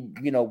maybe he,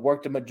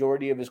 worked a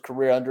majority of his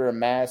career under a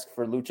mask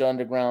for Lucha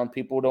Underground.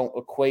 People don't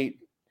equate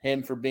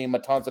him for being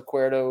Matanza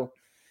Cuerdo.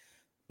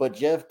 But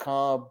Jeff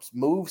Cobb's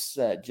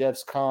moveset,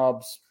 just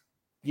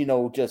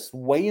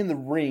way in the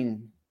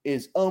ring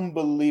is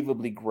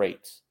unbelievably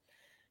great.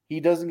 He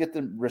doesn't get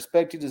the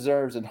respect he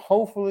deserves, and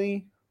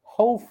hopefully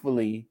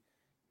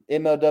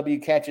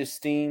MLW catches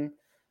steam.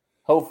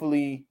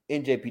 Hopefully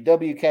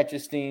NJPW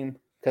catches steam,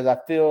 because I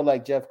feel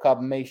like Jeff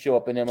Cobb may show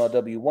up in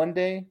MLW one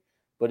day,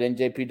 but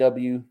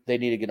NJPW, they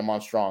need to get him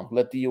on strong.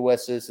 Let the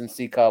US citizen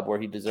see Cobb where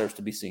he deserves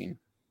to be seen.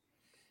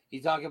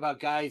 You talk about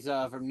guys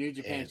from New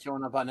Japan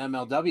showing up on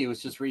MLW. It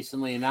was just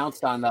recently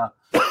announced on the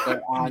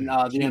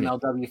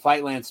MLW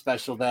Fightland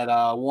special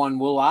that one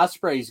Will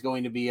Ospreay is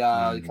going to be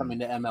coming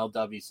to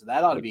MLW. So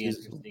that ought to be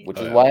interesting. Which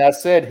is why I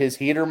said his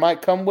heater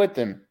might come with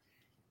him.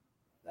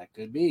 That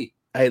could be.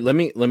 Hey, let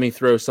me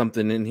throw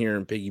something in here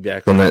and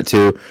piggyback on that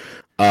too.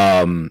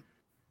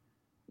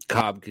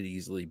 Cobb could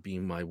easily be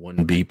my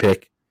 1B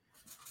pick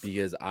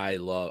because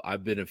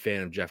I've been a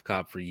fan of Jeff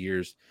Cobb for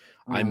years.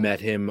 I met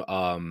him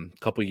a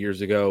couple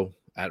years ago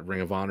at Ring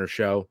of Honor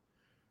show.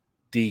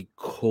 The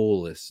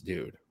coolest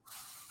dude.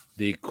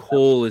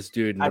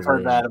 I've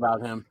heard that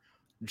about him.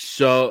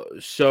 So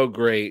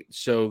great,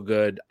 so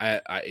good.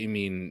 I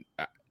mean,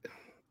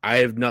 I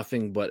have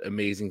nothing but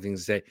amazing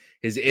things to say.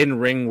 His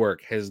in-ring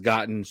work has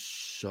gotten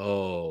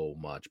so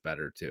much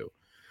better too.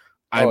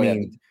 I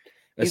mean,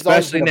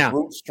 especially now,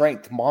 brute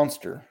strength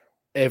monster.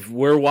 If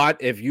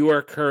you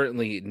are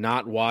currently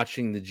not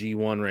watching the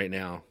G1 right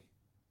now,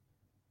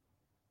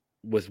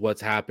 with what's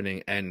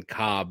happening and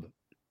Cobb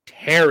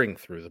tearing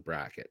through the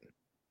bracket,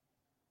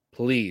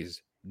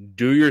 please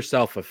do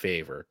yourself a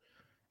favor.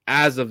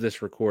 As of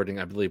this recording,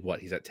 I believe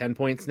he's at 10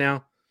 points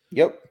now.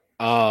 Yep.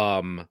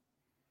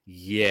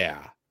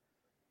 Yeah.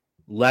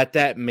 Let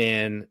that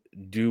man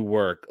do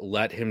work.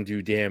 Let him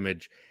do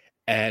damage.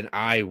 And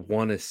I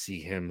want to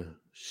see him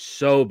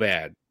so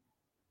bad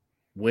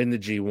win the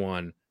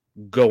G1,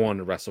 go on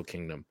to Wrestle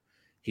Kingdom.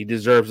 He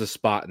deserves a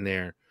spot in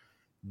there.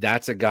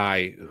 That's a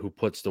guy who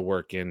puts the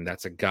work in.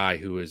 That's a guy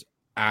who is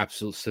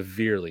absolutely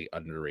severely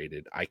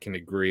underrated. I can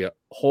agree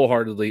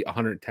wholeheartedly,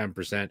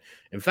 110%.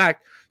 In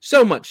fact,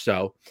 so much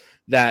so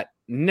that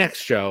next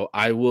show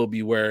I will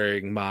be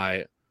wearing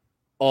my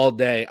All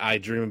Day I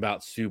Dream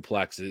About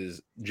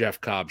Suplexes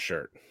Jeff Cobb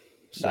shirt.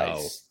 So,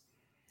 nice.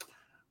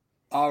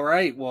 All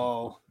right.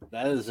 Well,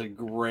 that is a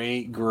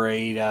great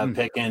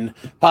pick. And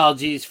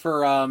apologies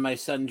for my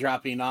son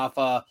dropping off.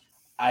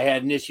 I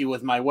had an issue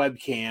with my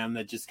webcam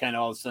that just kind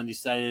of all of a sudden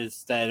decided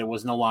that it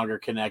was no longer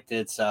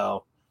connected.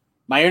 So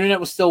my internet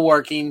was still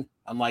working,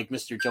 unlike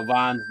Mr.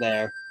 Jovan's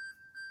there.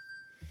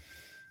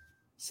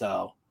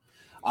 So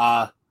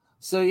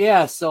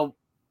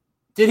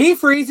did he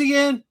freeze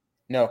again?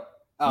 No.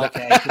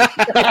 Okay.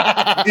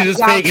 He's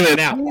just taking it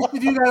out. We used to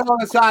do that all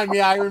the time.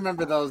 Yeah, I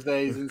remember those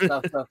days and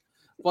stuff.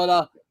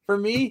 But for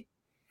me,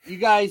 you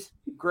guys,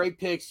 great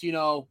picks,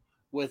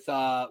 with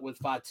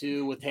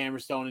Fatu, with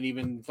Hammerstone, and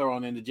even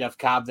throwing into Jeff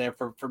Cobb there.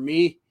 For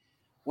me,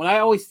 when I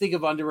always think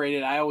of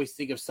underrated, I always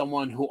think of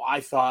someone who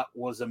I thought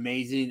was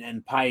amazing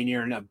and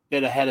pioneering a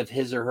bit ahead of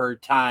his or her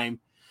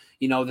time,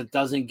 that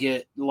doesn't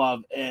get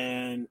love.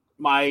 And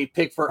my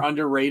pick for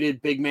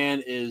underrated big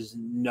man is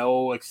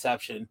no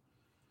exception.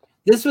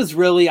 This was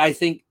really, I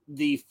think,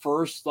 the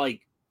first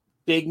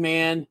big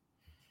man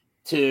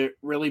to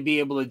really be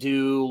able to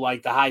do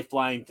the high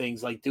flying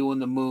things, like doing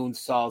the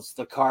moonsaults,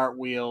 the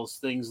cartwheels,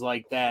 things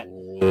like that.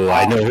 Oh,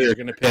 I know who you're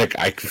going to pick.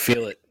 I can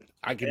feel it.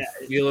 I can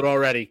feel it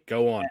already.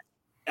 Go on.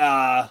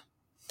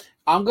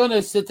 I'm going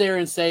to sit there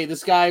and say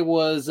this guy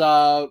was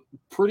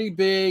pretty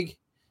big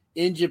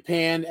in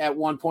Japan at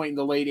one point in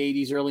the late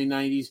 80s, early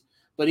 90s.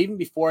 But even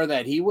before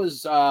that, he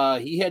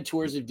had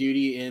tours of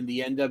duty in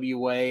the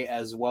NWA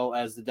as well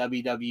as the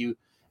WWF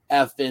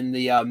in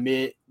the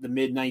mid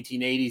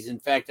 1980s. In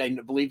fact, I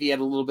believe he had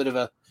a little bit of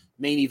a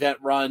main event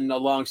run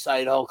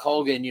alongside Hulk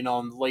Hogan,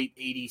 in late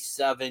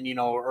 87,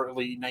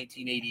 early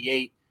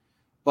 1988.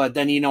 But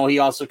then, he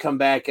also come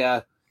back,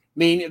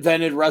 main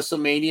evented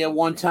WrestleMania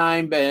one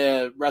time,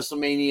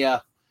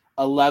 WrestleMania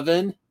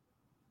 11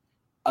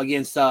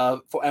 against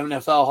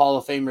NFL Hall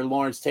of Famer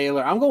Lawrence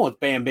Taylor. I'm going with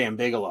Bam Bam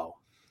Bigelow.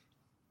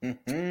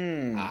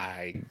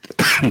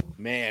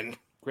 Man,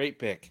 great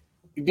pick.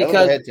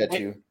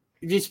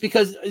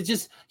 Because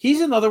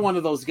he's another one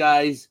of those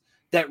guys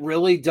that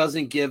really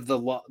doesn't give the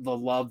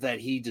love that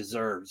he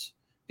deserves.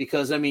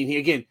 Because, I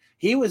mean,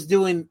 he was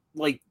doing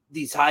like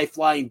these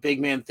high-flying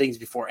big man things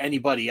before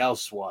anybody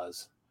else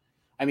was.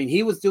 I mean,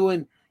 he was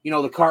doing,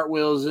 the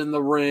cartwheels in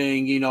the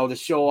ring, to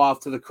show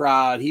off to the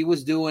crowd. He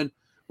was doing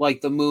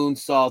like the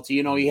moonsault,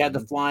 he had the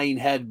flying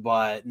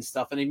headbutt and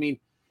stuff. And I mean,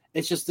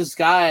 it's just this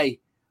guy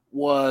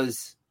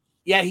was,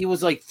 he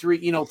was like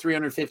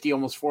 350,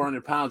 almost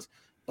 400 pounds.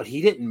 But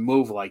he didn't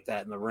move like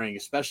that in the ring,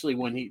 especially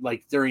when he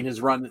during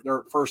his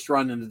first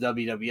run in the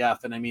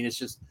WWF. And I mean, it's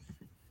just,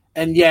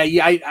 and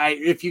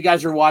if you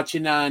guys are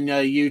watching on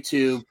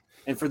YouTube,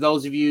 and for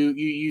those of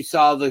you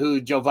saw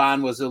who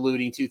Jovan was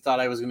alluding to, thought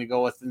I was going to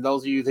go with, and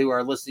those of you who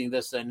are listening to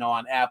this and know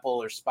on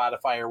Apple or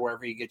Spotify or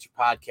wherever you get your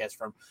podcast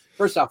from,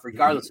 first off,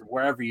 regardless of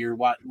wherever you're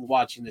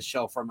watching the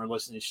show from or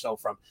listening to the show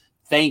from,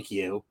 thank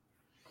you.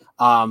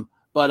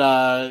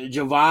 But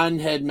Jovan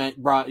had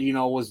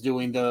was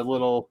doing the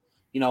little,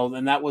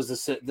 and that was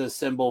the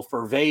symbol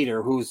for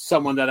Vader, who's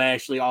someone that I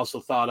actually also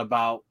thought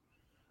about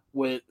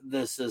with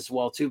this as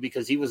well too,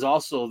 because he was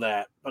also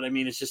that. But I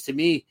mean, it's just, to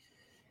me,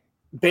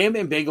 Bam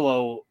Bam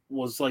Bigelow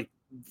was like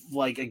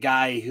a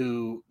guy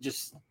who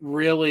just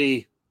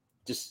really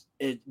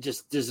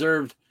just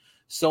deserved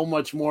so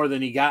much more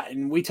than he got.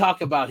 And we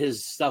talk about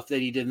his stuff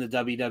that he did in the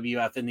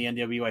WWF and the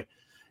NWA.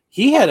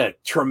 He had a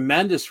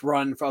tremendous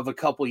run of a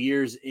couple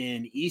years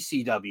in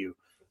ECW,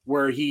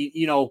 where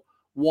he,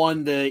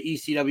 won the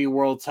ECW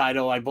world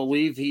title. I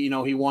believe he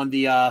won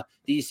the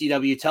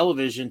ECW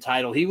television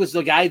title. He was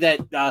the guy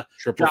that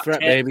triple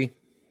threat, baby.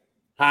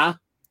 Huh?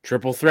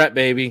 Triple threat,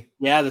 baby.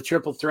 Yeah, the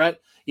triple threat.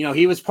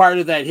 He was part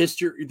of that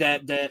history,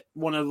 that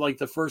one of like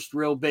the first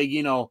real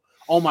big, oh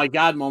my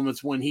God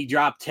moments when he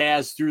dropped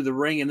Taz through the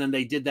ring, and then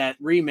they did that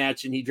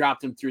rematch and he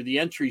dropped him through the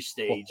entry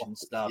stage and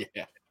stuff.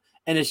 Yeah.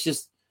 And it's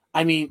just,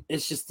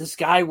 this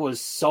guy was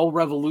so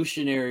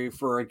revolutionary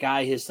for a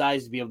guy his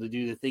size to be able to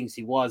do the things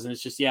he was. And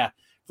it's just,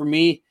 for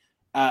me,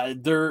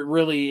 there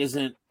really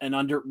isn't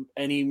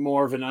any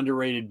more of an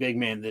underrated big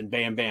man than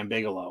Bam Bam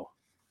Bigelow.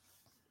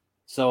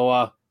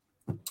 So,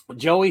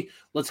 Joey,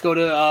 let's go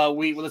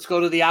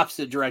to the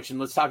opposite direction.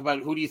 Let's talk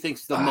about who do you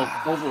think's the most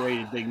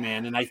overrated big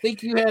man. And I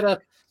think you had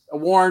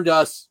warned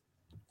us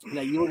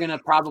that you were going to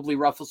probably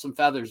ruffle some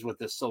feathers with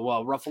this.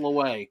 So, ruffle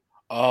away.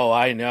 Oh,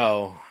 I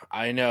know.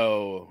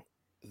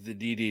 The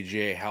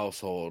DDJ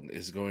household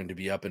is going to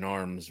be up in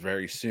arms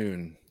very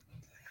soon.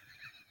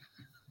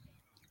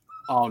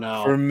 Oh,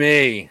 no. For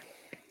me,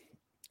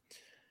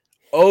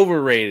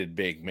 overrated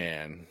big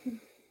man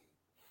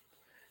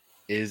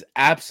is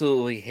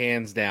absolutely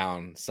hands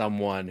down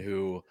someone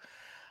who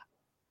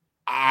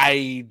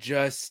I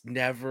just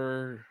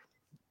never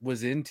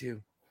was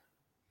into.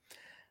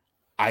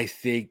 I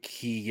think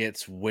he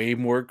gets way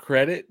more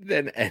credit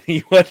than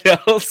anyone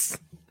else.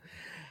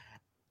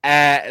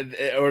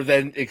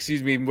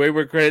 Way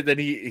more credit than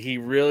he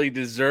really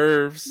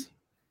deserves,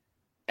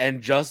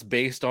 and just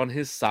based on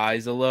his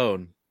size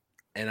alone.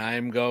 And I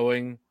am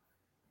going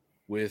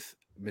with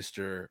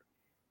Mr.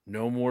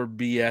 No More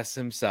BS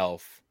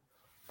himself,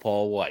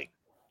 Paul White.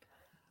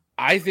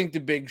 I think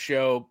the Big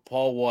Show,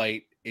 Paul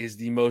White, is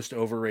the most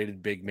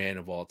overrated big man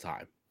of all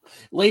time.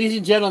 Ladies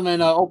and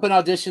gentlemen, open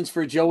auditions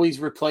for Joey's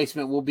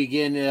replacement will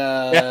begin.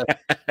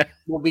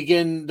 Will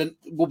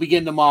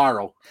begin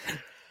tomorrow.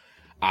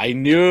 I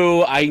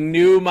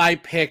knew my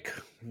pick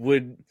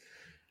would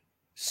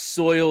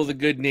soil the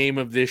good name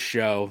of this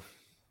show,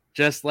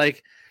 just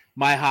like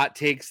my hot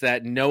takes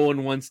that no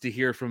one wants to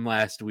hear from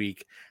last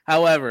week.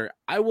 However,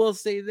 I will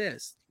say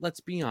this. Let's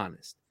be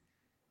honest.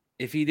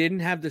 If he didn't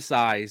have the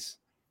size,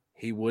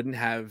 he wouldn't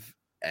have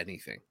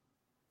anything.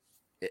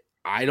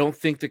 I don't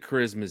think the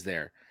charisma is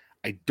there.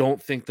 I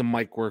don't think the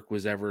mic work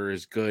was ever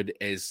as good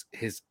as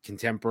his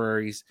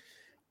contemporaries.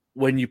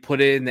 When you put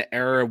it in the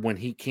era when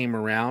he came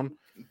around,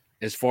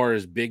 as far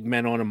as big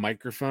men on a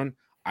microphone,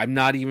 I'm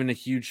not even a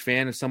huge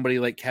fan of somebody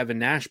like Kevin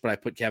Nash, but I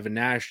put Kevin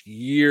Nash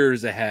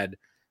years ahead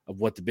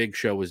of what the Big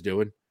Show was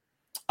doing.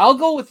 I'll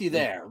go with you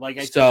there. And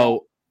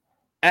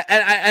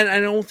I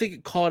don't think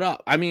it caught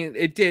up. I mean,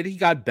 it did. He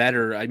got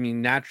better. I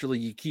mean, naturally,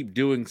 you keep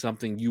doing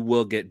something, you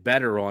will get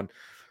better on,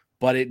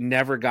 but it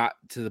never got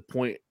to the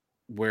point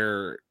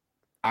where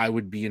I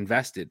would be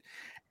invested.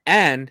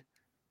 And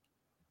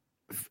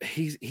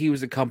he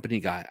was a company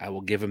guy. I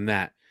will give him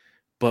that.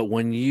 But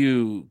when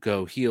you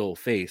go heel,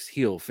 face,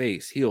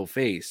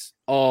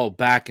 all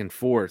back and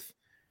forth,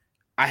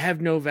 I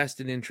have no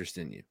vested interest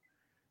in you.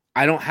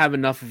 I don't have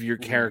enough of your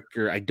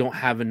character. I don't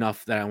have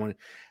enough that I want.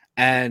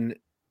 And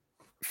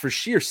for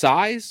sheer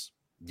size,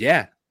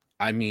 yeah.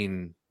 I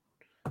mean,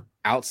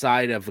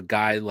 outside of a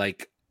guy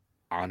like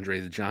Andre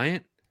the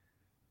Giant,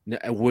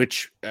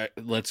 which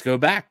let's go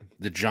back.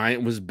 The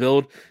Giant was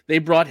billed. They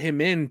brought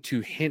him in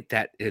to hint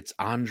that it's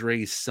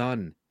Andre's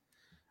son.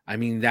 I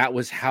mean, that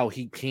was how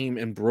he came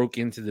and broke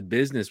into the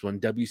business when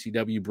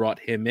WCW brought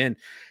him in,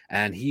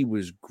 and he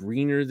was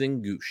greener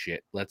than goose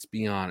shit. Let's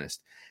be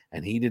honest.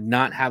 And he did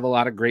not have a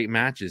lot of great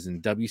matches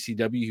in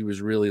WCW. He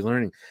was really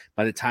learning.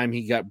 By the time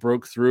he got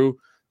broke through,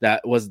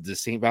 that was the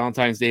St.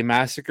 Valentine's Day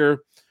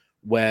Massacre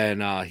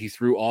when he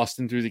threw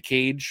Austin through the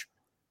cage,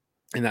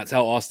 and that's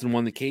how Austin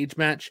won the cage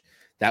match.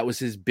 That was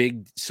his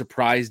big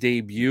surprise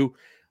debut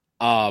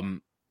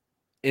in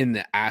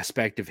the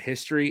aspect of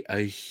history,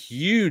 a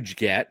huge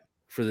get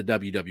for the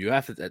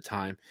WWF at that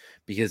time,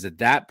 because at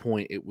that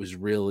point it was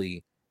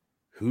really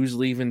who's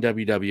leaving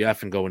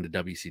WWF and going to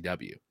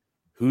WCW,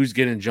 who's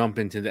going to jump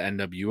into the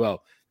NWO.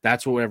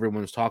 That's what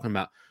everyone was talking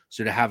about.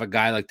 So to have a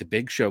guy like the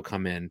Big Show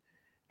come in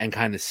and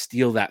kind of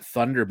steal that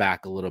thunder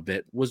back a little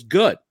bit was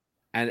good,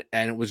 and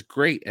it was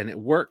great, and it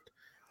worked.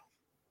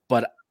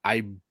 But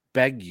I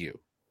beg you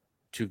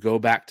to go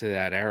back to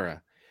that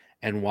era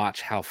and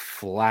watch how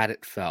flat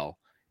it fell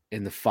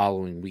in the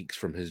following weeks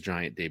from his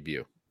Giant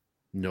debut.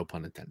 No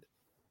pun intended.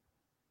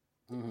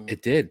 Mm-hmm.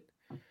 It did.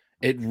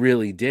 It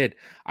really did.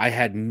 I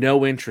had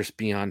no interest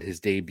beyond his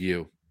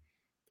debut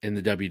in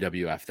the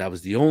WWF. That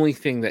was the only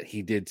thing that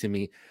he did to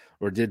me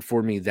or did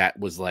for me that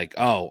was like,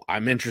 oh,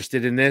 I'm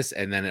interested in this.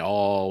 And then it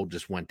all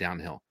just went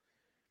downhill.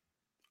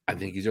 I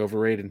think he's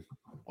overrated.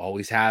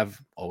 Always have,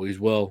 always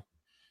will.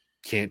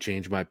 Can't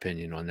change my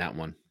opinion on that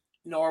one.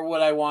 Nor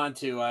would I want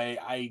to.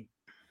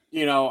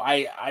 You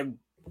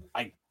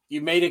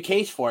made a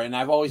case for it, and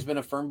I've always been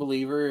a firm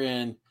believer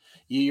in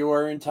you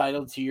are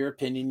entitled to your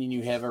opinion, and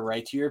you have a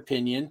right to your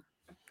opinion.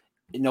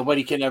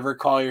 Nobody can ever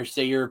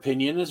say your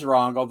opinion is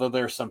wrong, although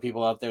there are some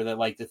people out there that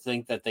like to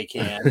think that they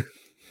can.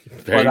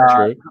 Very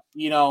true.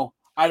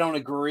 I don't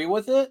agree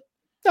with it.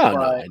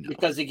 No,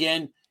 because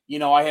again,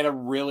 I had a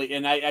really,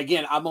 and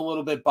I'm a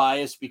little bit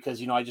biased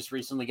because, I just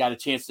recently got a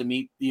chance to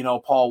meet,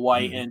 Paul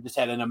White and just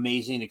had an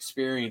amazing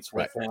experience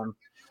with him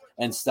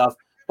and stuff.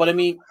 But I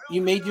mean,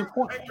 you made your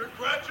point.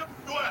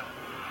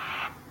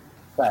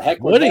 The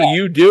heck was what that? Are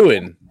you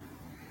doing?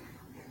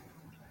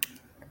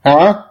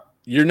 Huh?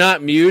 You're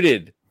not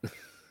muted.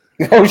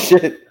 Oh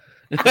shit.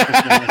 But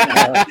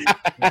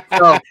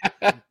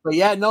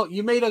yeah, no,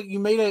 you made a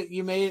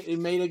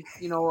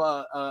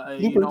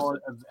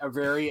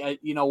very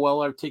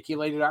well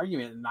articulated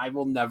argument, and I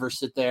will never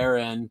sit there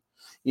and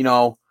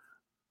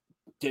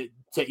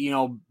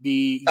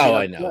be.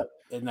 I know.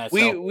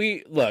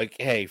 We look,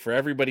 hey, for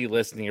everybody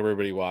listening,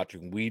 everybody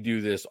watching, we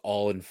do this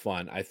all in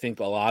fun. I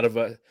think a lot of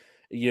us,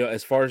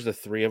 as far as the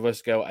three of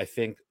us go, I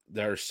think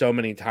there are so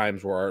many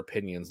times where our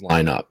opinions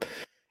line up.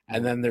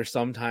 And then there's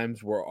some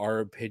times where our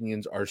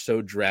opinions are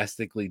so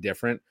drastically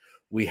different,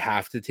 we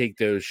have to take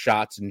those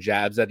shots and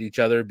jabs at each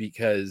other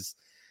because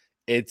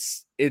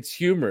it's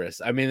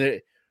humorous. I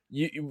mean,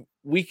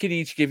 we could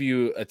each give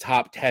you a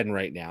top 10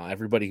 right now.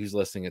 Everybody who's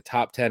listening, a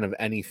top 10 of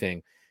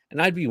anything.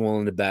 And I'd be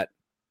willing to bet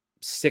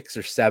 6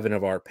 or 7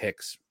 of our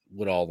picks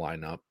would all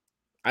line up.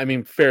 I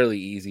mean, fairly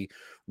easy.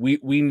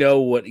 We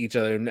know what each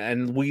other,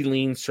 and we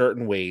lean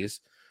certain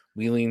ways.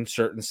 We lean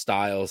certain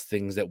styles,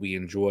 things that we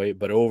enjoy,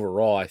 but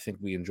overall, I think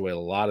we enjoy a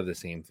lot of the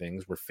same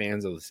things. We're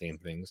fans of the same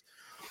things.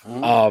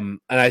 And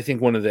I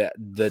think one of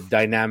the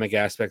dynamic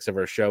aspects of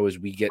our show is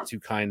we get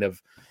to kind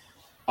of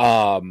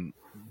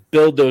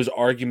build those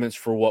arguments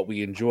for what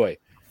we enjoy.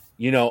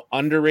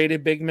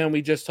 Underrated big men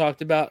we just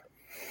talked about,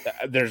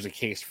 there's a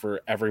case for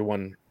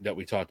everyone that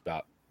we talked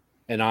about.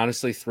 And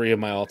honestly, 3 of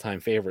my all-time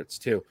favorites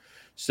too.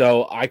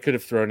 So I could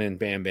have thrown in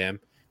Bam Bam,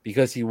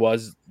 because he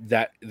was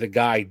the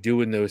guy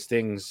doing those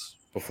things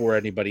before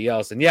anybody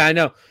else. And yeah, I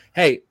know.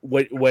 Hey,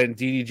 when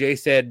DDJ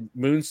said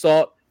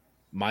moonsault,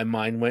 my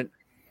mind went,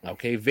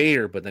 okay,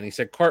 Vader. But then he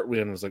said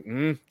cartwheel, and I was like,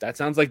 that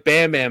sounds like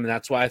Bam Bam, and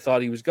that's why I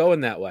thought he was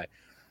going that way.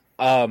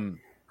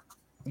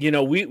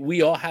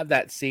 We all have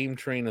that same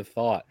train of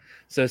thought.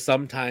 So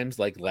sometimes,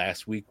 like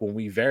last week when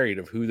we varied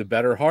of who the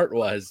better heart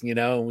was,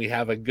 and we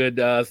have a good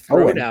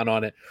throwdown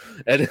on it.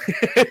 And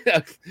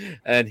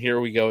and here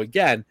we go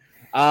again.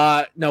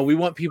 No, we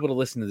want people to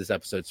listen to this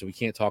episode, so we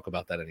can't talk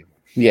about that anymore.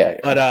 Yeah.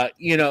 But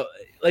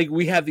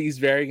we have these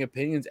varying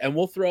opinions, and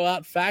we'll throw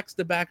out facts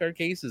to back our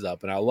cases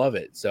up, and I love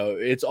it. So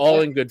it's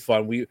all in good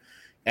fun.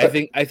 I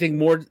think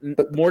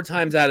more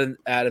times out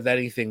of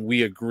anything,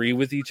 we agree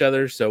with each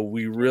other, so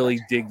we really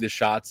dig the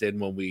shots in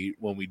when we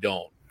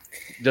don't.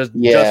 Just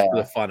for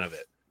the fun of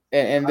it.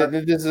 And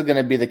this is going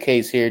to be the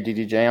case here,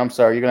 DDJ. I'm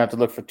sorry, you're going to have to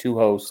look for 2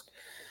 hosts,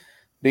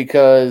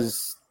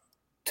 because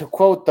to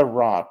quote The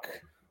Rock,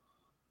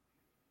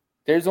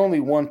 there's only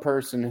one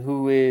person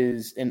who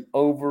is an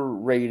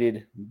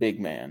overrated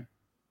big man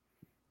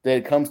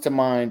that comes to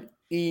mind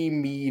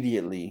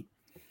immediately.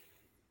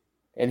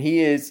 And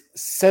he is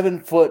 7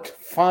 foot,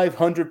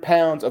 500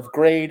 pounds of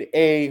grade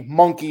A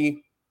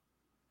monkey.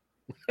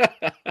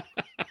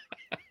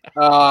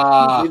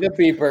 The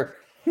peeper.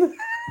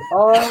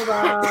 Hold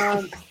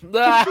on.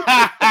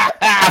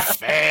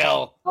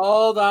 Fail.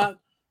 Hold on.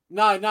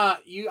 No,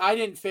 you. I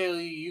didn't fail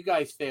you. You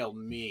guys failed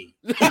me.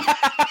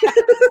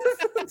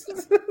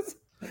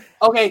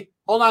 Okay,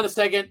 hold on a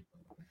second.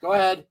 Go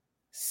ahead.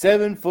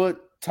 7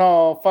 foot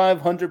tall,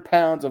 500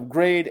 pounds of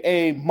grade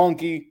A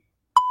monkey.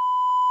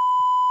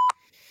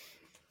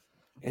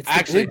 It's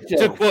actually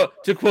to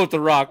quote The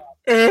Rock.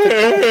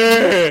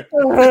 Okay,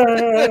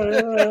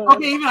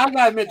 even I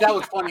gotta admit that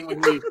was funny when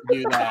we used to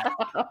do that.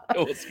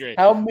 It was great.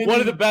 One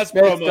of the best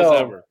promos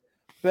ever.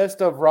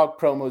 Best of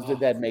Rock promos did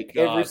that make?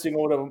 God. Every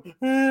single one of them.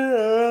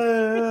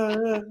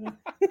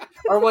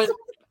 Or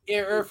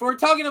if we're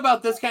talking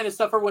about this kind of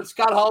stuff, or when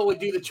Scott Hall would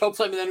do the choke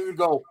slam and then he would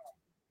go.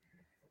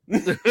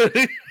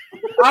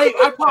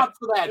 I popped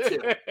for that too.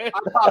 I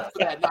popped for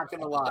that. Not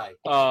gonna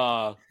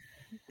lie.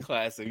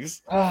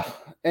 Classics.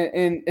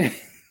 And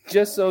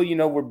just so you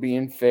know, we're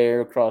being fair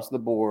across the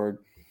board.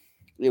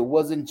 It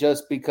wasn't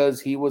just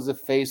because he was a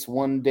face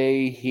one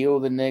day,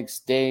 heel the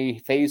next day,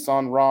 face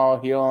on Raw,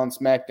 heel on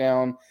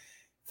SmackDown,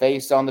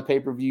 face on the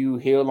pay-per-view,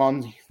 heel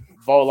on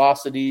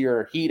Velocity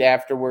or Heat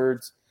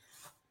afterwards.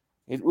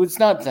 It's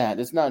not that.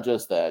 It's not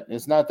just that.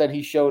 It's not that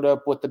he showed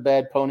up with the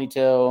bad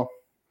ponytail,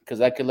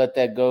 because I could let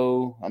that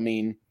go. I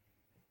mean,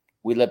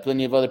 we let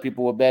plenty of other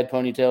people with bad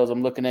ponytails.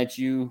 I'm looking at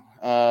you.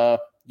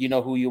 You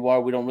know who you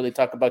are. We don't really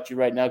talk about you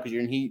right now because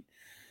you're in Heat.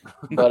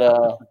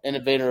 But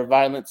innovator of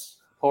violence,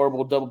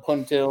 horrible double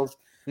ponytails.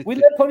 We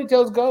let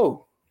ponytails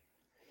go.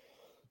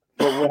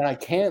 But what I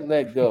can't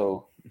let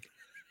go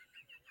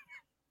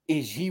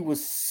is he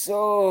was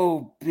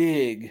so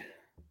big.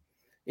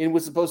 It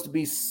was supposed to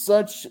be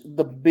such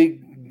the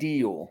big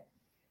deal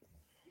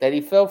that he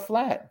fell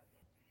flat.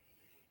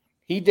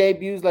 He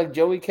debuts like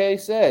Joey K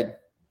said.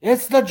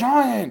 It's the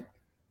Giant.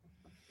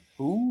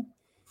 Who?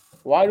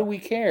 Why do we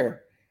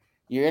care?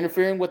 You're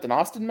interfering with an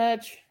Austin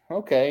match?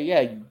 Okay,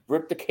 yeah, you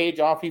rip the cage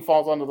off, he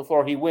falls onto the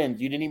floor, he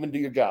wins. You didn't even do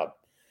your job.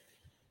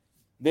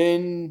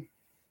 Then,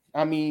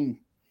 I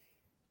mean,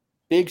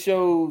 Big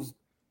Show's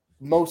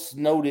most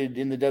noted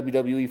in the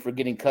WWE for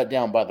getting cut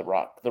down by The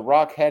Rock. The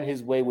Rock had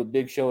his way with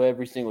Big Show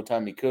every single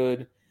time he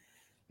could.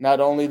 Not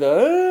only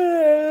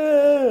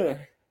the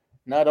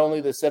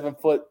 7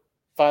 foot,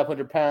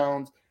 500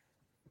 pounds,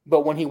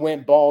 but when he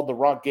went bald, The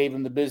Rock gave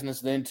him the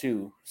business then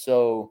too.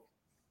 So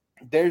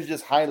there's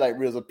just highlight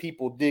reels of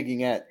people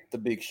digging at the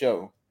Big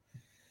Show.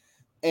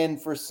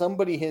 And for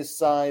somebody his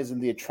size and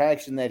the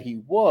attraction that he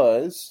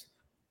was,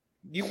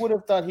 you would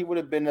have thought he would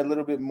have been a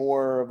little bit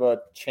more of a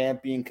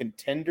champion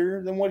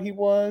contender than what he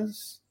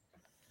was.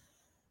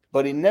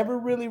 But he never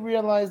really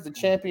realized the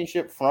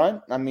championship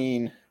front. I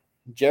mean,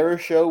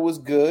 Jericho was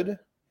good.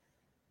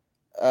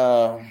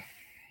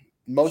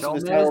 Most of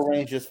his title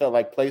reigns just felt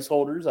like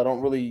placeholders. I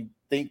don't really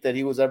think that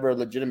he was ever a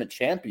legitimate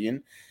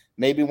champion.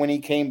 Maybe when he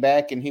came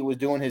back and he was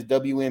doing his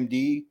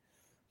WMD,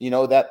 you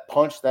know, that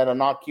punch that'll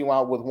knock you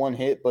out with one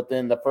hit. But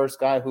then the first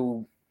guy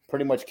who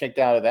pretty much kicked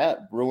out of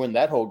that ruined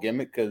that whole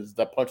gimmick because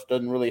that punch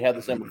doesn't really have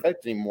the same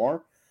effect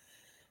anymore.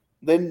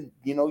 Then,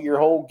 you know, your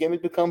whole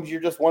gimmick becomes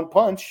you're just one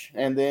punch,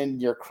 and then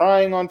you're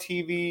crying on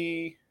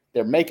TV.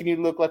 They're making you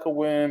look like a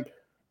wimp.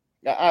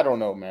 I don't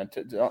know, man.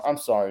 I'm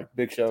sorry,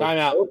 Big Show. Time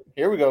out. Oh,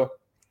 here we go.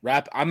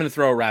 I'm going to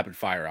throw a rapid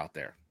fire out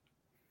there.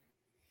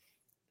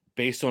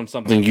 Based on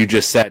something you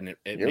just said, and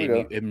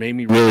it made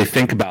me really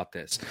think about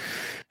this.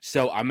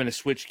 So I'm going to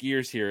switch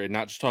gears here and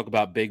not just talk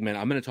about big men.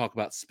 I'm going to talk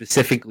about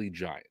specifically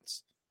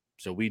giants.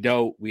 So we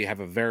know we have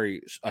a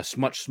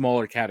much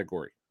smaller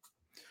category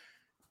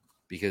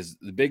because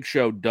the Big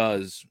Show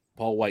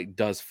Paul White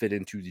does fit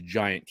into the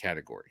giant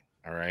category.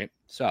 All right.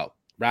 So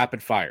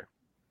rapid fire.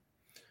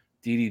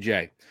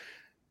 DDJ,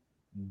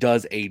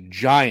 does a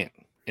giant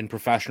in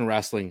professional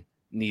wrestling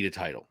need a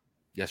title?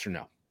 Yes or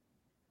no?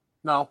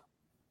 No.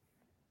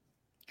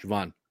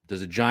 Javon,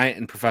 does a giant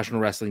in professional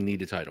wrestling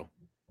need a title?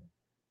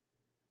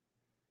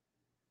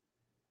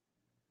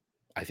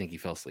 I think he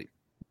fell asleep.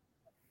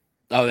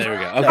 Oh, there we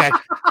go. Okay.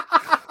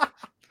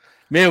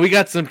 Man, we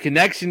got some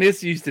connection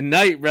issues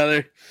tonight,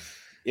 brother.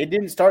 It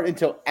didn't start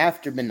until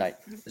after midnight.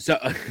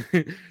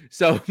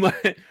 So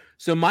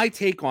my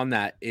take on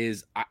that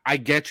is I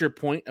get your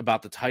point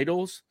about the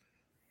titles,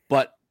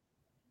 but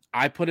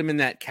I put him in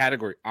that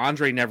category.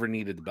 Andre never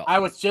needed the belt. I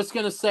was just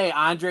going to say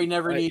Andre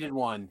never needed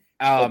one.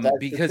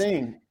 Because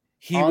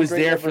he Andre was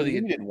there for the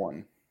needed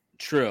one.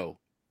 True.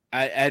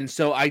 And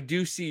so I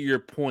do see your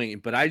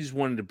point, but I just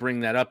wanted to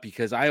bring that up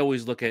because I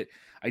always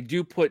I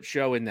do put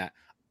Show in that.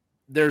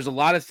 There's a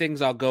lot of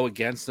things I'll go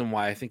against him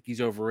why I think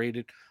he's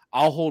overrated.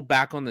 I'll hold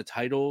back on the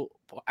title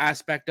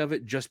aspect of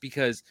it just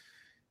because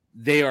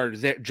they're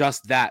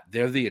just that.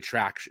 They're the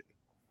attraction.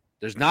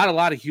 There's not a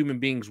lot of human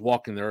beings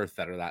walking the earth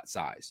that are that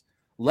size,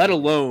 let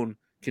alone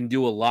can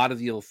do a lot of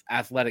the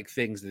athletic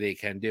things that they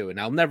can do. And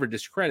I'll never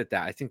discredit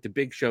that. I think the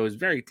Big Show is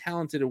very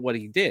talented at what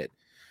he did,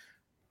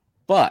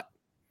 but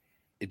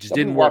it just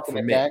didn't work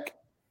for me.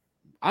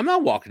 I'm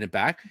not walking it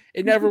back.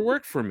 It never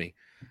worked for me.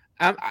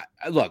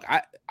 Look,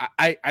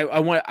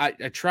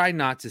 I try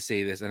not to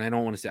say this, and I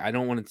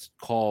don't want to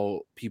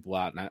call people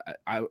out.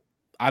 And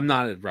I'm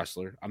not a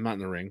wrestler. I'm not in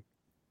the ring.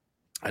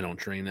 I don't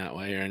train that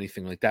way or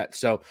anything like that.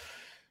 So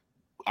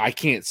I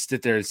can't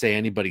sit there and say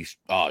anybody's,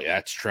 oh yeah,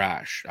 it's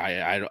trash.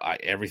 I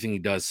everything he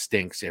does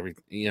stinks.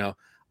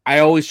 I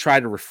always try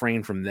to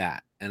refrain from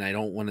that. And I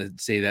don't want to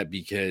say that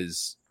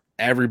because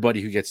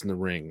everybody who gets in the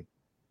ring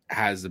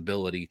has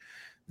ability.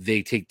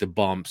 They take the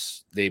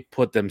bumps. They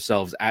put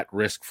themselves at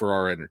risk for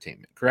our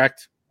entertainment.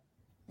 Correct?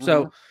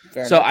 So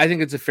I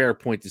think it's a fair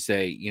point to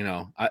say,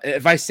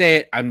 if I say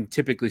it, I'm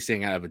typically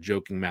saying out of a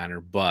joking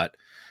manner, but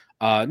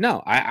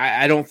no,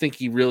 I don't think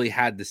he really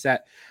had the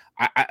set.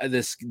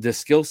 The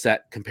skill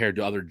set compared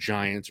to other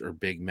giants or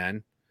big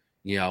men.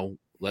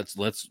 Let's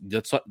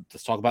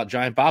talk about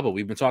Giant Baba.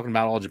 We've been talking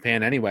about All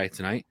Japan anyway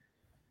tonight.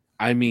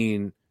 I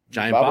mean,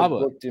 Giant Baba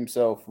booked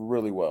himself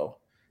really well.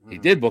 He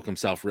did book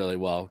himself really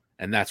well,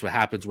 and that's what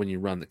happens when you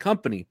run the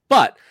company.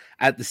 But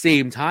at the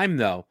same time,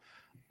 though,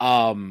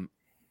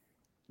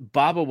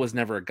 Baba was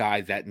never a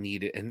guy that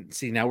needed. And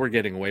see, now we're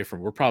getting away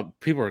from.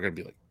 People are going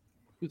to be like,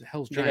 "Who the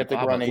hell's Giant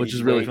Baba?" Which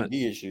is really fun.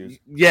 Issues.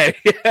 Yeah.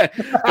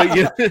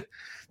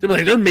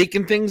 But they're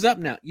making things up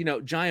now.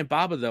 Giant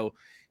Baba though,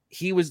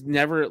 he was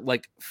never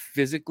like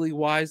physically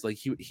wise. Like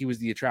he was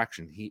the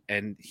attraction. He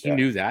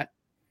knew that,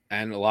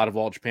 and a lot of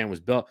All Japan was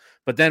built.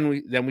 But then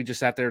we just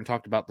sat there and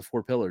talked about the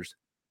 4 pillars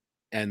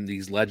and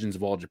these legends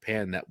of All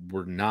Japan that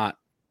were not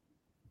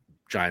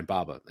Giant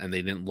Baba, and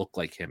they didn't look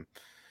like him.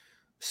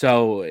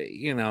 So,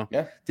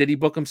 did he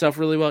book himself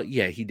really well?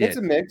 Yeah, he did. It's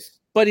a mix.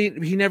 But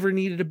he never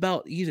needed a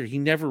belt either. He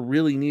never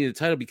really needed a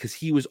title because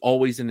he was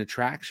always an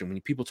attraction. When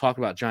people talk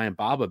about Giant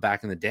Baba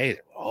back in the day,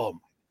 they're, oh,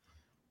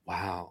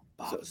 wow,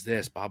 Baba's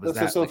this, Baba's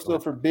that. So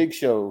for Big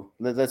Show,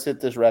 let's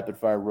hit this rapid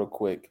fire real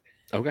quick.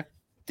 Okay.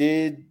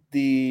 Did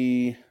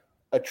the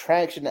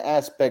attraction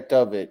aspect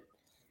of it,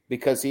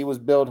 because he was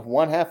billed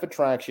 1/2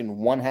 attraction,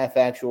 1/2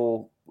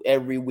 actual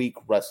every week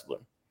wrestler,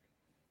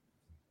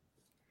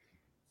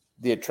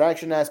 the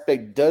attraction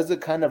aspect, does it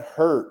kind of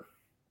hurt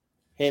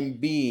him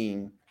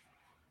being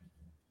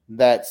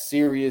that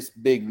serious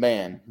big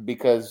man?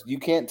 Because you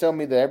can't tell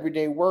me the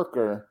everyday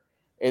worker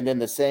and then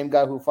the same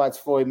guy who fights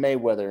Floyd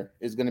Mayweather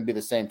is going to be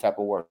the same type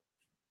of work.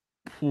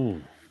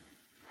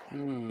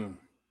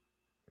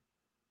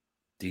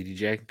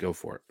 DDJ, go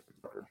for it.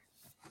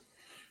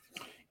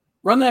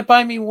 Run that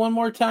by me one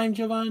more time,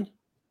 Jovan.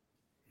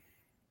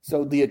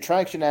 So the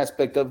attraction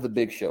aspect of the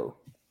Big Show,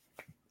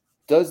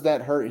 does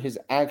that hurt his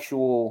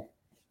actual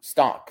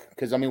stock?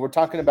 Because, we're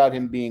talking about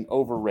him being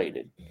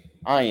overrated.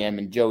 I am,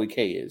 and Joey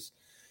K is.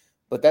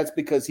 But that's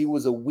because he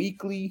was a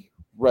weekly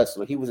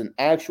wrestler. He was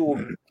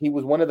he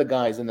was one of the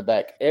guys in the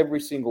back every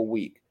single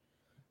week.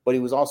 But he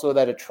was also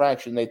that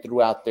attraction they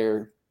threw out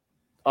there,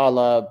 a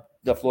la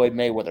the Floyd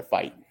Mayweather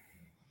fight.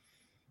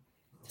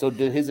 So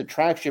did his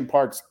attraction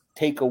parts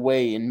take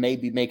away and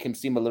maybe make him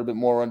seem a little bit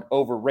more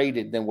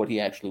overrated than what he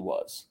actually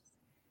was?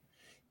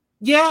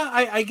 Yeah,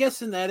 I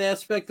guess in that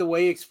aspect, the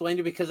way you explained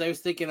it, because I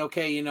was thinking,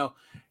 okay,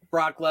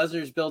 Brock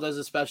Lesnar's billed as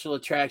a special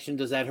attraction.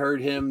 Does that hurt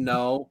him?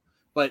 No.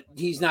 But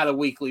he's not a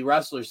weekly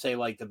wrestler, say,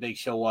 like the Big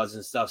Show was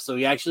and stuff. So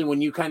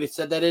when you kind of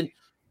said that in,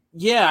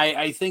 yeah,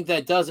 I think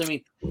that does.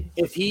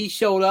 If he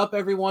showed up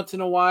every once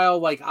in a while,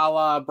 like a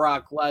la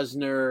Brock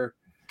Lesnar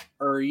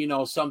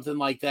or, something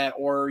like that,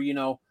 or,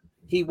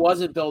 he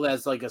wasn't billed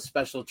as like a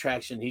special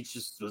attraction. He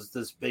just was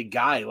this big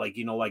guy, like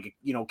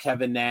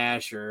Kevin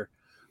Nash or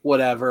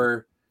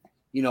whatever,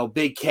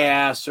 Big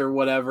Cass or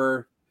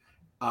whatever,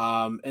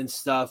 and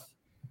stuff.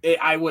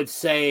 I would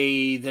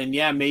say then,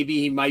 yeah, maybe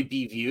he might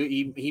be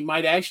viewed. He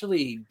might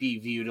actually be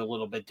viewed a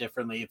little bit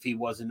differently if he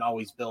wasn't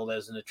always billed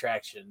as an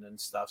attraction and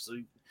stuff. So,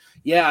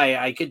 yeah,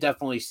 I could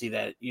definitely see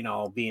that,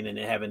 being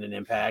having an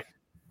impact.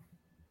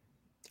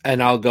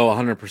 And I'll go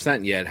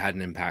 100%. Yeah, it had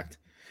an impact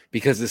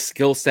because the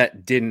skill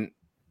set didn't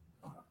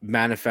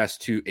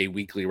manifest to a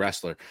weekly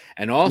wrestler.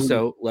 And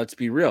also, let's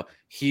be real,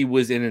 he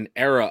was in an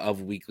era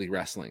of weekly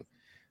wrestling.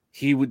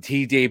 He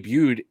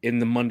debuted in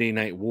the Monday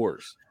Night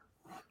Wars.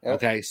 Yep.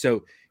 Okay,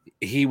 so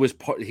he was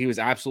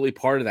absolutely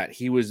part of that.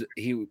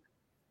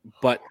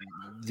 But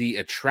the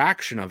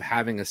attraction of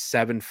having a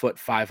 7-foot,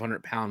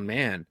 500-pound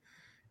man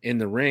in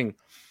the ring,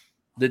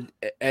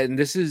 and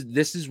this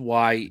is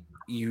why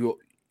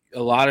a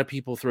lot of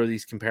people throw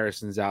these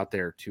comparisons out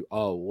there to,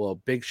 oh, well,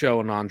 Big Show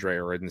and Andre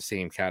are in the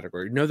same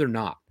category. No, they're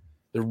not.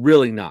 They're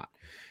really not.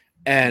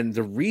 And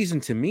the reason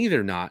to me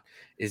they're not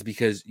is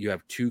because you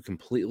have 2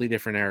 completely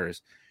different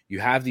eras. You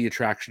have the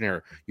attraction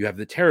era. You have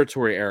the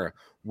territory era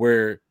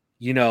where,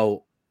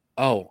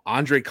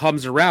 Andre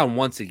comes around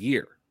once a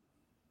year.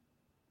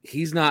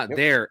 He's not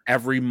there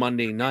every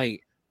Monday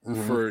night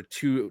for a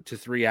 2 to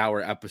 3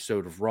 hour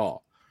episode of Raw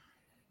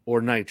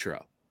or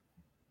Nitro.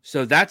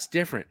 So that's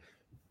different.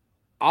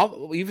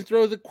 I'll even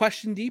throw the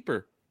question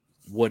deeper.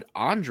 Would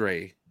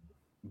Andre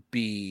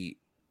be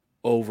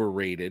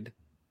overrated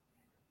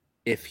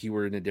if he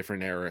were in a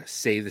different era,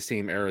 say the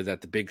same era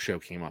that the Big Show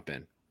came up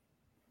in?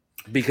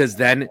 Because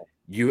then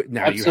you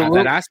have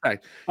that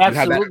aspect.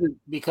 Absolutely,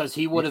 because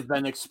he would have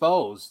been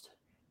exposed.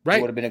 Right.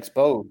 He would have been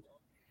exposed.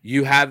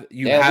 You have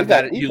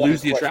that, you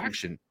lose the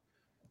attraction.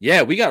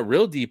 Yeah, we got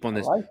real deep on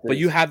this. But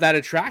you have that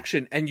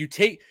attraction, and you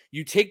take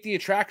the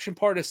attraction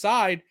part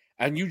aside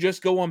and you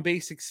just go on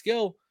basic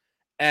skill.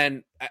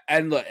 And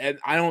look, and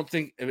I don't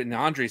think in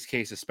Andre's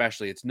case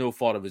especially, it's no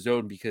fault of his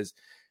own, because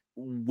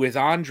with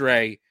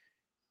Andre,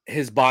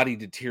 his body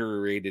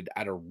deteriorated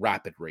at a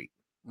rapid rate,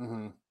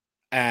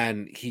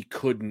 and he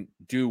couldn't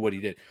do what he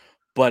did.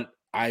 But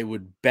I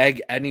would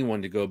beg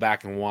anyone to go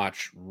back and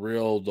watch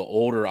the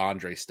older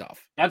Andre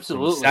stuff.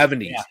 Absolutely. From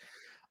the 70s. Yeah.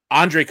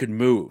 Andre could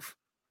move.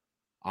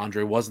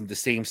 Andre wasn't the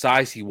same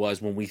size he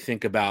was when we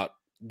think about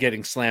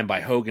getting slammed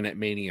by Hogan at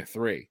Mania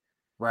 3.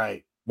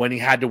 Right. When he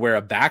had to wear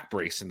a back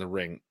brace in the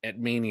ring at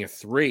Mania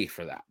 3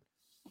 for that.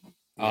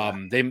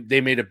 Yeah. They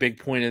made a big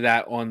point of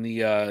that on the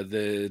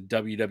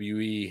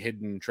WWE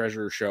Hidden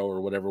Treasure show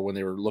or whatever, when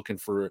they were looking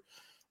for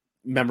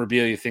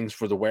memorabilia things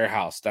for the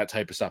warehouse, that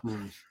type of stuff.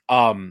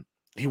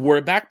 He wore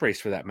a back brace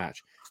for that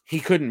match. He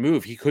couldn't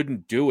move. He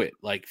couldn't do it.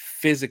 Like,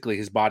 physically,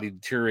 his body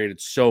deteriorated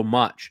so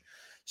much.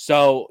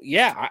 So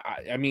yeah,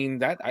 I mean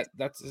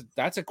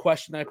that's a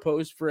question I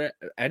pose for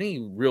any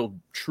real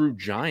true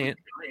giant.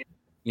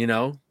 You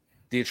know,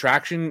 you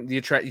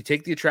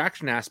take the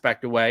attraction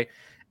aspect away,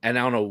 and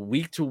on a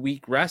week to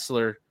week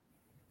wrestler,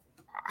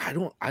 I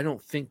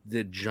don't think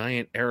the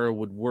giant era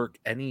would work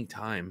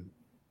anytime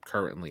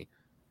currently,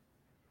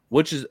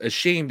 which is a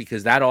shame,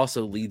 because that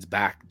also leads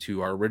back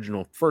to our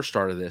original first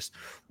start of this,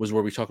 was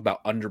where we talk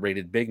about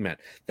underrated big men.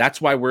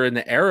 That's why we're in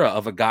the era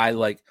of a guy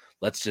like,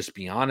 let's just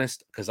be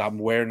honest, because I'm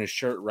wearing his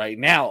shirt right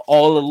now,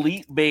 All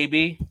Elite,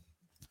 baby.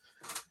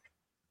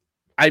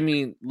 I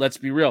mean, let's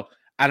be real.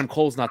 Adam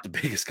Cole's not the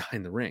biggest guy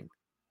in the ring.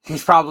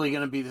 He's probably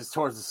going to be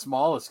towards the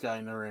smallest guy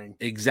in the ring.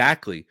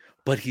 Exactly.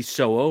 But he's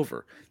so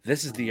over.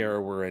 This is the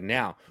era we're in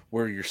now,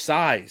 where your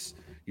size,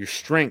 your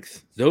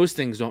strength, those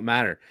things don't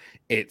matter.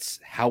 It's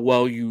how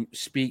well you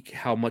speak,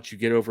 how much you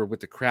get over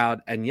with the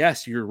crowd, and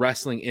yes, your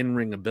wrestling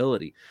in-ring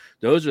ability.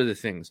 Those are the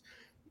things.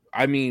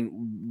 I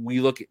mean,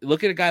 we look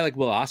at a guy like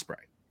Will Ospreay.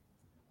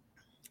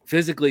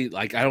 Physically,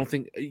 like, I don't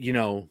think, you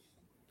know,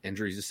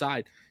 injuries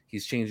aside,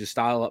 he's changed his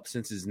style up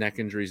since his neck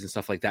injuries and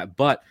stuff like that.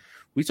 But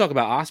we talk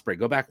about Ospreay.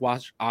 Go back,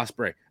 watch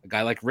Ospreay. A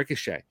guy like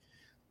Ricochet.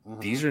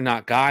 These are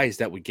not guys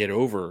that would get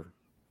over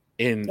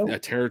in a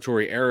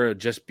territory era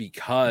just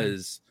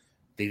because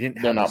they didn't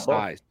have the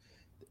size.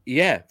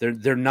 Yeah,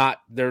 they're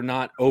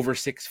not over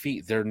 6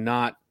 feet. They're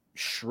not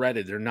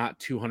shredded. They're not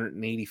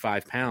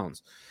 285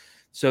 pounds.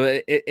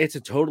 So it's a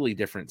totally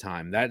different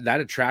time.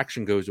 That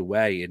attraction goes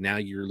away, and now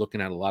you're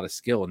looking at a lot of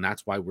skill, and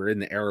that's why we're in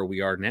the era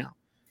we are now.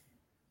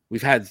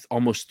 We've had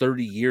almost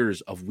 30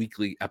 years of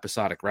weekly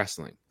episodic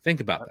wrestling. Think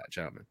about that,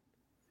 gentlemen.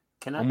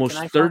 Almost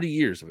 30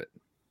 years of it.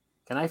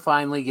 Can I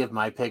finally give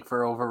my pick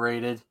for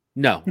overrated?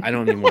 No, I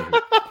don't even want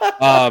to.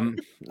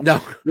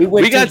 No,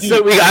 we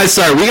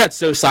got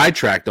so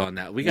sidetracked on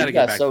that. We got to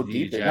get back so to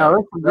deep. No,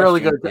 this is really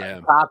good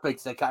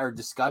topics or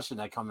discussion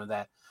that come to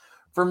that.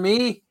 For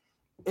me,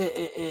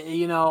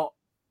 you know,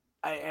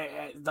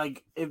 I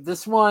like, if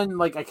this one,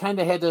 like, I kind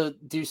of had to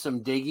do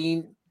some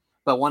digging,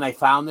 but when I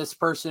found this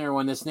person, or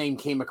when this name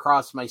came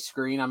across my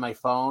screen on my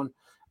phone,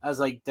 I was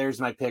like, there's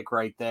my pick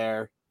right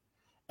there.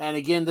 And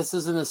again, this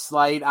isn't a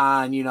slight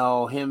on, you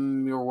know,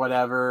 him or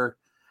whatever,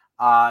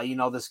 you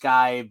know, this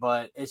guy,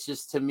 but it's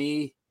just, to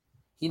me,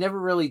 he never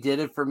really did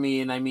it for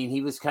me. And I mean,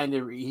 he was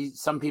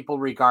some people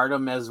regard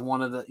him as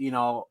one of the, you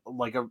know,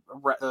 like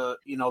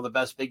you know, the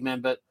best big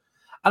men, but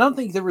I don't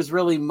think there was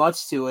really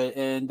much to it.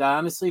 And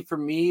honestly, for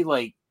me,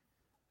 like,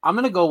 I'm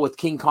going to go with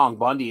King Kong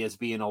Bundy as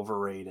being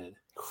overrated.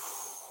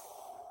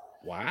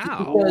 Wow.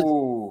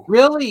 Because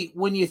really,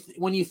 when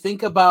you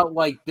think about,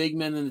 like, big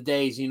men in the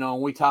days, you know,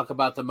 we talk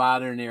about the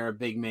modern era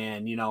big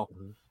man, you know,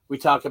 we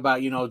talk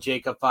about, you know,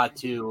 Jacob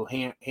Fatu,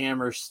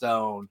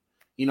 Hammerstone,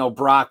 you know,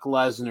 Brock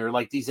Lesnar,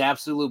 like, these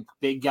absolute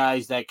big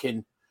guys that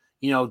can,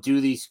 you know,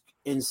 do these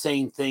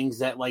insane things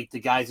that, like, the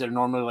guys that are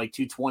normally like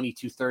 220,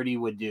 230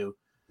 would do.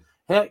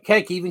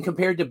 Heck, even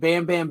compared to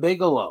Bam Bam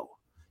Bigelow,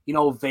 you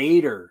know,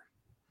 Vader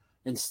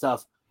and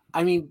stuff.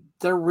 I mean,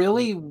 there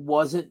really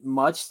wasn't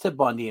much to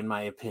Bundy, in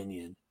my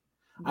opinion.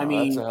 I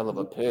mean, that's a hell of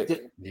a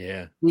pick.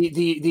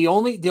 The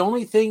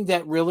only thing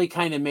that really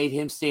kind of made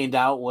him stand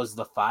out was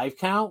the 5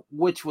 count,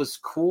 which was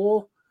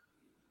cool.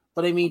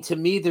 But I mean, to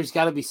me, there's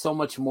got to be so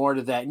much more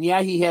to that. And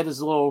yeah, he had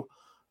his little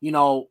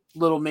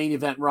main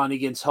event run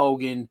against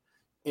Hogan,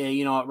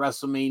 you know, at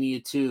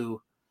WrestleMania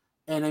 2.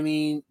 And I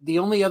mean, the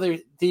only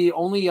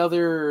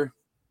other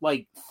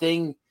like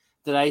thing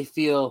that I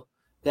feel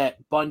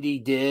that Bundy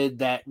did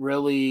that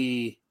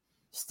really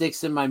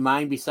sticks in my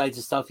mind, besides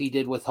the stuff he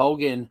did with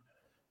Hogan,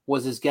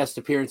 was his guest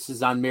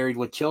appearances on Married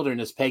with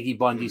Children as Peggy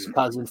Bundy's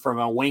cousin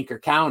from Winker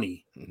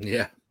County.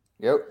 Yeah.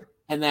 Yep.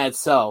 And that's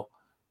so.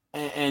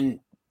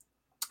 And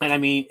I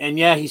mean, and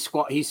yeah, he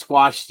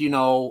squashed, you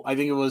know, I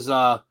think it was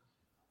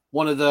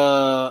one of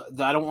the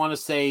I don't want to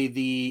say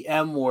the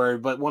M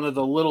word, but one of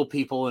the little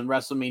people in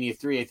WrestleMania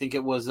 3. I think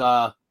it was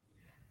I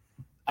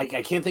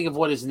can't think of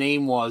what his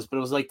name was, but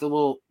it was like the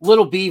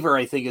little beaver,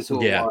 I think is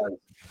who it was,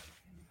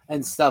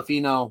 and stuff,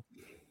 you know.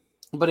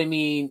 But I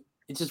mean,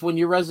 it's just, when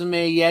your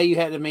resume, you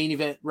had a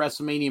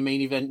WrestleMania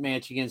main event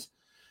match against,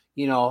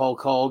 you know,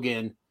 Hulk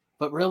Hogan,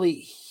 but really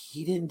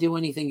he didn't do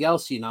anything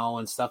else, you know,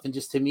 and stuff. And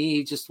just, to me,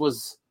 he just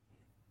was,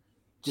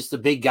 just a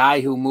big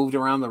guy who moved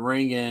around the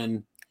ring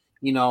and,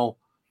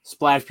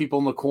 splashed people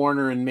in the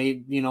corner and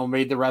made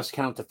the refs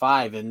count to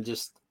 5. And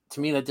just, to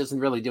me, that doesn't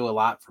really do a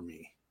lot for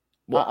me.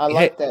 Well, I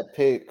like that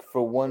pick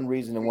for one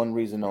reason and one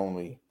reason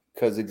only.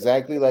 Because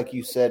exactly like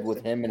you said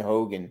with him and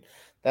Hogan,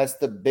 that's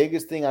the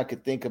biggest thing I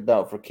could think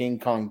about for King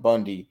Kong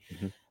Bundy.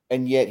 Mm-hmm.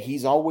 And yet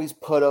he's always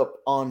put up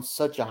on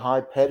such a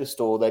high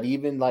pedestal that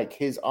even like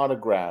his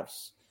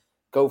autographs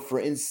go for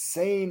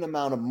insane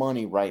amount of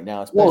money right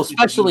now.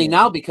 Especially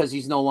now because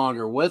he's no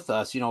longer with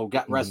us.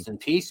 Rest in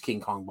peace, King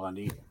Kong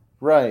Bundy.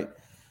 Right.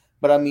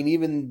 But I mean,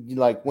 even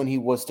like when he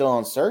was still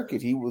on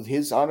circuit,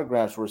 his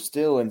autographs were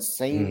still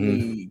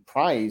insanely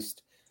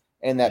priced.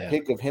 And that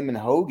pick of him and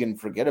Hogan,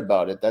 forget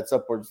about it. That's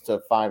upwards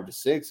to 5 to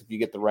 6 if you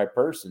get the right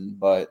person.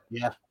 But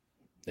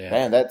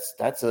man, that's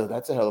a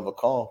hell of a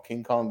call,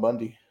 King Kong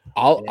Bundy.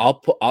 I'll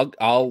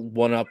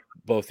one up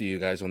both of you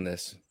guys on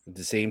this.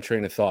 The same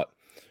train of thought.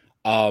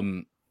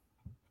 I'll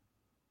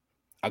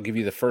give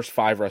you the first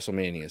 5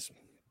 WrestleManias.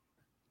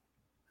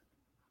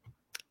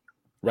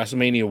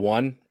 WrestleMania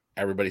 1,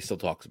 everybody still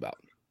talks about.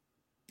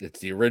 It's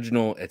the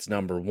original. It's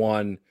number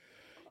 1.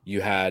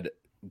 You had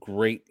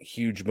great,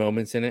 huge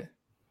moments in it.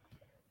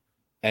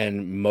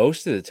 And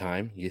most of the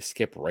time, you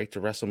skip right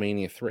to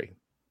WrestleMania 3.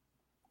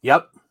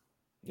 Yep.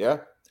 Yeah.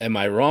 Am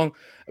I wrong?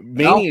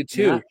 Mania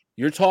 2,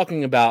 you're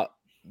talking about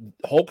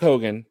Hulk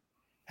Hogan,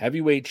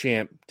 heavyweight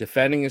champ,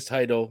 defending his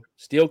title,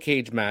 steel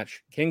cage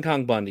match, King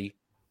Kong Bundy,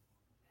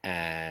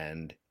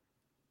 and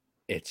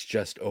it's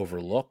just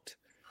overlooked.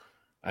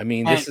 I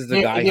mean, this is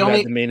the guy who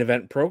had the main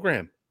event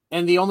program.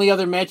 And the only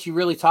other match you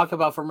really talk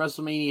about from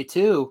WrestleMania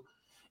 2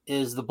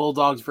 is the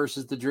Bulldogs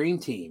versus the Dream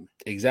Team.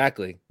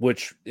 Exactly,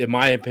 which, in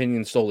my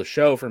opinion, stole the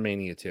show for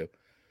Mania 2.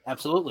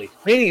 Absolutely.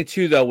 Mania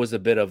 2, though, was a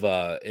bit of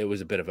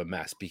a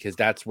mess because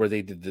that's where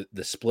they did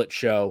the split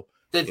show.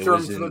 They threw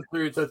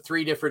through the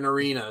 3 different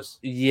arenas.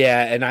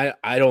 Yeah, and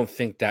I don't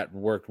think that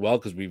worked well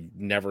because we've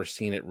never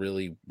seen it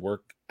really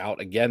work out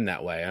again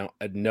that way.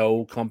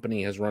 No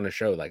company has run a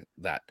show like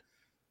that,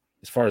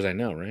 as far as I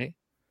know, right?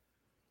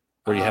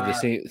 Where you have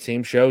the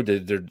same show,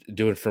 they're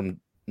doing from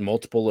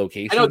multiple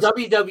locations. I know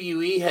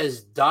WWE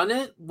has done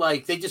it.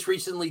 Like, they just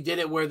recently did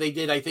it where they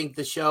did, I think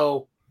the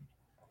show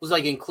was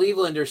like in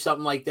Cleveland or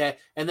something like that.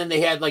 And then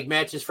they had like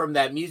matches from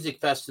that music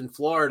fest in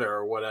Florida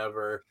or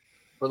whatever.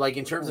 But like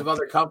in terms of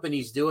other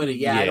companies doing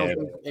it, I don't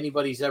think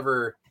anybody's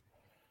ever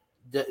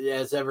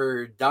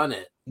done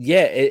it.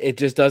 Yeah, it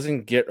just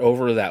doesn't get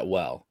over that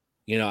well,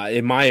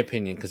 in my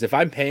opinion. Because if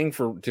I'm paying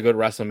to go to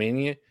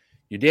WrestleMania,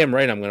 you're damn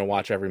right I'm going to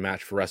watch every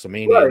match for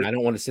WrestleMania. Right. And I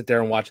don't want to sit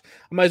there and watch.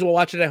 I might as well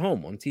watch it at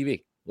home on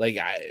TV. Like,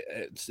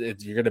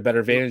 you're going to better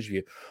advantage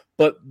view.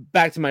 But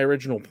back to my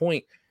original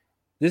point,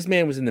 this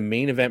man was in the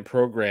main event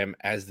program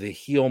as the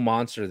heel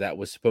monster that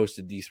was supposed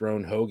to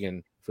dethrone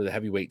Hogan for the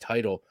heavyweight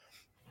title.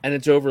 And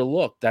it's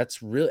overlooked. That's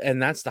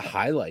the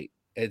highlight.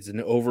 It's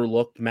an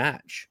overlooked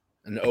match,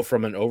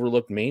 from an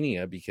overlooked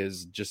Mania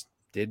because it just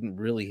didn't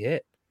really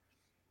hit.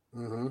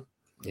 Mm-hmm.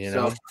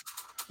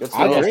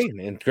 I agree,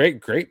 man.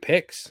 Great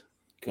picks.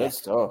 Good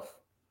stuff.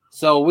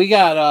 So we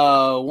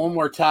got one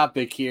more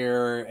topic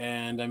here,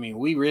 and I mean,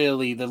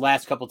 the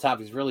last couple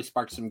topics really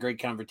sparked some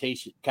great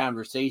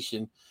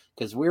conversation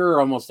because we're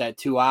almost at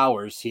 2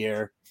 hours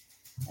here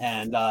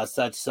and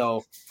such.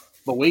 So.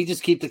 But we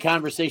just keep the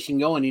conversation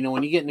going.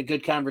 When you get in a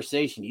good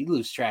conversation, you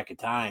lose track of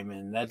time,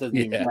 and that doesn't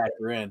even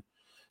factor in.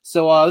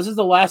 So this is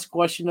the last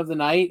question of the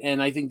night,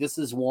 and I think this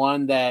is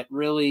one that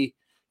really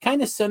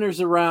kind of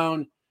centers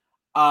around,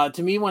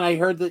 to me, when I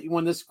heard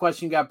when this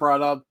question got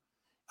brought up,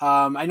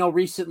 I know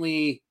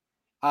recently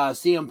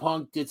CM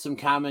Punk did some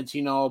comments,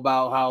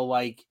 about how,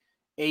 like,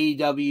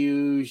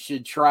 AEW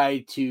should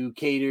try to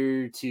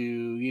cater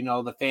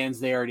to, the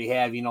fans they already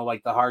have,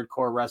 like the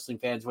hardcore wrestling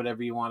fans,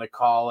 whatever you want to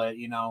call it,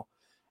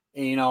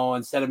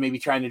 instead of maybe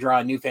trying to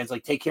draw new fans,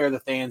 like take care of the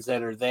fans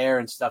that are there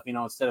and stuff,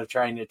 instead of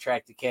trying to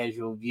attract the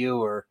casual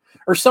viewer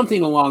or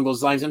something along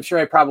those lines. I'm sure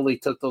I probably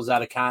took those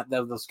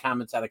those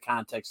comments out of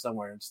context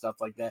somewhere and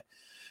stuff like that.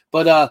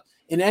 But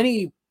in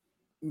any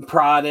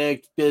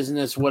product,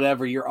 business,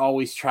 whatever, you're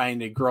always trying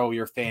to grow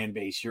your fan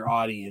base, your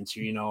audience,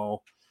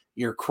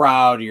 your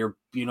crowd, your,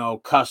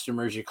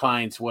 customers, your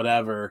clients,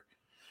 whatever.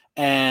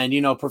 And,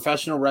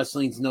 professional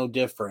wrestling's no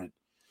different.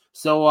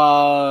 So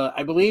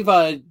I believe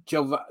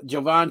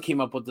Jovan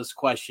came up with this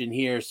question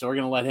here, so we're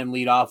going to let him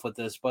lead off with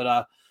this.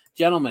 But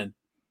gentlemen,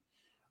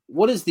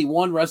 what is the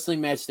one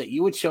wrestling match that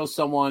you would show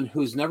someone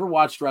who's never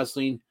watched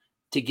wrestling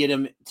to get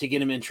him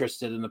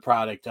interested in the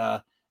product?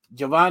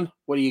 Jovan,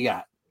 what do you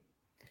got?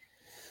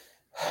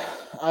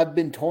 I've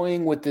been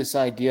toying with this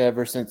idea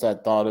ever since I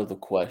thought of the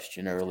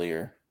question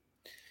earlier.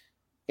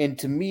 And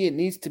to me, it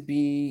needs to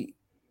be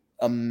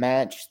a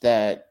match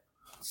that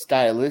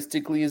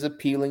stylistically is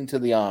appealing to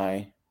the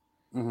eye.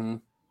 Mm-hmm.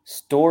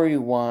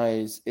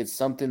 Story-wise, it's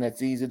something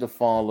that's easy to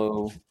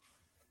follow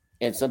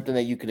and something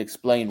that you can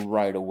explain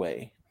right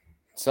away.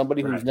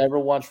 Somebody who's never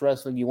watched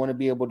wrestling, you want to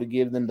be able to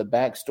give them the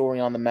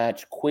backstory on the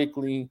match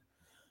quickly,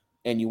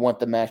 and you want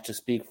the match to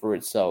speak for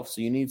itself. So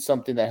you need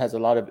something that has a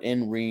lot of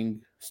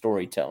in-ring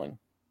storytelling.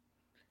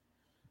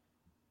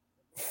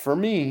 For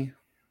me,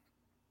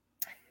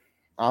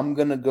 I'm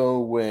going to go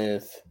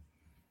with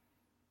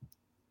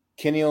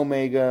Kenny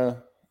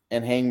Omega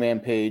and Hangman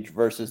Page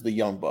versus the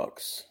Young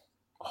Bucks.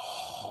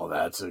 Oh,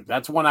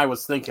 that's one I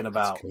was thinking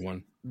about. That's a good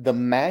one. The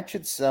match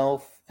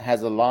itself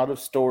has a lot of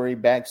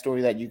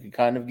backstory that you could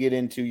kind of get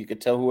into. You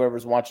could tell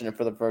whoever's watching it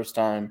for the first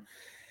time.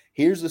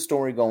 Here's the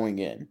story going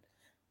in.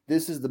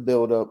 This is the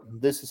build-up.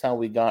 This is how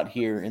we got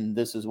here, and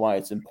this is why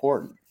it's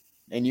important.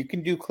 And you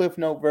can do Cliff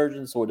Note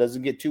version so it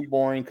doesn't get too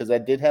boring, because I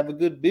did have a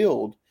good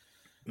build,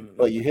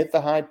 but you hit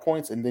the high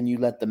points, and then you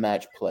let the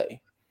match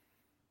play.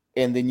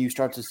 And then you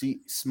start to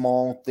see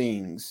small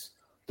things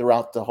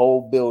throughout the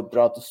whole build,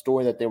 throughout the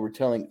story that they were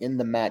telling in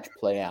the match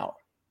play out.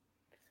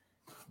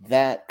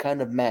 That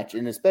kind of match,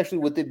 and especially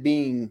with it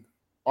being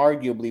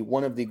arguably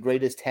one of the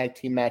greatest tag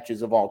team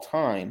matches of all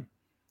time,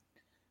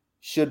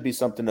 should be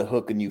something to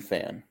hook a new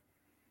fan.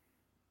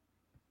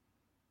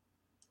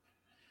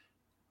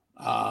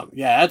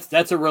 Yeah,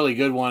 that's a really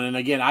good one. And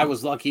again, I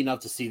was lucky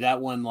enough to see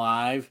that one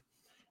live,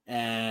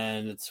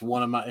 and it's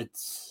one of my.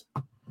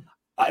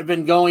 I've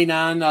been going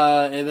on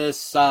in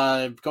this,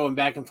 going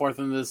back and forth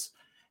on this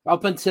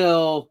up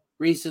until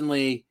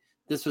recently.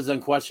 This was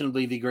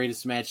unquestionably the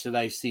greatest match that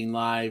I've seen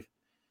live.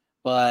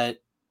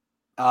 But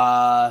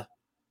Joe,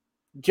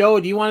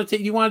 do you want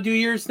to do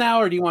yours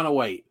now, or do you want to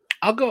wait?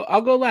 I'll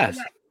go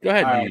last. Go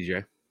ahead, All right.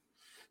 DJ.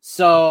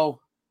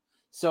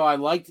 So I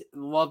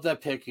love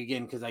that pick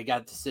again because I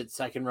got to sit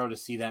second row to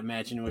see that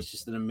match, and it was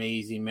just an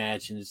amazing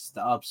match, and it's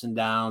the ups and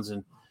downs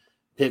and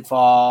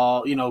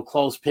pitfall,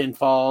 close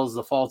pinfalls,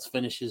 the false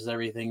finishes,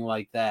 everything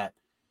like that.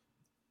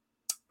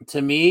 To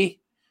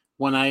me,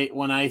 when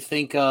I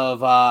think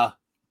of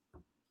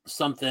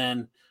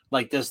something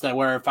like this, that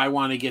where if I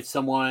want to get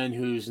someone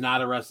who's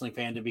not a wrestling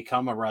fan to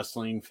become a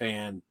wrestling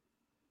fan,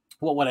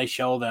 what would I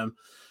show them?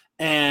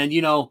 And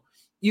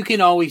you can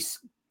always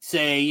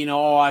say,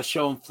 I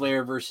show them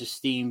Flair versus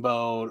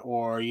Steamboat,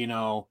 or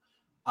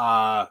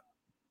Austin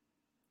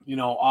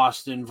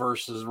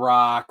versus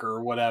Rock,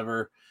 or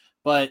whatever.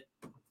 But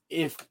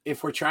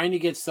if we're trying to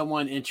get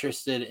someone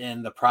interested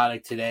in the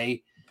product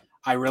today,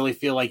 I really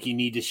feel like you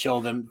need to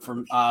show them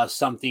from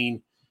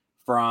something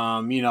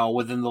from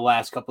within the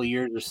last couple of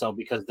years or so,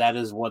 because that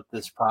is what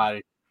this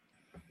product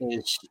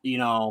is.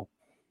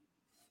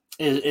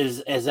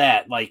 Is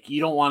at. Like,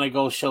 you don't want to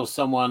go show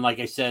someone, like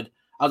I said,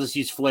 I'll just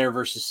use Flair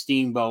versus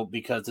Steamboat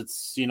because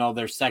it's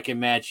their second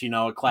match.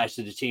 A Clash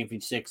of the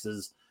Champion 6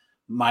 is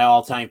my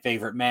all-time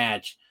favorite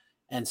match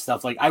and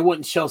stuff. Like, I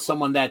wouldn't show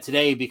someone that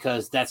today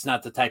because that's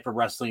not the type of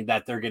wrestling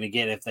that they're going to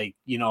get if they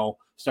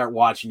start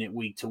watching it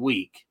week to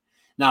week.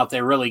 Now, if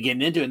they're really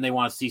getting into it and they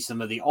want to see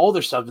some of the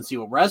older stuff and see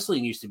what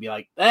wrestling used to be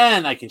like,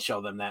 then I can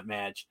show them that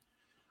match.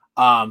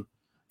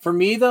 For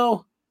me,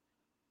 though,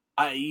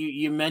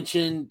 you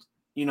mentioned,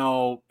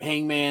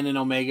 Hangman and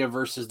Omega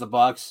versus the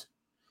Bucks.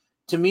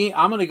 To me,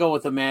 I'm going to go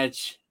with a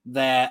match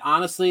that,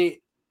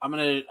 honestly, I'm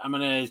going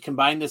to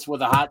combine this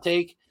with a hot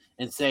take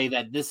and say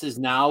that this is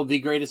now the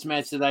greatest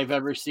match that I've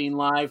ever seen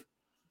live.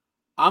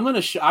 I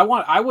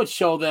would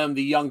show them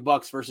the Young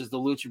Bucks versus the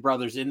Lucha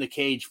Brothers in the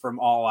cage from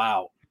All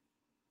Out.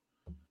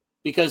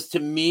 Because to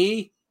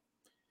me,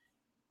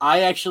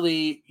 I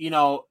actually,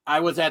 I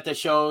was at the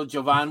show.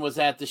 Jovan was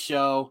at the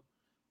show.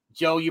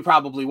 Joe, you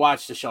probably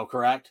watched the show,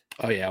 correct?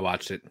 Oh yeah, I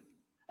watched it.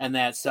 And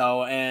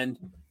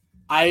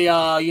I,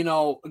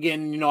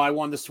 again, I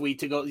won the suite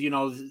to go,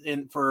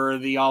 in for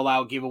the All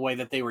Out giveaway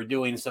that they were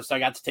doing and stuff. So I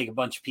got to take a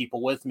bunch of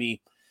people with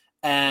me,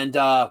 and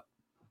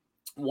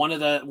one of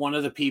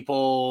the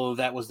people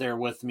that was there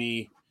with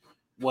me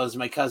was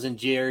my cousin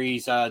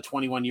Jerry's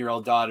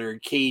 21-year-old daughter,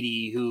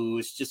 Katie,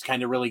 who's just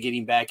kind of really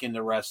getting back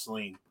into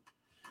wrestling.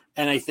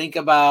 And I think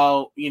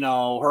about,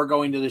 her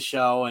going to the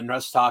show and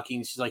us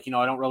talking. She's like,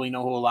 I don't really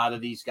know who a lot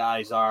of these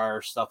guys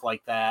are, stuff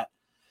like that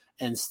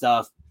and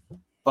stuff.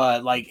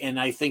 But and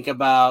I think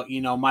about,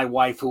 my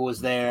wife who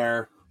was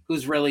there,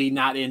 who's really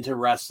not into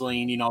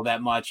wrestling,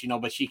 that much,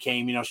 but she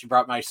came, she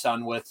brought my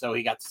son with, so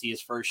he got to see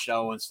his first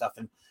show and stuff.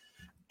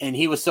 And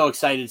he was so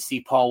excited to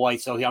see Paul White.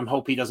 So I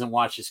hope he doesn't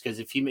watch this, because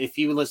if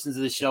he listens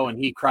to the show and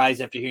he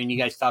cries after hearing you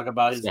guys talk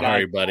about his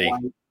guy, buddy,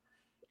 White,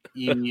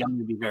 I'm going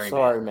to be very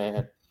sorry, mad.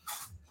 man.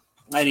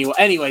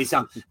 Anyways,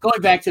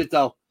 going back to it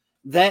though,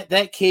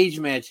 that cage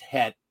match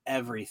had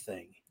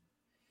everything.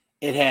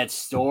 It had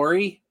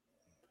story,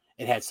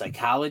 it had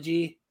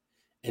psychology,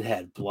 it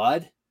had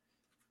blood,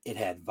 it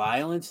had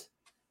violence,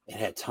 it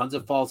had tons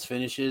of false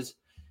finishes.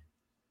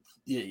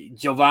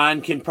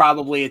 Jovan can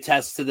probably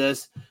attest to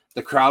this.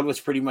 The crowd was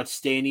pretty much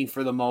standing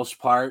for the most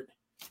part.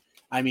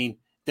 I mean,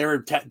 there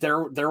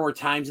were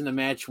times in the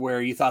match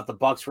where you thought the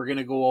Bucks were going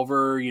to go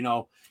over.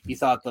 You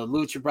thought the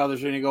Lucha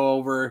Brothers were going to go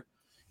over.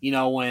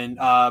 When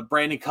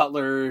Brandon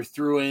Cutler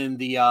threw in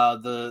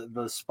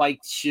the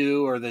spiked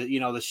shoe, or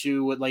the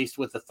shoe laced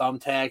with the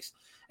thumbtacks,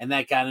 and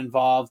that got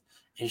involved.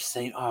 And you're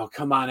saying, "Oh,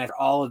 come on! After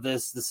all of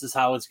this is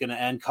how it's going to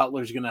end.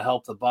 Cutler's going to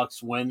help the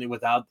Bucks win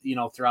without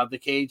throughout the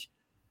cage."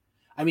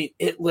 I mean,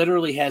 it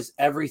literally has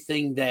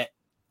everything that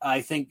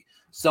I think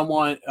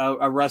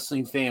a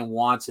wrestling fan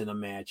wants in a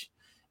match.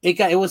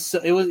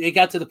 it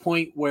got to the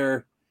point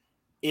where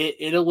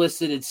it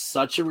elicited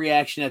such a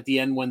reaction at the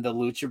end when the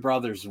Lucha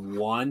Brothers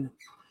won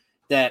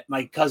that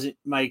my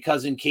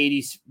cousin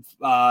Katie's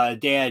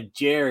dad,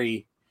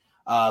 Jerry,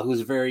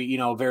 who's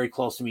very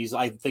close to me.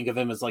 I think of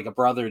him as like a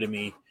brother to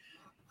me.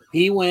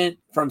 He went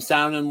from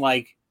sounding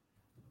like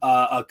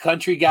a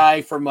country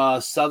guy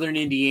from southern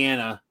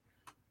Indiana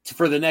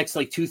for the next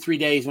like 2-3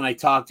 days when I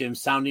talked to him,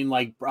 sounding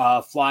like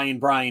Flying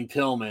Brian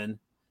Pillman,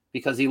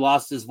 because he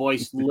lost his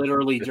voice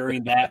literally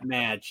during that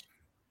match.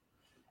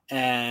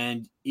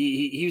 And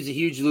he was a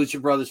huge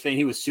Lucha Brothers fan.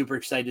 He was super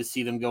excited to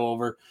see them go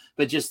over.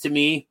 But just to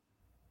me,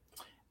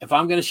 if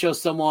I'm going to show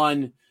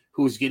someone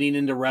who's getting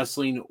into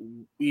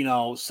wrestling,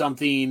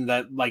 something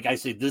that, like I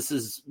say, this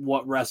is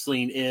what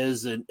wrestling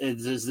is, and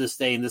is this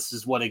day, and this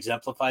is what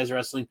exemplifies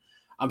wrestling,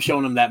 I'm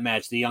showing them that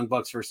match, the Young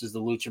Bucks versus the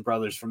Lucha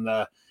Brothers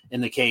in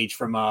the cage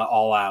from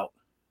All Out.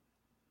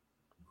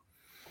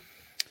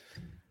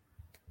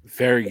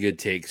 Very good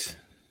takes.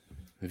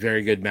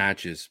 Very good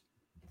matches.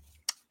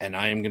 And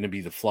I am going to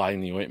be the fly in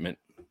the ointment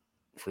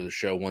for the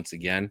show once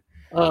again.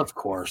 Of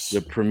course.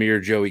 The premier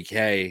Joey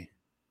K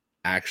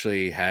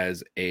actually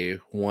has a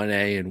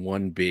 1A and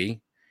 1B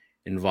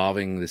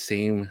involving the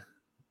same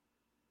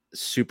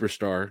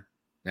superstar,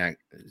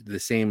 the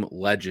same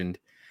legend.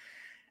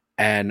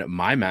 And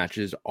my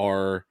matches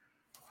are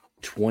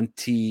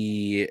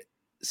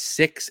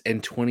 26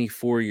 and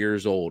 24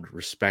 years old,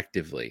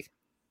 respectively.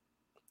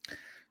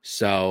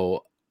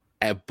 So,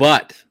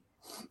 but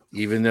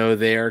even though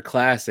they are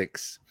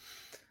classics,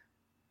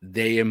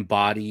 they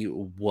embody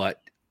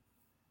what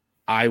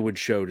I would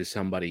show to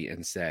somebody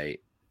and say,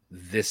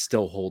 this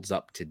still holds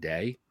up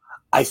today.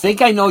 I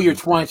think I know your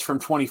 20s from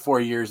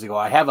 24 years ago.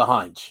 I have a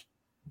hunch.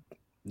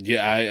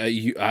 Yeah,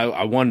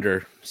 I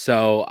wonder.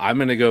 So I'm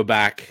going to go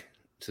back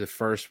to the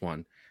first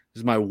one.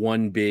 This is my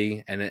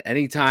 1B. And at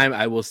any time,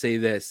 I will say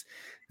this.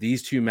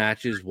 These two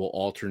matches will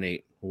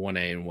alternate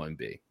 1A and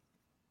 1B.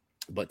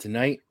 But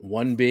tonight,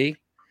 1B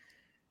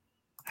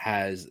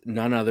has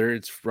none other.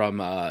 It's from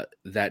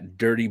that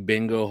Dirty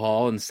Bingo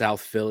Hall in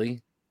South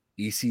Philly,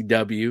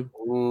 ECW.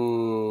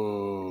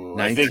 Ooh,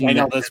 I think I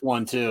know this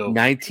one too.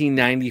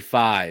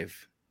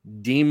 1995,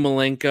 Dean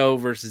Malenko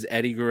versus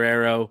Eddie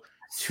Guerrero,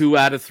 2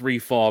 out of 3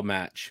 fall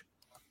match.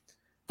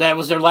 That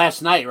was their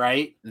last night,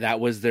 right? That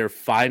was their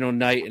final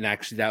night, and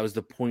actually that was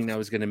the point I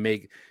was going to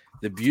make.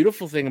 The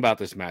beautiful thing about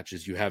this match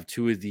is you have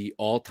 2 of the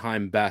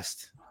all-time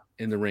best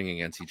in the ring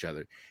against each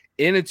other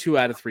in a 2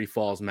 out of 3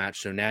 falls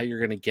match. So now you're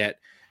going to get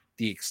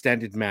the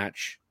extended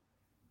match.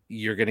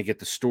 You're going to get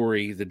the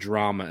story, the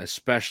drama,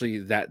 especially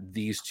that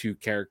these 2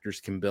 characters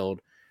can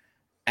build.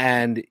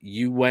 And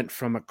you went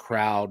from a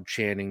crowd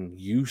chanting,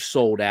 "You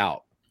sold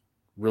out,"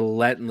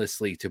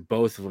 relentlessly to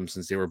both of them,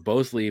 since they were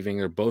both leaving.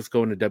 They're both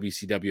going to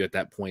WCW at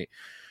that point,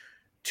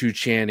 to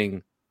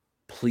chanting,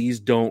 "Please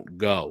don't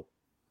go,"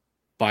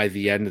 by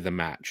the end of the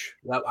match.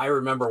 Yep, I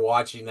remember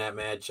watching that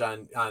match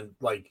on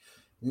like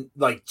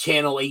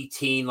channel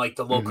 18, like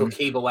the local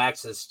cable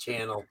access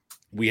channel.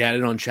 We had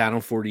it on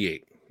channel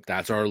 48.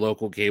 That's our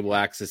local cable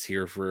access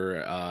here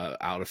for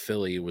out of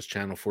Philly. It was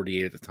channel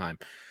 48 at the time.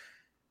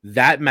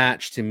 That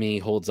match to me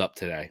holds up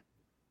today.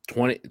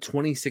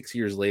 26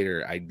 years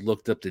later, I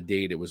looked up the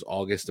date. It was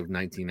August of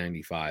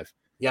 1995.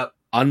 Yep.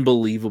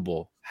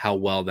 Unbelievable how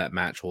well that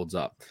match holds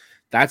up.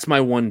 That's my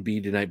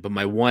 1B tonight, but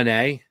my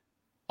 1A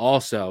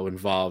also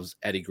involves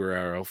Eddie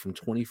Guerrero from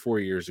 24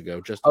 years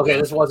ago.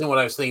 This wasn't what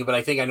I was thinking, but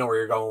I think I know where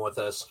you're going with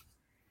this.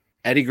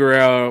 Eddie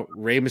Guerrero,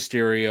 Rey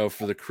Mysterio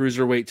for the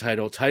Cruiserweight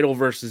title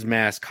versus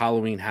mask,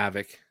 Halloween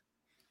Havoc.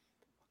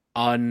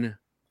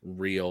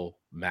 Unreal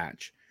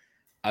match.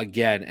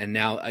 Again, and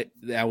now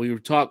we were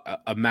talking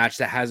a match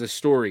that has a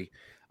story,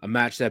 a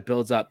match that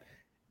builds up.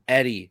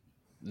 Eddie,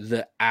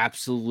 the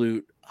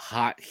absolute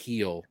hot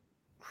heel,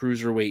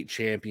 Cruiserweight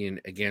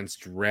champion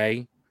against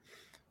Rey,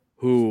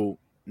 who,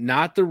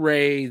 not the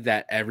Rey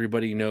that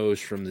everybody knows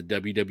from the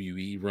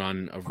WWE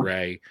run of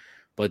Rey,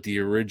 but the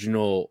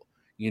original,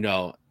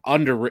 talk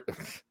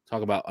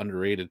about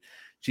underrated.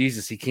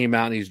 Jesus, he came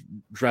out and he's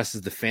dressed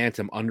as the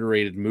Phantom,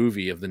 underrated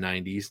movie of the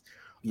 90s.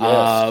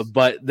 Yes.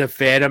 But the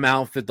Phantom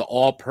outfit, the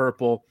all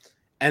purple,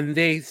 and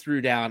they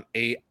threw down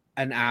an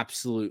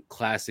absolute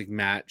classic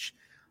match.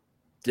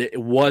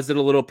 Was it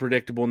a little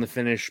predictable in the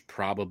finish?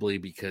 Probably,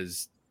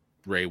 because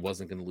Rey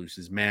wasn't going to lose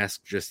his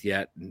mask just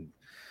yet. And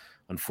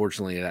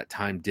unfortunately, that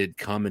time did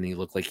come and he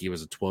looked like he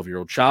was a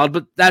 12-year-old child,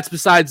 but that's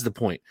besides the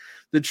point.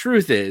 The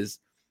truth is,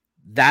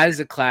 that is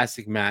a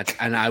classic match,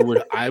 and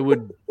I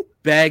would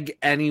beg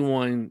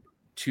anyone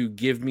to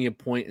give me a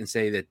point and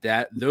say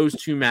that those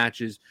 2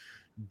 matches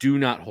do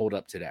not hold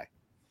up today.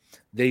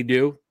 They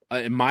do.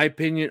 In my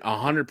opinion,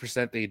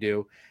 100% they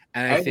do.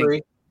 And I think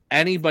agree.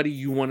 Anybody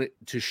you want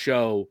to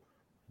show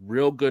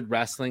real good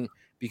wrestling,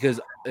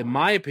 because in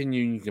my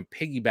opinion, you can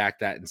piggyback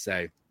that and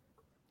say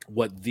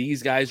what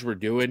these guys were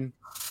doing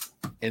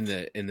in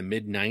the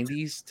mid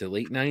 90s to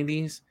late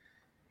 90s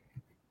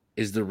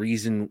is the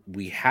reason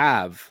we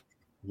have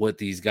what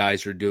these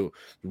guys are doing.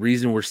 The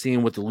reason we're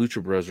seeing what the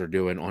Lucha Bros are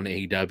doing on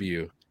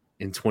AEW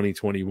in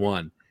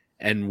 2021.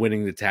 and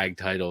winning the tag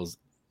titles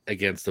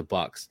against the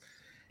Bucks.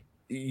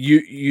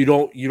 You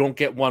don't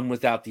get one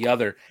without the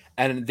other,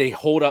 and they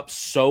hold up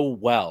so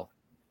well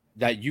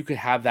that you could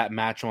have that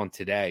match on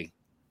today,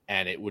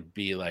 and it would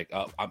be like,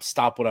 oh,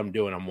 stop what I'm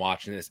doing, I'm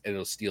watching this, and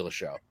it'll steal the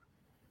show.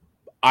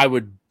 I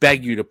would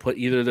beg you to put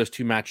either of those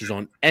two matches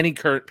on any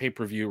current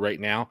pay-per-view right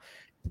now.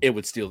 They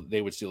would steal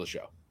the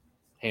show,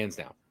 hands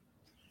down.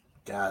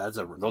 Yeah,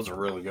 those are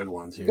really good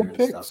ones here.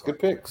 Good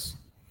picks.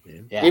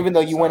 Yeah. Even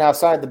though you went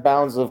outside the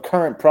bounds of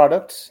current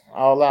products,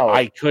 I'll allow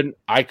it.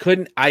 I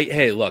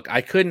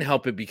couldn't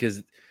help it,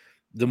 because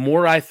the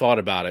more I thought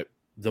about it,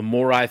 the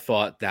more I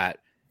thought that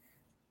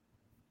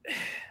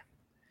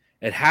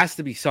it has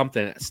to be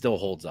something that still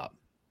holds up.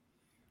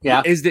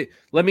 Yeah.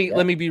 Let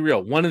me be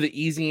real. One of the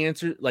easy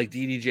answers, like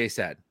DDJ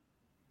said,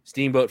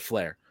 Steamboat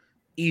Flair.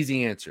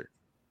 Easy answer.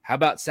 How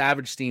about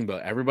Savage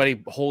Steamboat?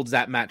 Everybody holds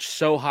that match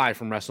so high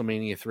from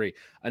WrestleMania 3.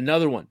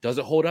 Another one. Does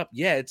it hold up?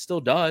 Yeah, it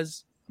still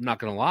does. I'm not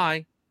going to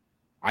lie.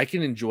 I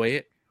can enjoy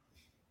it.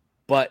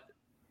 But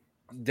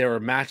there are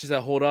matches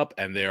that hold up,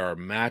 and there are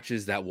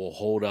matches that will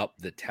hold up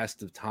the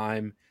test of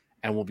time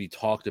and will be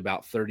talked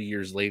about 30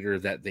 years later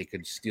that they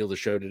could steal the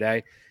show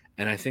today.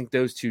 And I think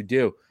those two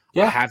do.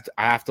 Yeah.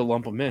 I have to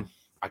lump them in.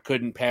 I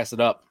couldn't pass it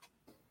up.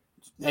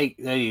 Hey,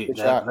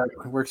 that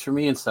works for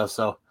me and stuff.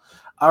 So,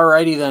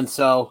 alrighty then.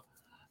 So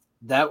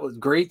that was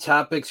great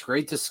topics,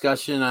 great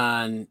discussion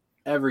on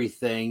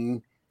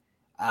everything,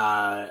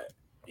 and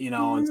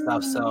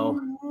stuff. So,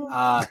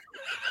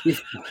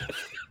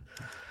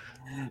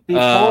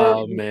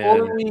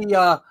 before we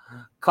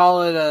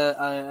call it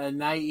a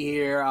night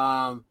here,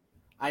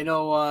 I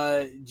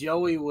know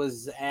Joey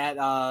was at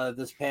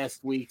this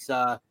past week's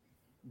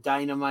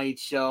Dynamite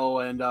show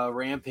and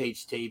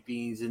Rampage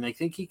tapings, and I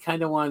think he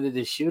kind of wanted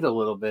to shoot a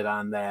little bit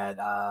on that.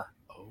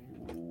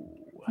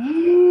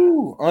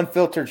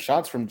 Unfiltered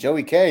shots from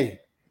Joey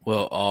K.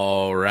 Well,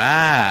 all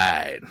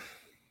right.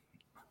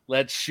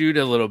 Let's shoot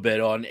a little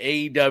bit on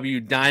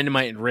AEW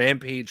Dynamite and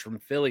Rampage from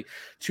Philly.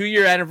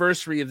 2-year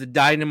anniversary of the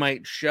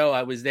Dynamite show.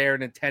 I was there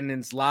in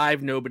attendance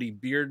live. Nobody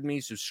bearded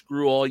me, so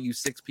screw all you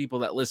 6 people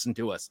that listen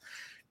to us.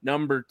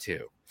 Number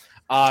 2.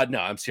 No,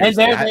 I'm serious.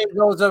 And there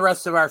goes the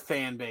rest of our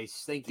fan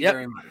base. Thank you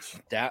very much.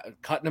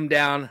 Cutting them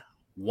down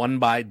one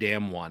by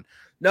damn one.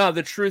 No,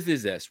 the truth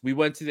is this. We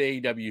went to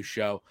the AEW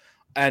show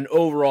and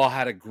overall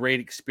had a great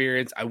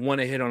experience. I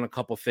want to hit on a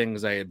couple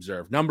things I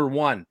observed. Number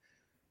 1,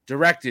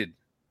 directed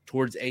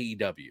towards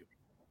AEW.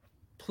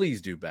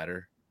 Please do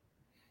better.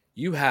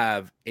 You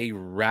have a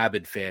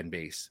rabid fan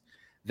base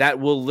that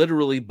will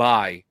literally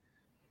buy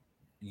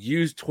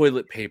used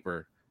toilet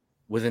paper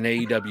with an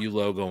AEW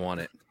logo on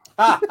it.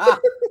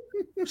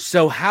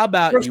 So how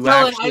about you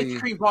actually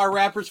ice cream bar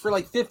wrappers for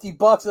like $50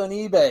 on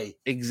eBay?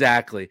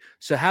 Exactly.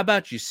 So how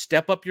about you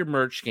step up your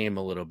merch game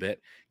a little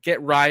bit,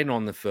 get Ryan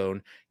on the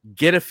phone,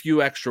 get a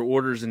few extra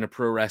orders into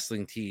Pro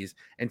Wrestling Tees,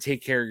 and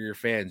take care of your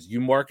fans. You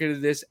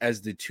marketed this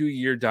as the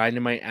 2-year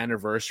Dynamite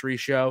anniversary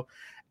show,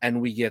 and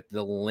we get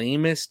the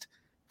lamest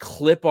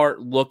clip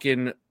art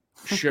looking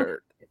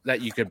shirt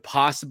that you could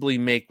possibly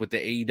make with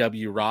the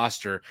AEW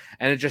roster,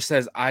 and it just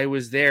says, "I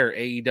was there,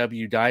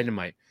 AEW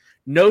Dynamite."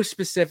 No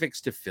specifics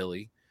to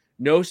Philly.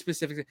 No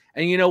specifics.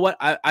 And you know what?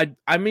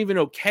 I'm even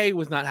okay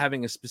with not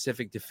having a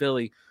specific to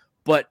Philly,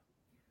 but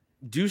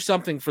do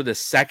something for the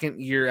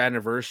 2nd year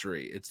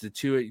anniversary. It's the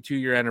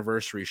 2-year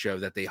anniversary show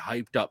that they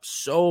hyped up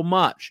so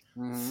much.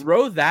 Mm-hmm.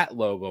 Throw that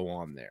logo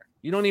on there.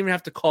 You don't even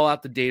have to call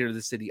out the date or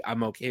the city.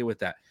 I'm okay with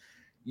that.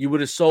 You would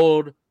have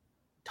sold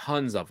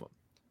tons of them.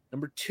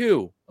 Number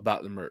 2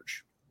 about the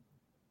merch.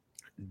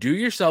 Do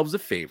yourselves a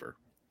favor.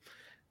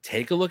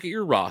 Take a look at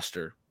your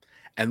roster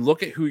and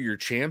look at who your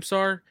champs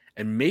are,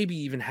 and maybe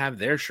even have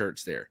their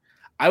shirts there.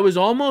 I was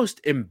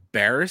almost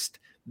embarrassed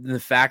in the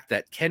fact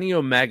that Kenny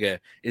Omega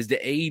is the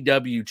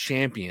AEW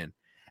champion,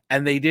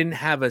 and they didn't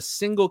have a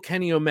single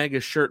Kenny Omega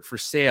shirt for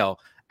sale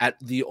at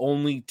the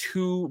only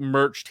 2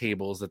 merch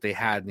tables that they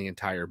had in the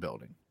entire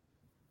building,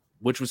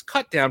 which was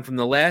cut down from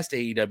the last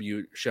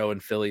AEW show in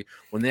Philly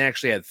when they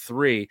actually had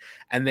 3,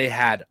 and they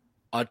had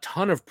a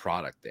ton of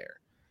product there.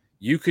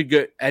 You could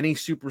get any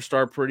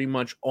superstar pretty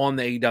much on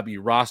the AEW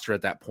roster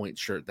at that point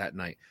shirt that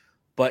night.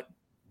 But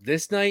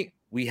this night,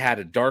 we had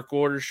a Dark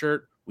Order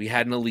shirt. We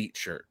had an Elite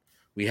shirt.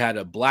 We had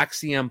a black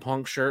CM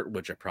Punk shirt,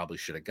 which I probably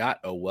should have got.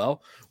 Oh,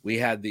 well. We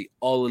had the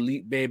All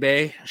Elite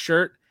Baby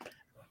shirt.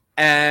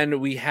 And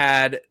we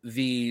had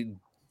the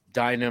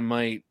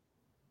Dynamite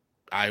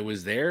I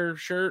was there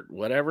shirt,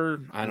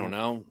 whatever. I don't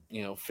know.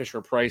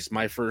 Fisher Price,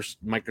 my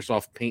first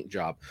Microsoft Paint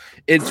job.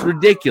 It's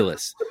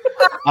ridiculous.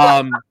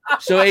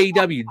 So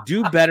AEW,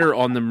 do better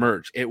on the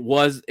merch. It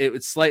was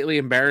slightly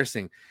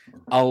embarrassing.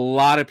 A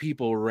lot of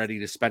people were ready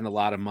to spend a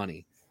lot of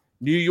money.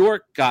 New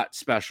York got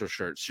special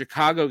shirts.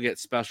 Chicago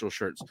gets special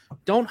shirts.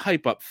 Don't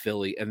hype up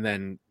Philly and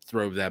then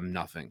throw them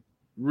nothing.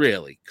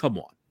 Really, come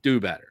on,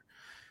 do better.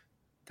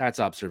 That's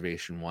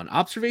observation 1.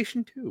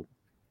 Observation 2.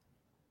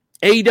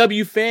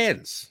 AEW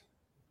fans,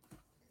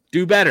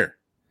 do better.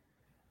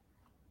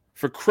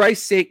 For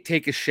Christ's sake,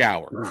 take a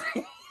shower.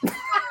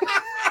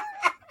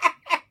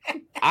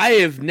 I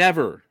have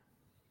never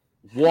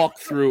walk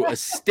through a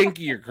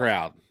stinkier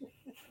crowd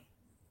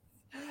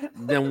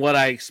than what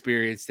I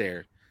experienced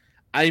there.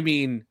 I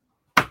mean,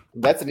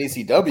 that's an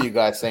ECW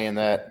guy saying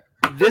that.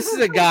 This is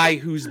a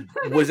guy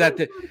was at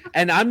the,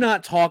 and I'm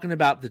not talking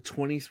about the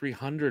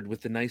 2300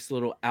 with the nice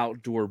little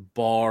outdoor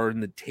bar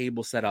and the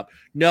table set up.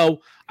 No,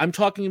 I'm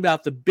talking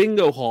about the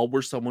bingo hall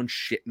where someone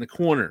shit in the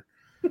corner.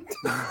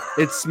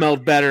 It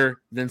smelled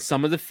better than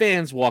some of the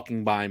fans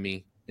walking by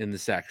me in the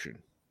section.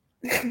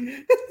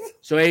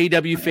 So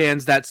AEW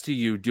fans, that's to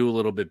you. Do a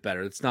little bit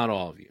better. It's not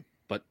all of you,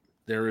 but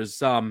there is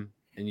some,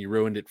 and you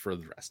ruined it for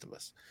the rest of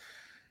us.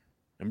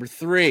 Number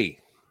 3,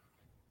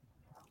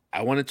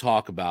 I want to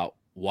talk about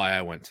why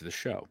I went to the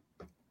show.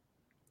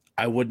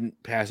 I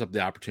wouldn't pass up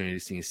the opportunity to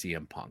see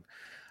CM Punk.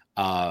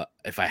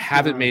 If I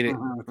haven't made it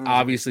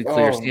obviously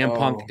clear, CM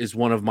Punk is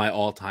one of my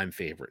all-time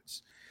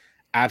favorites.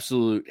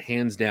 Absolute,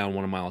 hands down,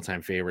 one of my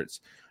all-time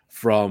favorites.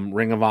 From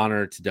Ring of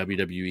Honor to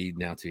WWE,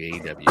 now to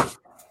AEW.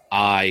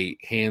 I,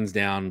 hands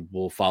down,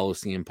 will follow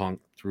CM Punk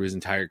through his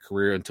entire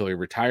career until he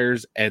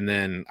retires, and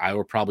then I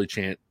will probably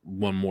chant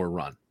one more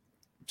run.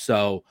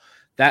 So,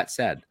 that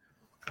said,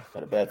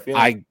 got a bad feeling.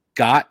 I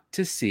got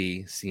to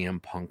see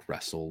CM Punk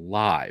wrestle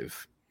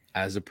live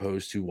as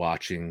opposed to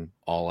watching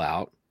All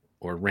Out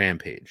or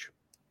Rampage.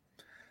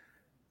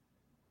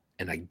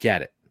 And I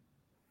get it.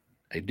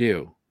 I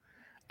do.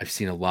 I've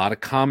seen a lot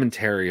of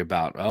commentary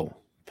about, oh,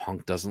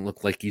 Punk doesn't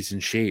look like he's in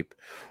shape.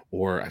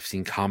 Or I've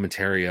seen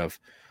commentary of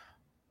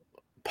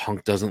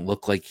Punk doesn't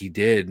look like he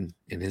did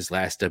in his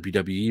last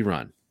WWE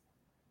run.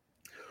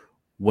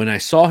 When I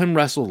saw him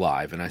wrestle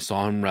live and I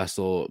saw him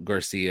wrestle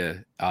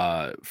Garcia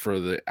for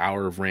the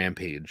hour of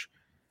Rampage,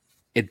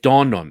 it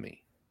dawned on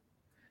me.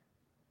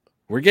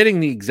 We're getting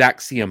the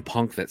exact CM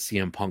Punk that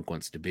CM Punk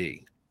wants to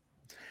be.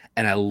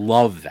 And I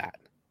love that.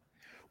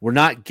 We're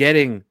not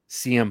getting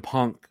CM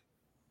Punk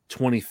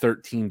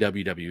 2013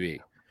 WWE.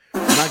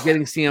 We're not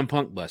getting CM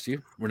Punk, bless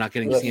you. We're not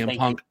getting CM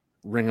Punk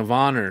Ring of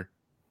Honor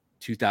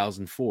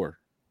 2004.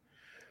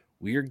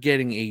 We are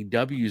getting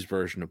AEW's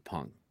version of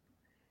Punk.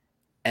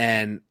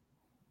 And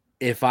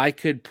if I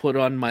could put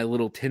on my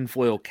little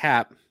tinfoil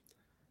cap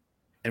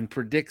and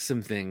predict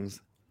some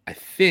things, I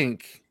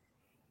think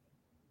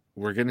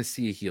we're going to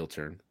see a heel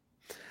turn.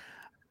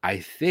 I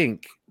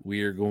think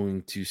we are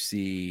going to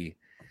see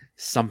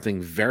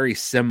something very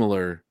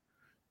similar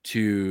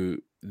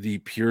to the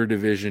Pure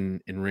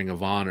Division in Ring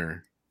of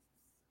Honor.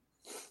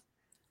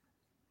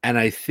 And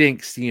I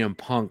think CM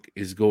Punk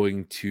is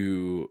going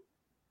to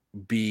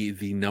be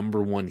the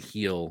number one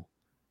heel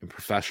in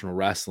professional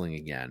wrestling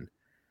again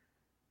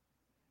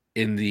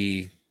in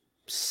the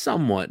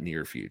somewhat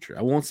near future.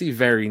 I won't see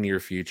very near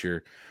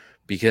future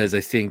because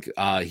I think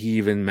he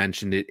even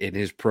mentioned it in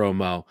his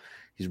promo.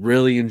 He's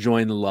really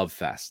enjoying the Love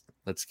Fest.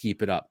 Let's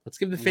keep it up. Let's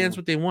give the fans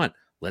what they want.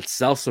 Let's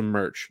sell some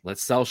merch.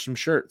 Let's sell some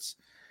shirts.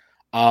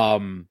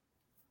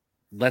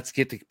 Let's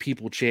get the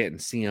people chanting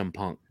CM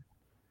Punk.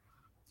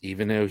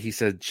 Even though he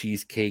said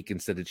cheesecake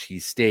instead of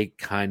cheesesteak,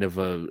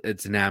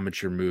 it's an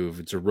amateur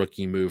move. It's a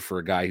rookie move for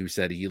a guy who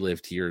said he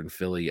lived here in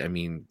Philly. I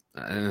mean,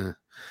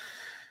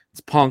 it's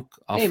Punk.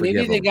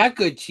 Maybe they got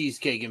good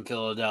cheesecake in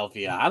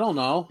Philadelphia. I don't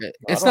know.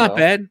 It's not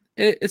bad.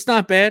 It's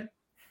not bad.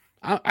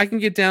 I can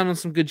get down on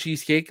some good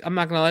cheesecake. I'm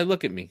not gonna lie.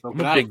 Look at me.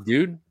 I'm a big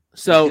dude.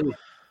 So,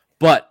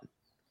 but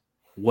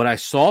what I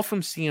saw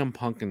from CM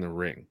Punk in the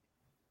ring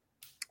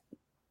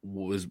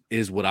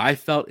is what I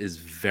felt is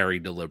very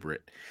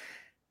deliberate.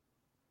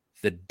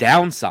 The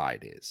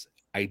downside is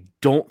I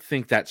don't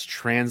think that's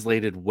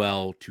translated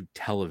well to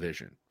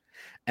television.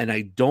 And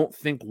I don't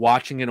think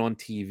watching it on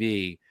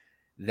TV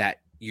that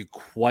you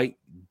quite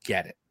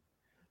get it.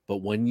 But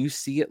when you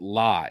see it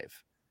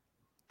live,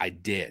 I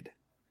did.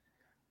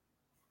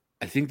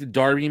 I think the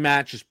Darby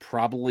match is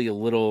probably a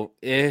little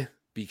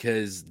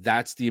because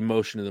that's the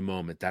emotion of the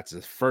moment. That's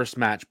the first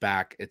match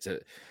back.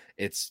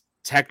 It's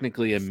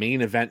technically a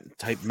main event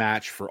type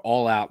match for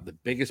All Out, the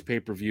biggest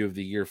pay-per-view of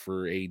the year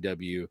for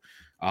AEW.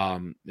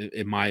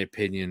 In my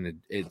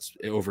opinion, it's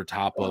over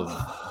top of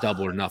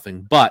Double or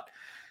Nothing, but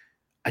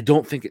I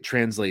don't think it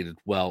translated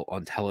well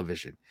on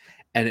television.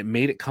 And it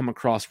made it come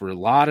across where a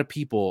lot of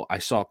people, I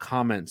saw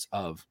comments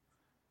of,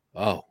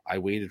 oh, I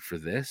waited for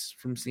this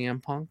from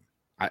CM Punk.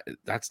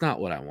 That's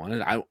not what I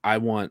wanted. I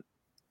want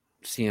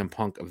CM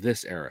Punk of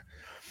this era.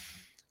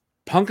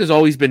 Punk has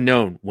always been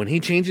known when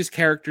he changes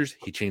characters,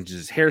 he changes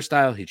his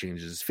hairstyle, he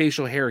changes his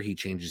facial hair, he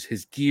changes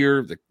his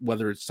gear,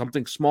 whether it's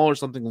something small or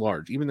something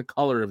large, even the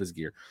color of his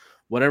gear,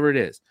 whatever it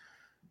is.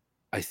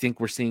 I think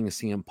we're seeing a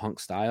CM Punk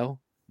style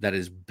that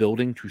is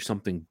building to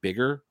something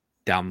bigger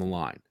down the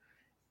line.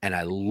 And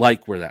I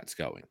like where that's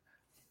going.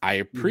 I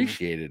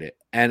appreciated it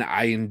and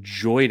I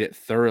enjoyed it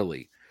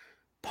thoroughly.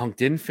 Punk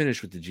didn't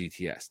finish with the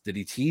GTS. Did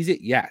he tease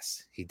it?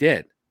 Yes, he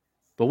did.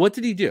 But what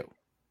did he do?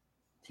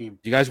 Do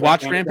you guys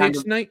watch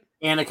Rampage tonight?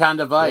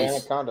 Anaconda Vice.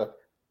 Anaconda.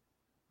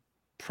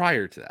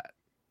 Prior to that,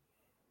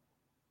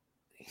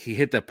 he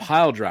hit the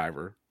pile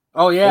driver.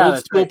 Oh, yeah.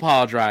 Old school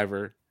pile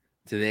driver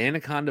to the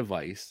Anaconda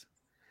Vice.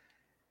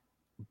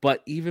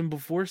 But even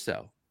before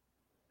so,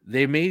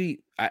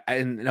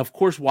 and of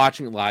course,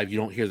 watching it live, you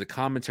don't hear the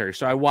commentary.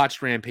 So I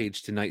watched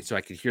Rampage tonight so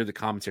I could hear the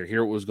commentary,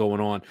 hear what was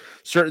going on.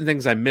 Certain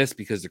things I missed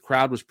because the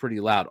crowd was pretty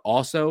loud.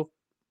 Also,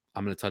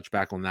 I'm going to touch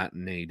back on that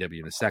in AEW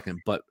in a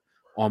second. But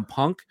on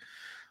Punk,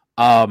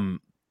 the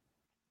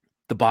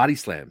body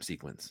slam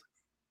sequence.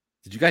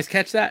 Did you guys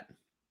catch that?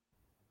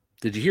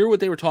 Did you hear what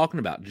they were talking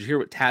about? Did you hear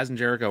what Taz and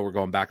Jericho were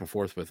going back and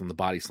forth with on the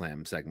body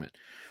slam segment?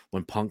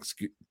 When Punk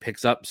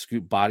picks up,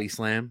 scoop body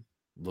slam,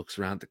 looks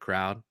around at the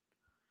crowd,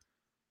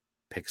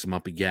 picks him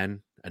up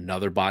again,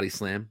 another body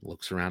slam,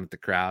 looks around at the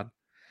crowd.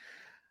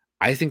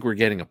 I think we're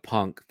getting a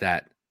Punk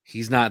that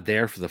he's not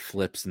there for the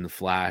flips and the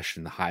flash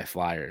and the high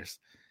flyers.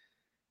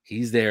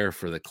 He's there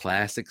for the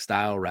classic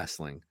style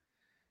wrestling.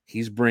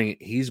 He's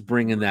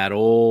bringing that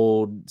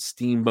old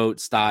steamboat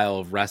style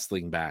of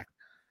wrestling back.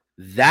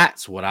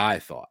 That's what I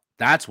thought.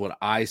 That's what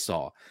I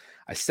saw.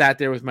 I sat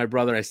there with my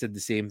brother. I said the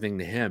same thing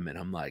to him. And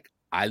I'm like,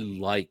 I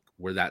like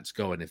where that's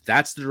going. If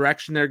that's the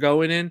direction they're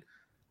going in,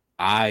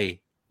 I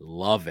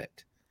love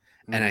it.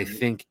 And I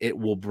think it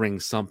will bring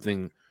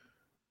something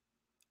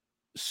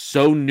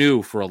so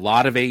new for a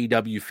lot of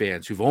AEW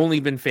fans who've only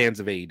been fans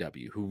of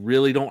AEW, who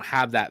really don't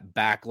have that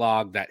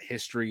backlog, that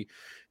history,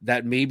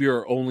 that maybe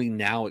are only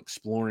now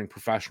exploring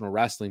professional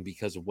wrestling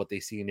because of what they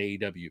see in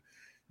AEW.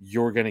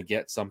 You're going to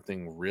get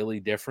something really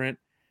different,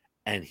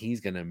 and he's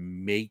going to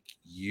make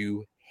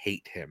you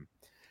hate him.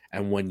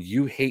 And when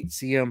you hate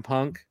CM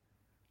Punk,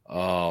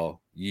 oh,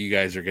 you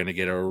guys are going to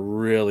get a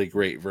really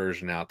great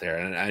version out there.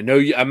 And I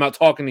know I'm not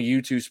talking to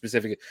you two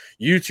specifically.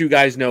 You two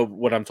guys know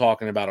what I'm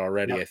talking about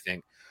already, I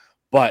think.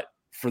 But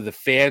for the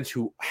fans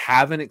who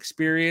haven't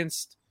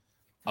experienced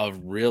a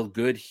real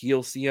good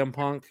heel CM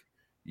Punk,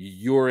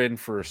 you're in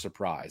for a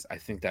surprise. I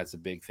think that's a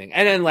big thing.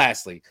 And then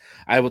lastly,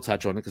 I will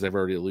touch on it because I've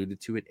already alluded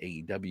to it.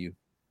 AEW.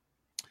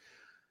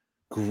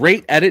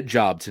 Great edit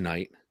job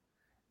tonight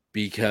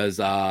because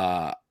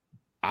I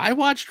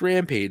watched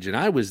Rampage and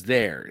I was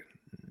there.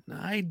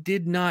 I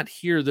did not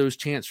hear those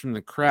chants from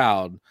the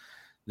crowd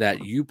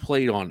that you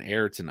played on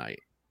air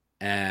tonight.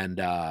 And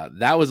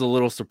that was a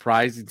little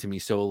surprising to me.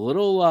 So a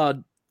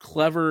little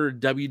clever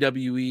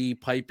WWE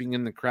piping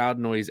in the crowd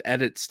noise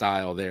edit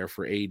style there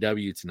for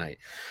AEW tonight,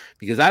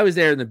 because I was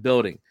there in the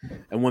building.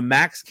 And when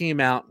Max came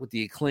out with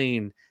the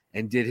Acclaimed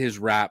and did his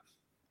rap,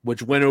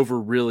 which went over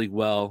really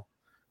well,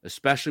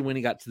 especially when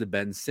he got to the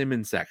Ben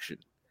Simmons section,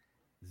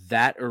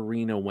 that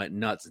arena went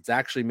nuts. It's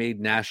actually made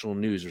national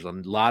news. There's a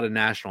lot of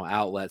national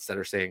outlets that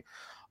are saying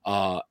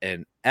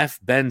an F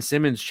Ben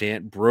Simmons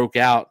chant broke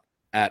out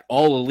at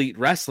All Elite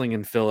Wrestling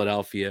in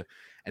Philadelphia.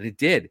 And it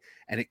did.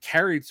 And it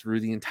carried through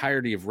the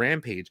entirety of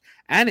Rampage.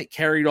 And it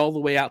carried all the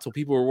way out till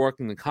people were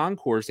working the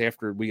concourse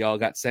after we all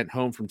got sent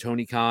home from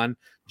Tony Khan,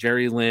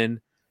 Jerry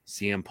Lynn,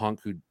 CM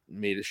Punk, who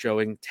made a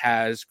showing,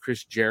 Taz,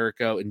 Chris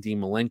Jericho, and Dean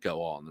Malenko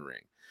all in the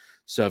ring.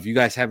 So if you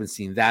guys haven't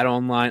seen that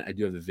online, I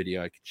do have a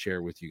video I could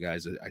share with you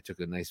guys. I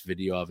took a nice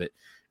video of it.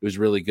 It was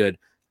really good.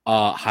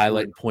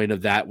 Highlight point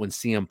of that when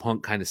CM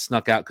Punk kind of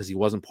snuck out because he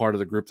wasn't part of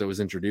the group that was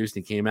introduced.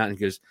 He came out and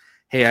he goes,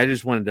 "Hey, I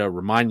just wanted to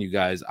remind you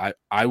guys,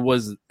 I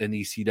was an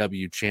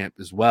ECW champ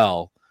as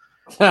well."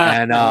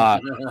 And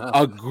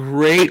a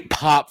great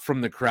pop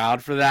from the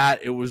crowd for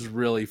that. It was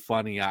really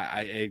funny.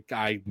 I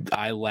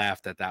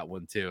laughed at that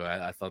one too.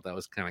 I thought that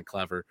was kind of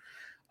clever.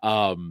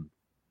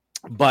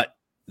 But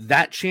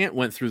that chant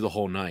went through the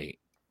whole night,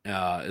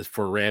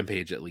 for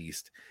Rampage at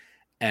least.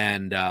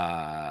 And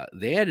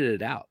they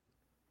edited it out.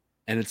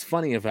 And it's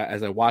funny,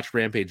 as I watched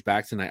Rampage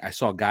back tonight, I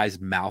saw guys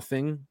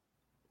mouthing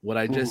what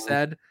I just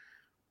said,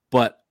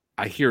 but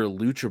I hear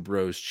Lucha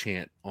Bros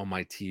chant on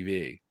my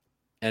TV.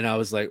 And I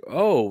was like,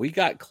 oh, we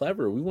got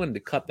clever. We wanted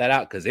to cut that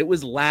out because it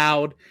was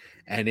loud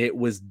and it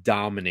was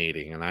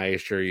dominating. And I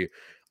assure you,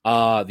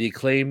 the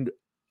Acclaimed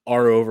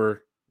are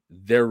over.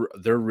 They're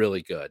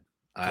really good.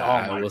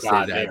 I will say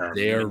that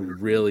they're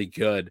really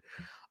good.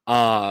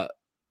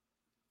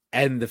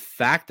 And the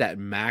fact that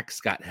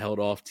Max got held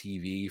off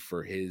TV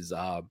for his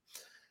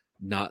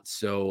not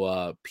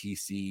so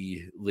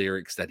PC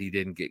lyrics that he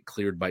didn't get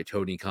cleared by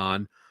Tony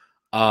Khan,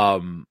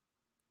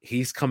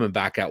 he's coming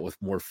back out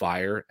with more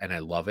fire, and I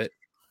love it.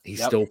 He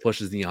still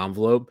pushes the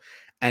envelope,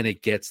 and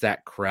it gets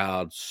that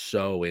crowd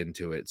so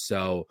into it.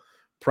 So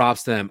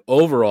props to them.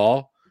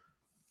 Overall,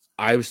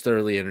 I was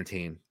thoroughly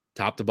entertained,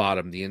 top to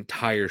bottom, the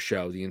entire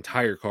show, the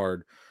entire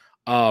card,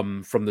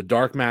 from the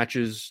dark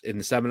matches in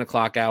the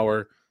 7:00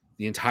 hour,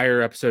 the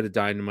entire episode of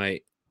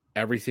Dynamite,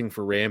 everything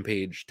for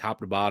Rampage, top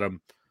to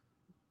bottom.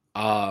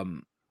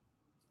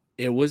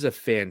 It was a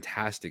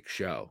fantastic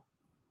show.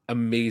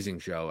 Amazing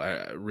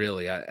show.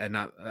 Really.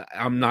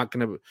 I'm not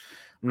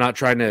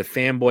trying to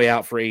fanboy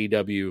out for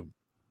AEW.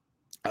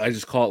 I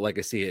just call it like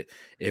I see it.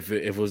 If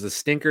it was a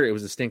stinker, it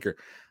was a stinker.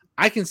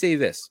 I can say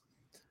this.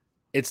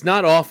 It's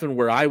not often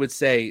where I would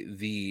say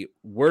the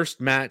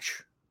worst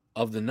match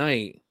of the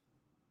night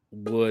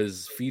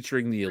was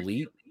featuring the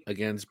Elite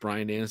against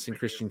Bryan Danielson,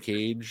 Christian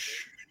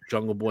Cage,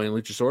 Jungle Boy, and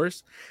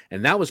Luchasaurus.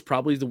 And that was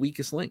probably the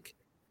weakest link.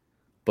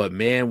 But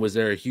man, was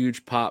there a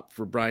huge pop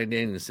for Bryan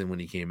Danielson when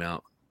he came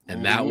out.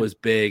 And that was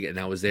big, and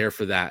I was there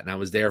for that, and I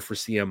was there for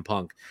CM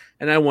Punk,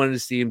 and I wanted to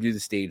see him do the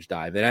stage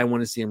dive, and I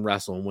wanted to see him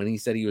wrestle. And when he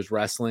said he was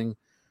wrestling,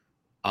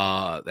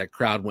 that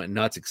crowd went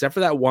nuts, except for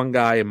that one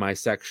guy in my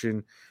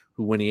section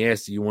who, when he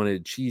asked, do you want a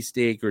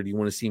cheesesteak or do you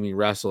want to see me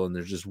wrestle? And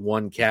there's just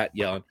one cat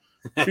yelling,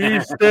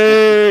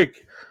 cheesesteak,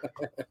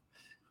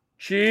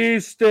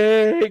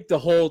 cheesesteak the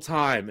whole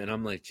time. And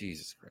I'm like,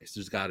 Jesus Christ,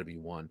 there's got to be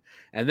one.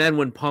 And then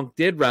when Punk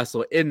did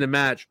wrestle in the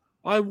match,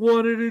 I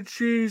wanted a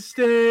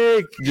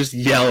cheesesteak, just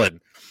yelling.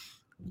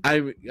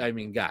 I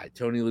mean, guy,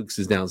 Tony Lucas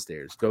is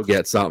downstairs. Go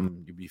get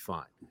something. You'll be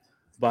fine.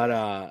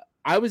 But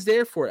I was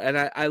there for it,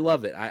 and I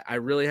love it. I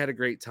really had a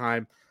great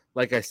time,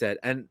 like I said.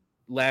 And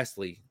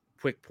lastly,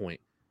 quick point.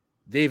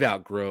 They've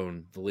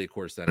outgrown the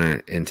Liacouras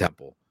Center in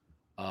Temple.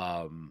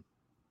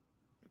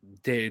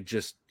 They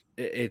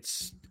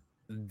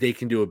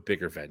can do a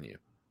bigger venue.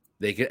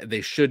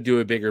 They should do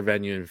a bigger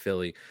venue in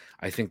Philly.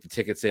 I think the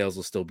ticket sales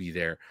will still be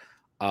there.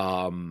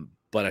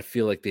 But I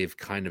feel like they've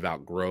kind of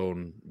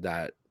outgrown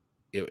that.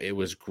 It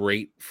was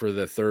great for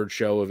the third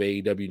show of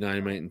AEW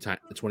Dynamite in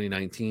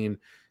 2019.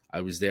 I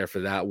was there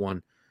for that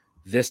one.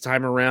 This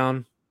time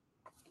around,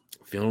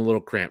 feeling a little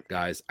cramped,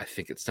 guys. I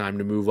think it's time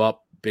to move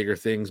up. Bigger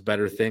things,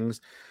 better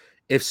things.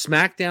 If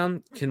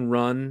SmackDown can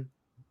run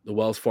the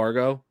Wells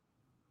Fargo,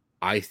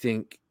 I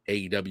think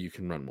AEW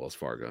can run Wells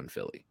Fargo in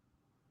Philly.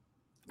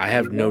 I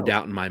have no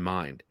doubt in my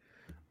mind.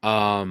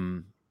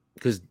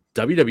 Because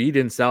WWE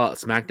didn't sell out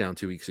SmackDown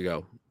 2 weeks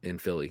ago in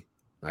Philly.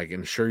 I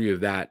can assure you of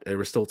that. There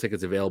were still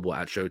tickets available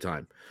at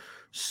Showtime.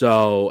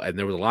 And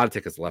there was a lot of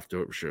tickets left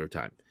over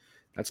Showtime.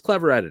 That's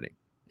clever editing.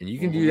 And you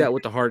can do that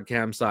with the hard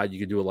cam side. You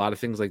can do a lot of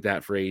things like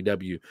that for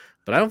AEW.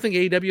 But I don't think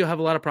AEW have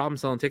a lot of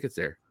problems selling tickets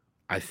there.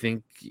 I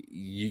think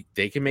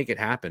they can make it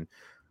happen.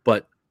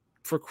 But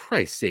for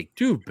Christ's sake,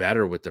 do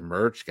better with the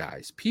merch,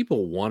 guys.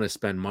 People want to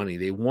spend money.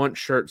 They want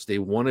shirts. They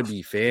want to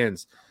be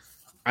fans.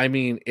 I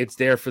mean, it's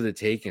there for the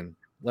taking.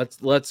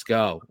 Let's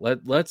go.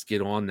 Let's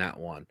get on that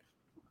one.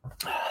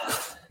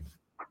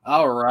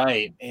 All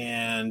right,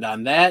 and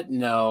on that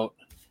note,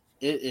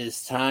 it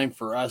is time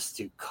for us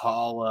to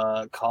call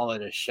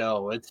it a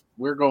show.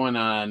 We're going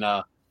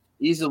on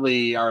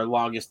easily our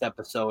longest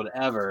episode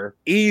ever.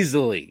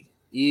 Easily.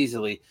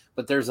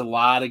 But there's a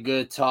lot of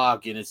good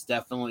talk, and it's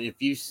definitely,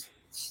 if you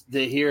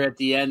here at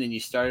the end and you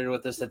started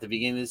with us at the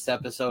beginning of this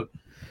episode,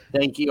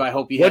 thank you. I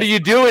hope you. What are you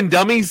doing,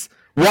 dummies?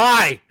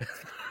 Why?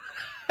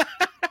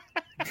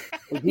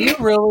 Do you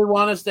really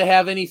want us to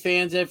have any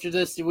fans after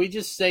this? Do we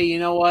just say, you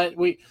know what,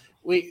 we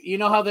you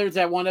know how there's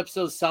that one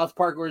episode of South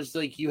Park where it's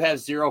like you have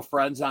 0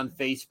 friends on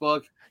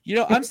Facebook? You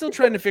know, I'm still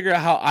trying to figure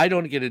out how I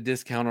don't get a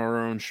discount on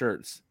our own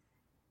shirts.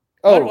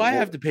 Why do I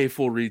have to pay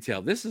full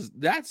retail?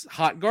 That's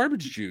hot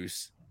garbage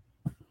juice.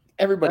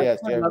 Everybody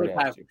has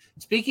to.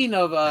 Speaking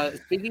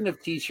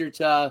of t-shirts,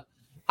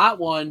 hot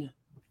one,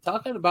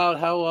 talking about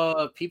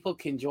how people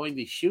can join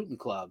the shooting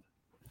club.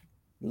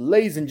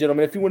 Ladies and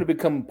gentlemen, if you want to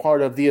become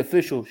part of the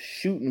official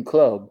Shooting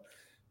Club,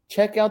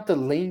 check out the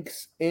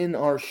links in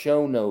our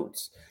show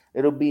notes.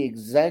 It'll be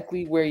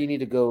exactly where you need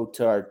to go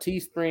to our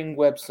Teespring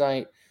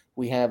website.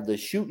 We have the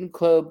Shooting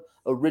Club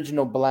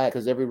original black,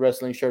 because every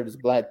wrestling shirt is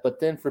black. But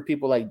then for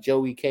people like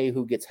Joey K,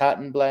 who gets hot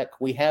in black,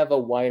 we have a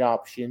white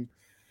option.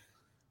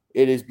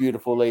 It is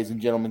beautiful, ladies and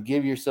gentlemen.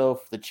 Give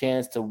yourself the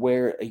chance to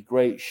wear a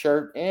great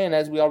shirt. And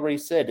as we already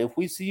said, if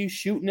we see you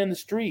shooting in the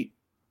street,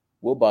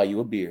 we'll buy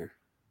you a beer.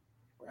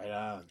 Right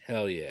on.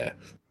 Hell yeah.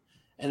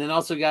 And then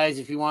also, guys,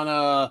 if you want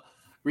to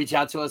reach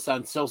out to us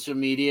on social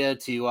media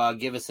to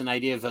give us an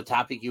idea of a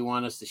topic you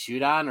want us to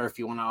shoot on, or if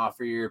you want to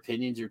offer your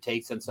opinions or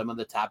takes on some of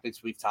the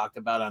topics we've talked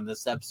about on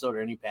this episode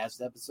or any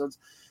past episodes.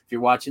 If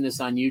you're watching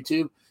this on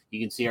YouTube, you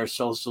can see our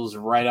socials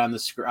right on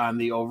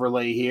the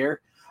overlay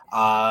here.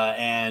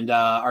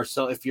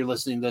 If you're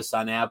listening to this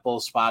on Apple,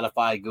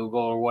 Spotify,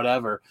 Google, or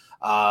whatever,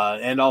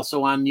 and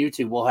also on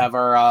YouTube, we'll have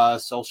our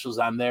socials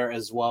on there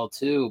as well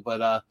too.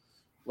 But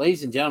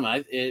ladies and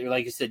gentlemen,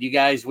 like I said, you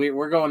guys,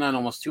 we're going on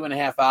almost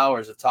 2.5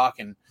 hours of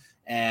talking,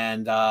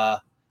 and I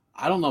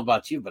don't know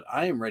about you, but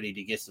I am ready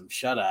to get some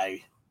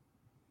shut-eye.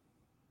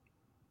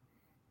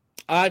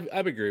 I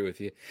agree with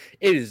you.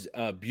 It is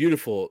a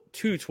beautiful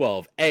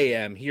 2:12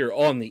 a.m. here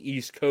on the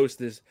East Coast.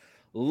 This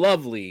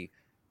lovely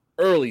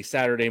early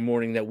Saturday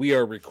morning that we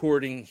are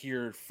recording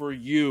here for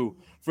you,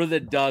 for the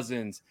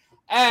dozens,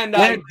 and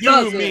I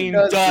do mean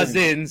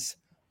dozens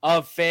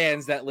of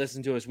fans that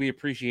listen to us. We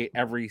appreciate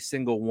every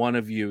single one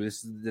of you.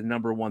 This is the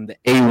number one, the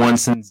A1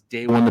 since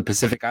day one, the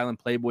Pacific Island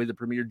Playboy, the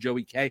premier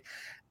Joey K.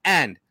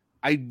 And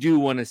I do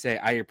want to say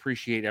I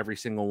appreciate every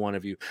single one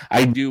of you.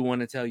 I do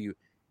want to tell you,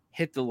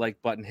 hit the like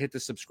button, hit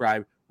the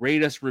subscribe,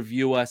 rate us,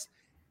 review us,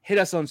 hit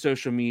us on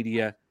social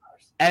media.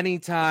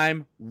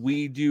 Anytime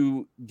we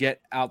do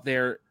get out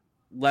there,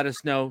 let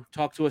us know.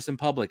 Talk to us in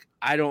public.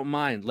 I don't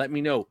mind. Let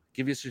me know.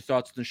 Give us your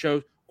thoughts on the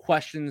show.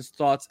 Questions,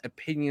 thoughts,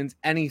 opinions,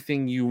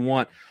 anything you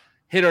want.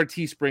 Hit our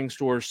Teespring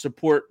store,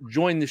 support,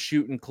 join the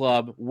Shooting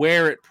Club,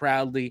 wear it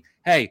proudly.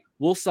 Hey,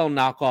 we'll sell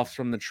knockoffs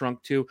from the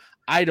trunk too.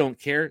 I don't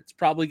care. It's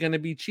probably going to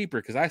be cheaper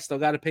because I still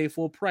got to pay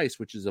full price,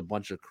 which is a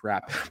bunch of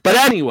crap. But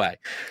anyway,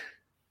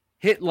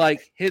 hit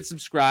like, hit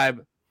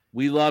subscribe.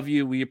 We love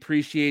you. We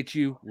appreciate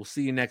you. We'll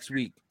see you next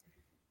week.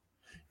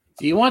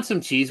 Do you want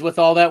some cheese with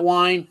all that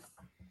wine?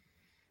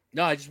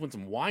 No, I just want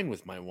some wine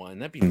with my wine.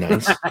 That'd be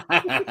nice.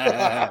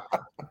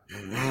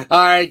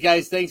 All right,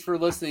 guys. Thanks for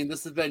listening.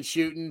 This has been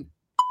Shooting.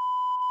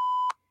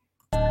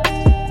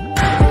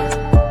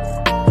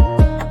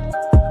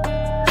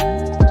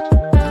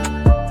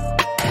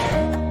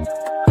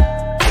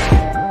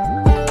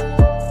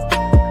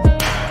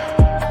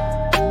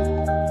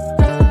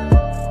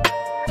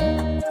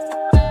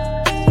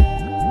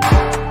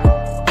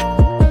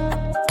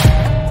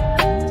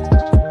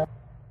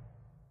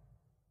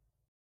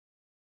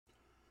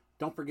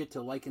 Don't forget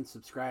to like and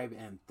subscribe,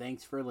 and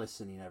thanks for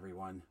listening,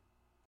 everyone.